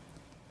game.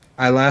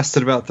 I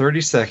lasted about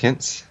 30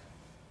 seconds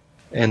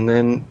and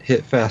then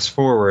hit fast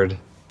forward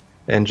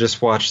and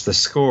just watched the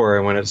score.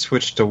 And when it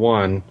switched to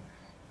 1,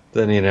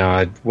 then,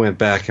 I went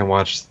back and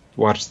watched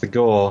the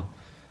goal.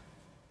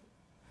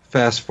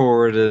 Fast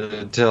forwarded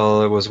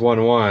until it was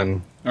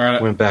 1-1. All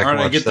right, went back and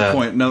watched I get that. the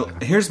point. No,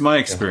 here's my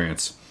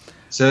experience.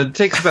 So it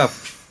takes about...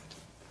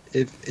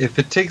 If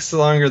it takes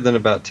longer than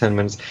about 10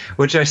 minutes,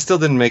 which I still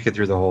didn't make it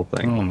through the whole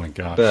thing. Oh my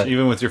gosh! But,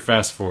 even with your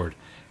fast forward,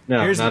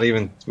 not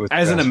even with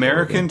as an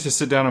American forward. To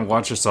sit down and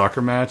watch a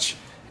soccer match,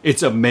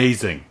 it's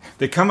amazing.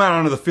 They come out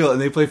onto the field and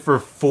they play for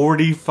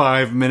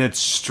 45 minutes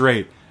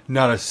straight,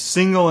 not a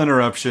single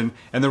interruption.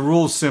 And the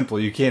rule's simple: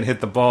 you can't hit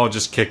the ball,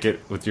 just kick it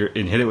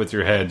and hit it with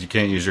your head. You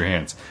can't use your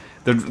hands.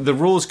 The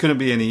rules couldn't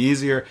be any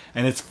easier,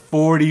 and it's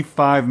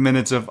 45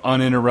 minutes of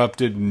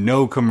uninterrupted,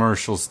 no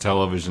commercials,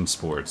 television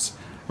sports.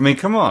 I mean,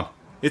 come on.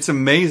 It's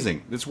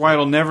amazing. That's why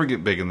it'll never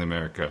get big in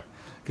America.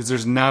 Because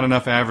there's not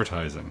enough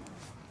advertising.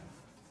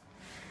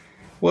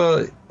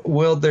 Well,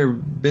 they're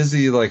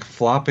busy,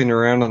 flopping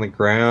around on the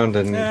ground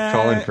and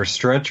calling for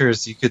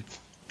stretchers. You could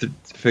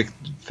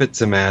fit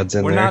some ads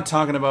in there. We're not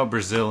talking about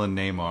Brazil and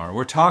Neymar.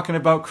 We're talking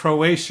about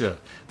Croatia.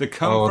 They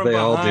come from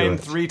behind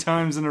 3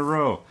 times in a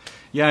row.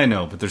 Yeah, I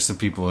know, but there's some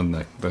people in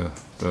the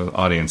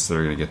audience that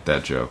are going to get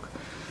that joke.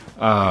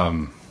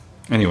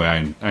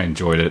 Anyway, I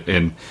enjoyed it.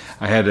 And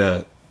I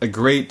had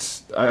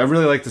I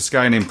really like this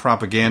guy named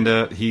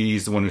Propaganda.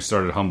 He's the one who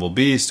started Humble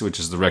Beast, which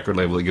is the record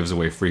label that gives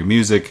away free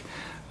music.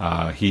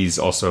 He's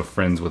also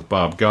friends with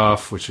Bob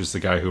Goff, which is the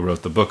guy who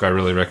wrote the book I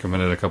really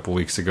recommended a couple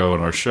weeks ago on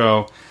our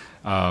show.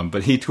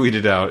 But he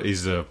tweeted out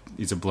he's a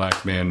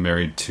black man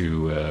married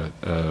to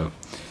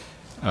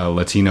a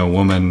Latino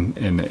woman,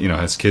 and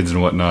has kids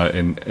and whatnot.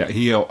 And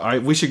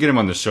we should get him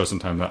on the show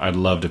sometime. I'd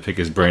love to pick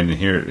his brain and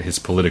hear his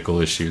political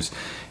issues.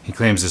 He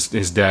claims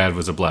his dad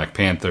was a Black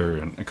Panther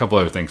and a couple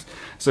other things.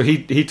 So he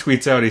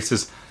tweets out, he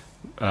says,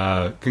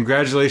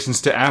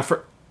 congratulations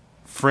to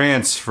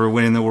France for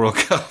winning the World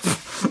Cup.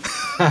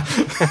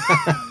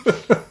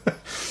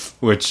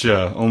 Which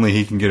only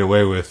he can get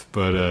away with.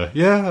 But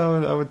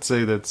I would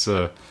say that's...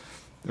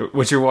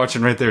 what you're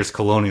watching right there is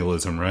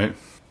colonialism, right?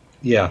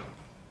 Yeah.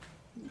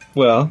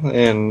 Well,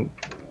 and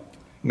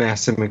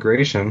mass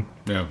immigration.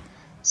 Yeah.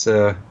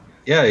 So,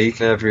 you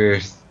can have your...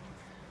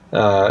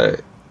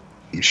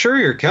 sure,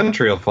 your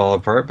country will fall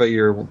apart, but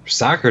your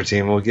soccer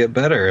team will get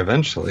better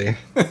eventually.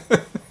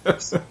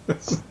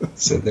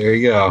 So there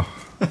you go.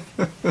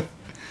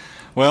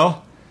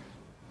 Well,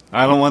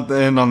 I don't want to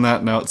end on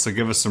that note, so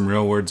give us some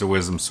real words of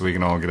wisdom so we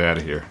can all get out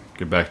of here.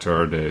 Get back to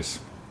our days.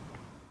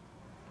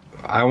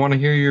 I want to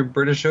hear your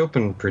British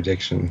Open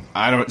prediction.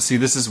 I don't see.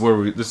 This is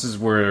where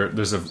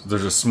there's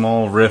a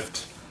small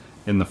rift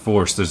in the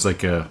force. There's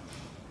like a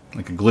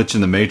glitch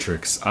in the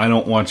matrix. I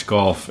don't watch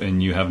golf,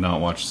 and you have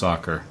not watched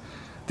soccer.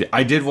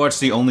 I did watch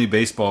the only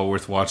baseball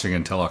worth watching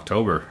until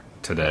October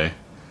today.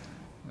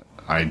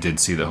 I did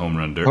see the home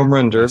run derby. Home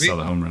run derby? I saw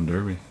the home run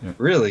derby. Yeah.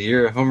 Really?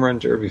 You're a home run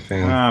derby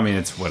fan? I mean,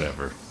 it's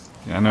whatever.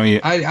 I know you.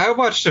 I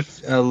watched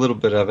a little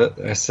bit of it.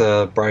 I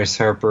saw Bryce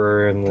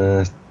Harper in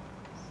the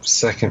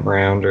second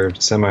round or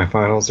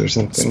semifinals or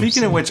something.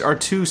 Speaking of which, our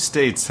two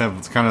states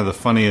have kind of the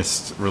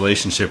funniest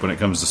relationship when it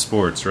comes to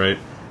sports, right?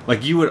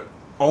 Like, you would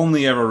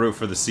only ever root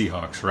for the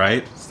Seahawks,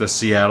 right? The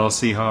Seattle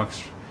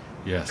Seahawks?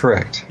 Yes.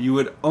 Correct. You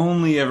would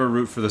only ever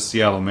root for the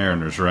Seattle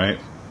Mariners, right?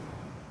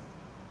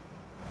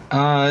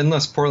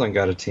 Unless Portland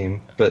got a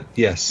team. But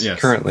yes,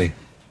 currently.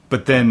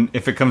 But then,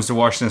 if it comes to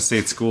Washington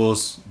State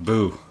schools,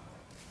 boo.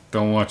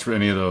 Don't watch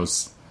any of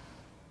those.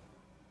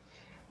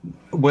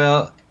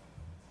 Well,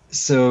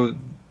 so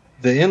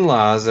the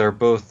in-laws are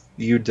both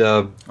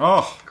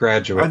UW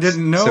graduates. I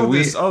didn't know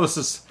this. This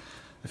is...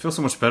 I feel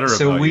so much better about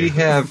you.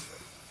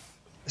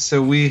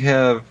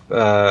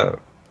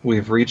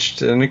 We've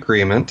reached an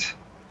agreement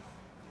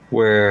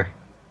where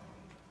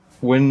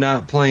when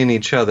not playing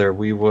each other,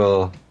 we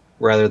will,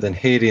 rather than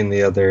hating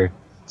the other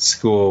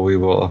school, we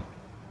will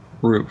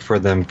root for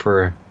them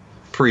for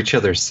each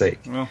other's sake.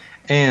 Well.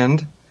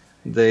 And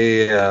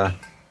they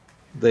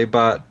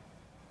bought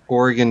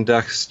Oregon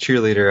Ducks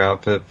cheerleader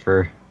outfit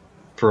for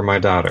my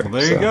daughter. Well,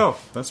 there you go.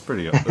 That's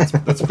pretty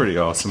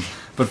awesome.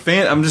 But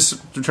I'm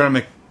just trying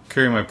to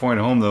carry my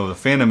point home, though. The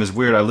fandom is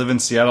weird. I live in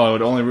Seattle. I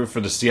would only root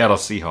for the Seattle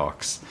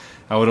Seahawks.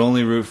 I would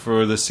only root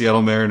for the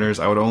Seattle Mariners.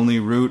 I would only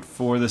root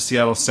for the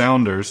Seattle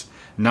Sounders,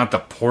 not the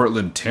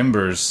Portland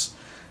Timbers.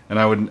 And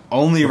I would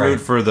only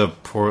root for the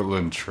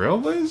Portland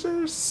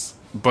Trailblazers.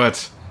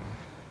 But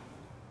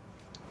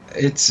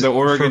it's the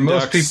Oregon for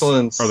most Ducks people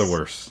are the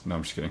worst. No,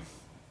 I'm just kidding.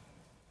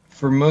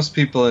 For most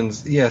people,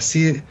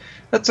 see,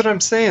 that's what I'm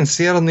saying.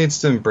 Seattle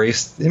needs to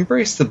embrace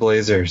the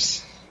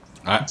Blazers.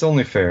 It's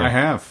only fair. I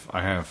have.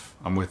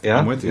 I'm with you.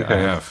 Okay. I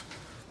have.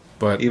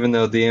 But even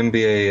though the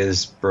NBA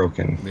is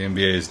broken. The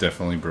NBA is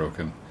definitely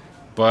broken.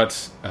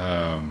 But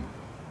I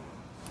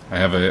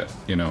have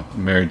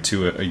married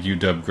to a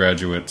UW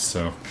graduate,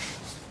 so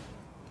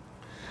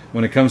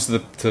when it comes to the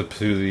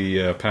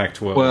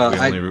Pac-12, we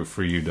only root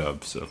for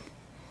UW. So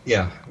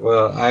yeah,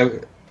 well,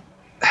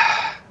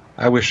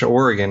 I wish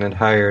Oregon had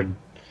hired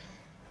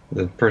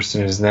the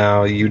person who's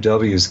now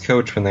UW's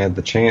coach when they had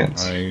the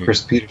chance,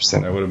 Chris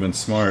Peterson. That would have been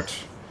smart.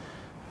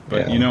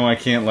 But I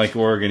can't like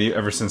Oregon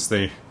ever since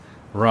they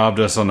robbed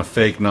us on a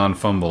fake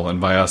non-fumble,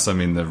 and by us I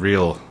mean the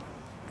real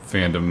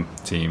fandom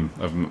team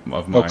of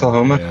mine.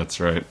 Oklahoma? Yeah, that's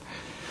right.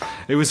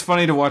 It was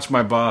funny to watch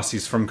my boss.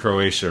 He's from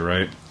Croatia,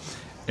 right?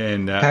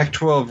 And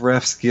Pac-12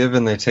 refs give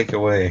and they take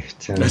away,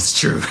 Tim. That's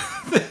true.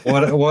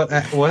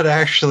 what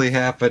actually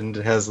happened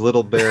has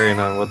little bearing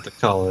on what the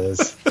call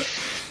is.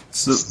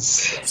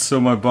 So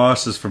my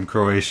boss is from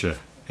Croatia,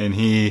 and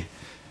he,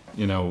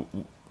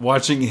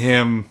 watching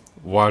him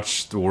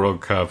watch the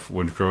World Cup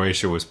when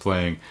Croatia was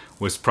playing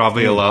was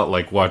probably a lot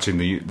like watching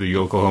the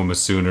Oklahoma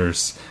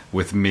Sooners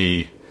with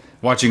me.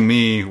 Watching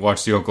me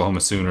watch the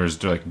Oklahoma Sooners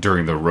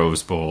during the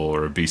Rose Bowl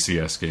or a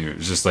BCS game. It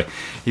was just like,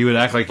 he would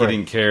act like he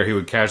didn't care. He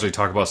would casually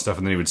talk about stuff,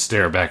 and then he would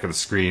stare back at the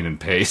screen and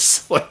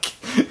pace.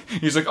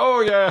 He's like,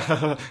 oh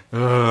yeah.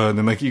 And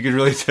then you could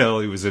really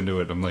tell he was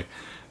into it. I'm like,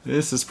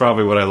 this is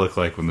probably what I look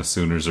like when the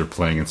Sooners are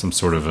playing in some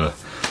sort of a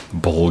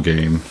bowl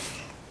game.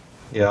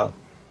 Yeah.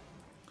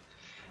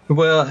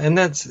 Well, and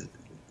that's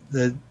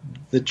the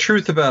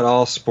truth about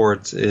all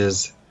sports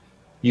is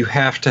you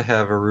have to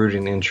have a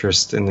rooting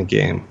interest in the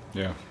game.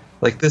 Yeah.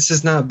 This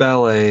is not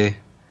ballet.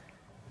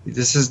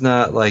 This is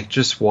not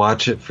just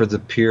watch it for the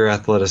pure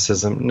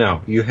athleticism.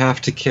 No, you have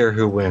to care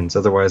who wins.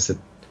 Otherwise,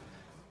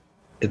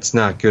 it's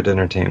not good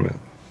entertainment.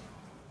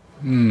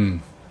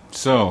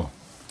 So,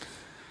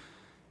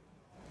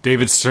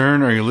 David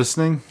Stern, are you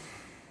listening?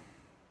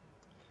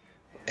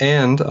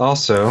 And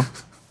also,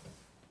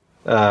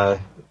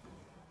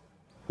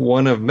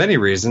 one of many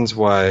reasons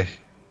why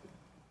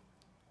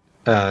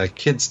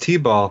kids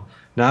t-ball,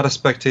 not a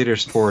spectator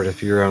sport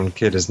if your own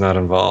kid is not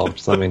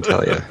involved, let me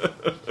tell you.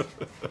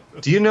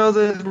 Do you know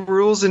the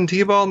rules in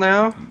t-ball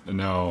now?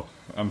 No,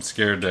 I'm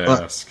scared to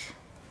ask.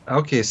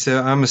 Okay,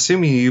 so I'm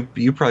assuming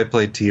you probably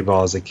played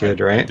t-ball as a kid,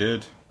 right? I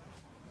did.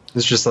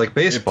 It's just like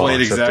baseball,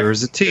 except there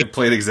was a tee. It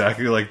played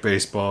exactly like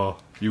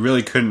baseball. You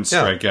really couldn't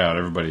strike out.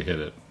 Everybody hit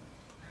it.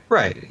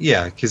 Right,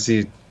 yeah, because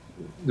it's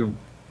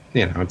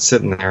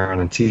sitting there on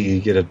a tee. You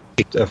get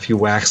a few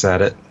whacks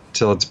at it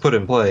till it's put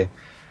in play.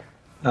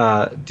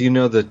 Do you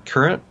know the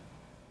current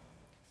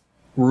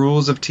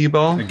rules of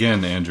t-ball?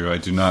 Again, Andrew, I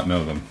do not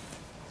know them.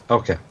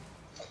 Okay.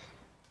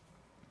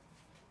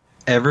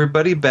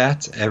 Everybody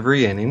bats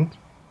every inning.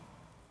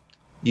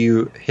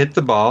 You hit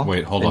the ball.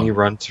 Wait, hold on. You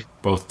run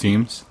both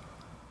teams?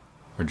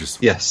 Or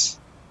just... Yes.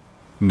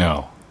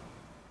 No.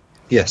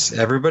 Yes,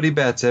 everybody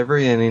bats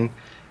every inning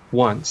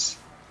once.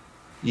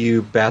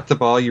 You bat the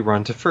ball, you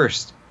run to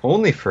first.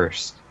 Only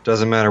first.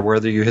 Doesn't matter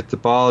whether you hit the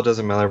ball. It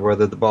doesn't matter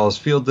whether the ball is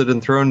fielded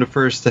and thrown to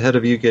first ahead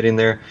of you getting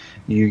there.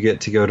 You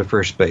get to go to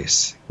first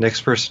base.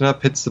 Next person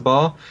up hits the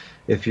ball.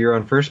 If you're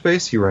on first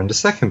base, you run to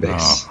second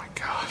base. Oh, my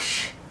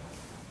gosh.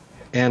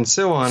 and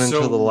so on So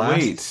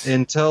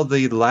until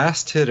the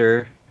last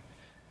hitter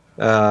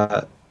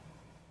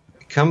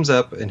comes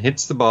up and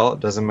hits the ball. It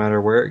doesn't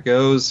matter where it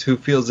goes, who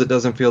fields it,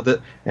 doesn't field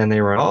it, and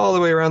they run all the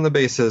way around the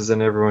bases,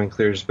 and everyone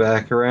clears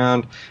back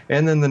around,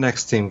 and then the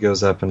next team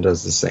goes up and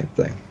does the same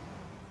thing.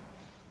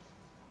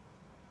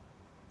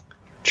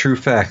 True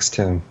facts,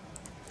 Tim.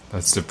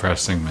 That's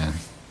depressing, man.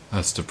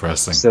 That's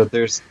depressing. So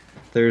there's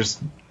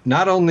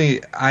not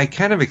only, I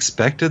kind of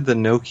expected the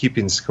no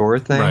keeping score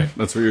thing. Right,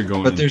 that's where you're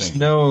going. But there's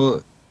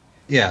no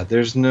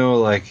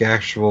like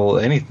actual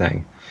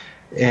anything.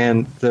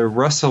 And the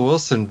Russell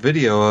Wilson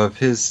video of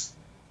his,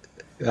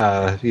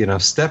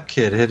 step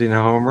kid hitting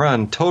a home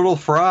run, total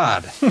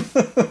fraud.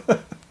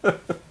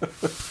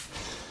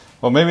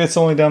 Well, maybe it's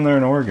only down there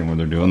in Oregon where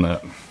they're doing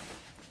that.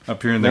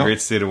 Up here in the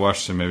great state of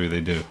Washington, maybe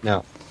they do.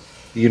 No,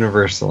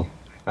 universal.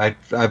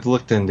 I've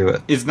looked into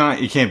it. It's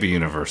not. It can't be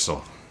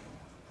universal.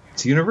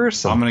 It's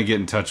universal. I'm gonna get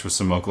in touch with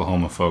some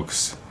Oklahoma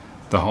folks.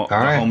 The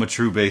home of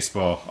true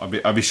baseball.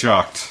 I'll be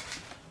shocked.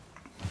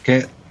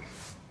 Okay.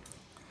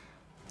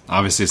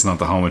 Obviously, it's not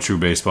the home of true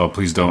baseball.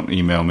 Please don't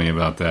email me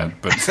about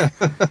that. But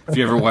if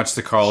you ever watch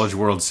the College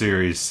World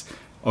Series,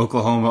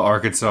 Oklahoma,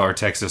 Arkansas, or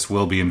Texas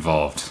will be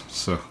involved.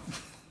 So,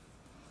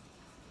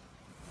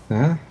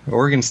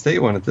 Oregon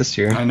State won it this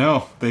year. I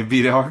know they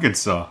beat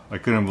Arkansas. I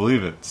couldn't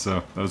believe it.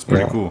 So that was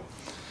pretty cool.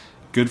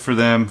 Good for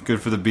them. Good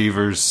for the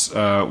Beavers.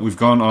 We've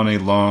gone on a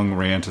long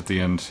rant at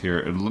the end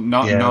here.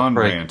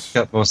 Non-rant.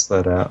 Cut most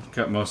of that out.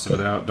 Cut most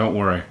of it out. Don't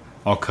worry.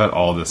 I'll cut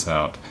all this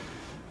out.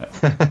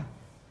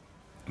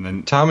 And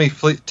then Tommy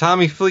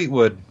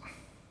Fleetwood.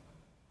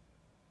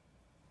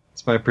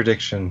 It's my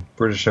prediction.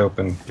 British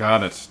Open.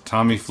 Got it.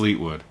 Tommy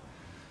Fleetwood.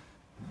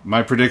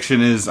 My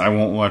prediction is I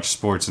won't watch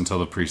sports until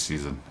the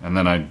preseason, and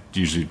then I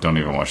usually don't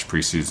even watch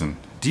preseason.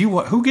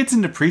 Who gets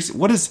into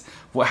preseason?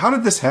 How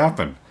did this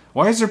happen?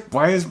 Why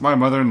is my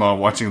mother-in-law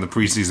watching the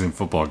preseason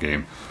football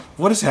game?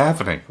 What is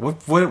happening?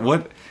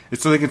 What?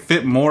 It's so they can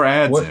fit more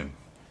ads in.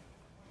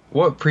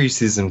 What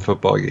preseason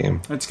football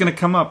game? It's going to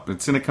come up.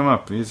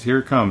 Here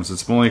it comes.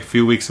 It's only a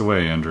few weeks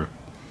away, Andrew.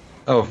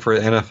 Oh, for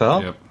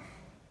NFL? Yep.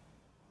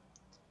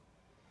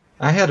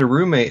 I had a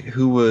roommate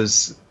who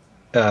was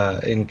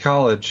in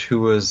college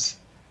who was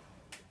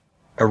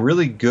a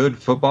really good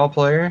football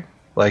player.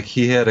 Like,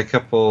 he had a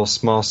couple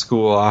small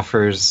school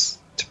offers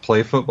to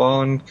play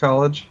football in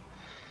college.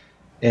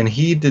 And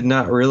he did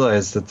not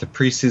realize that the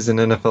preseason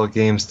NFL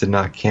games did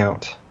not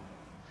count.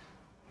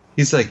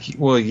 He's like,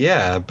 well,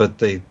 yeah, but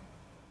they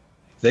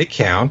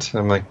count.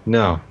 I'm like,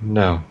 no.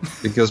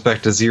 It goes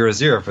back to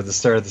 0-0 for the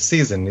start of the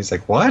season. He's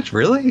like, what?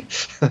 Really?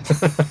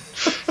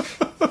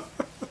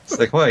 It's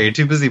like, what? You're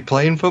too busy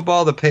playing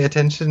football to pay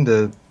attention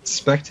to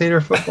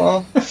spectator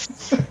football?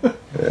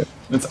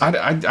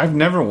 I've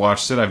never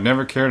watched it. I've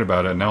never cared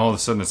about it. And now all of a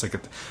sudden it's like,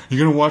 you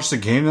going to watch the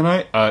game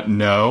tonight?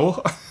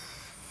 No.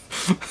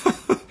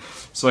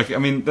 So, like, I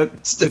mean,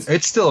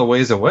 it's still a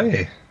ways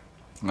away.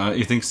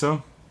 You think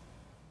so?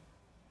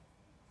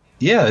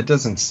 Yeah, it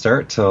doesn't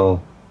start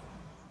till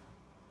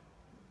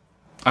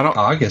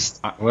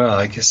August. Well,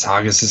 I guess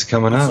August is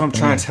coming up. That's what I'm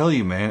trying to tell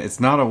you, man. It's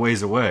not a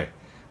ways away.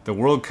 The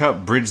World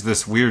Cup bridged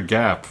this weird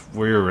gap.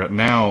 We're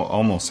now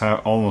almost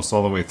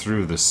all the way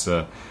through this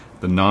the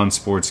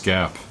non-sports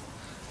gap.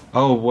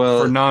 Oh,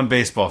 well, for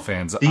non-baseball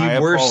fans, I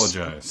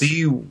apologize.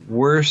 The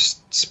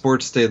worst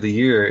sports day of the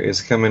year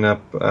is coming up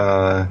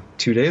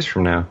 2 days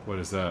from now. What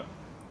is that?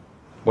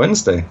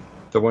 Wednesday.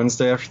 The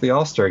Wednesday after the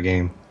All-Star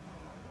game.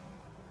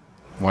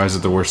 Why is it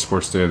the worst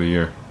sports day of the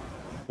year?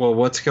 Well,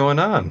 what's going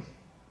on?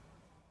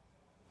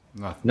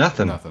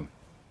 Nothing.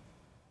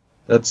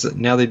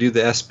 Now they do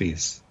the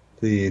ESPYs,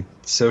 the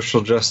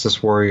Social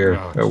Justice Warrior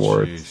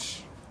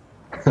Awards.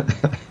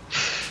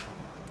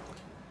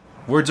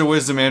 Words of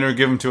wisdom, Andrew.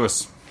 Give them to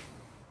us.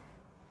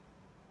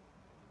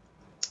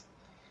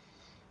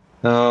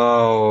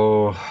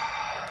 Oh,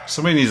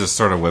 somebody needs to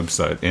start a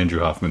website,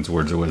 Andrew Hoffman's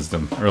Words of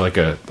Wisdom, or like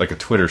a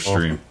Twitter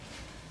stream.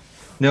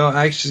 No,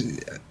 actually,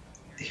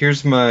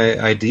 here's my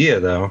idea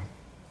though.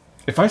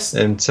 If I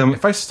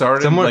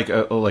started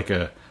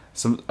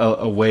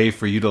a way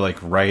for you to like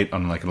write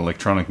on like an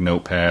electronic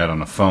notepad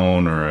on a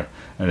phone or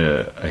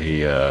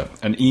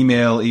an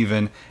email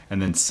even,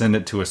 and then send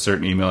it to a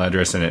certain email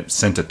address, and it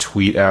sent a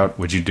tweet out,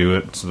 would you do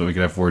it so that we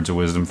could have words of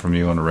wisdom from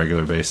you on a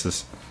regular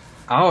basis?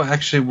 Oh,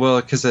 actually, well,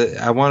 because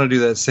I want to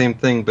do that same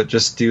thing, but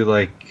just do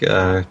like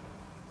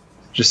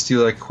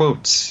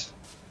quotes,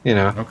 you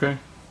know? Okay.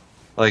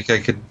 Like I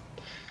could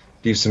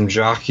do some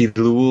Jockey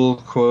Lul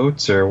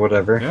quotes or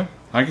whatever. Yeah,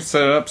 I could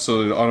set it up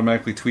so it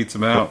automatically tweets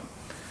them out.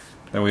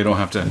 That way you don't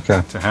have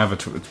to have a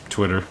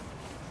Twitter.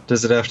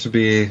 Does it have to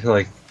be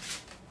like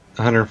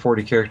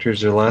 140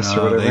 characters or less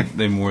or whatever?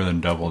 They more than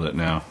doubled it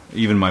now.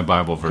 Even my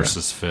Bible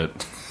verses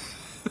fit.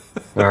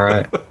 All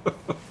right.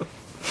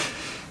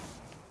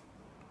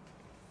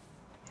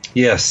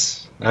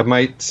 Yes, I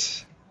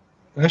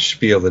should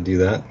be able to do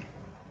that.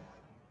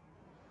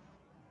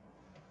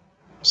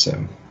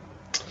 So,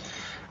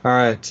 all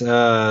right.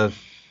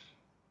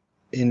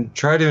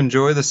 Try to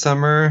enjoy the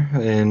summer,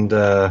 and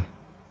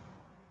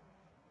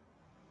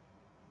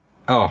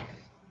Oh,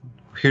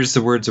 here's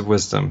the words of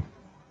wisdom.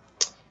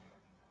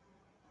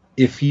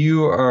 If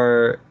you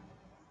are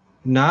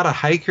not a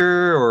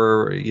hiker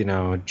or,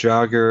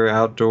 jogger,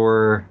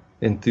 outdoor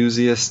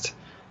enthusiast,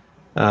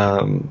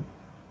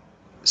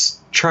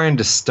 trying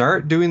to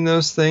start doing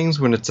those things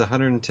when it's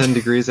 110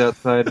 degrees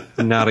outside,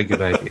 not a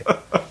good idea.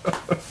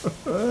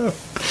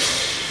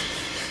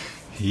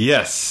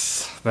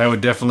 Yes, that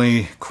would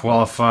definitely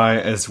qualify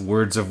as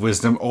words of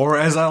wisdom, or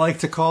as I like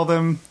to call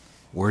them,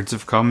 words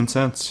of common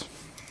sense.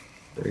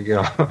 There you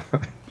go.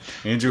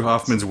 Andrew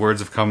Hoffman's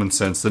Words of Common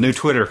Sense. The new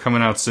Twitter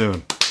coming out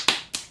soon.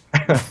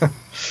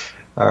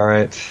 All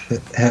right.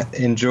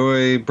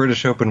 Enjoy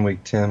British Open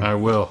Week, Tim. I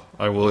will.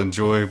 I will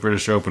enjoy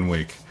British Open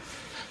Week.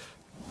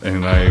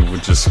 And I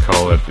would just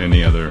call it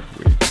any other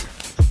week.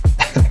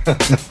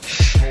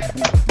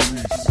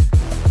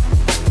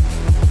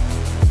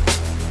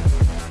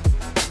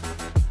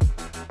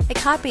 A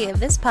copy of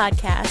this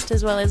podcast,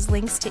 as well as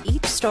links to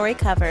each story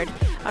covered,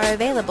 are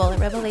available at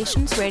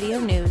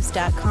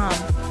revelationsradionews.com.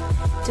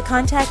 To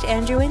contact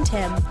Andrew and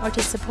Tim, or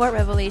to support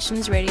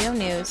Revelations Radio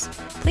News,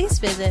 please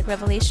visit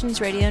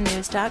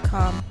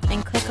revelationsradionews.com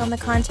and click on the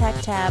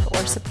Contact tab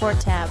or Support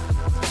tab.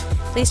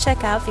 Please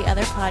check out the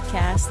other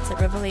podcasts at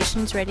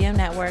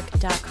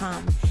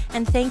revelationsradionetwork.com,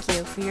 and thank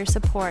you for your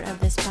support of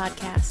this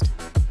podcast.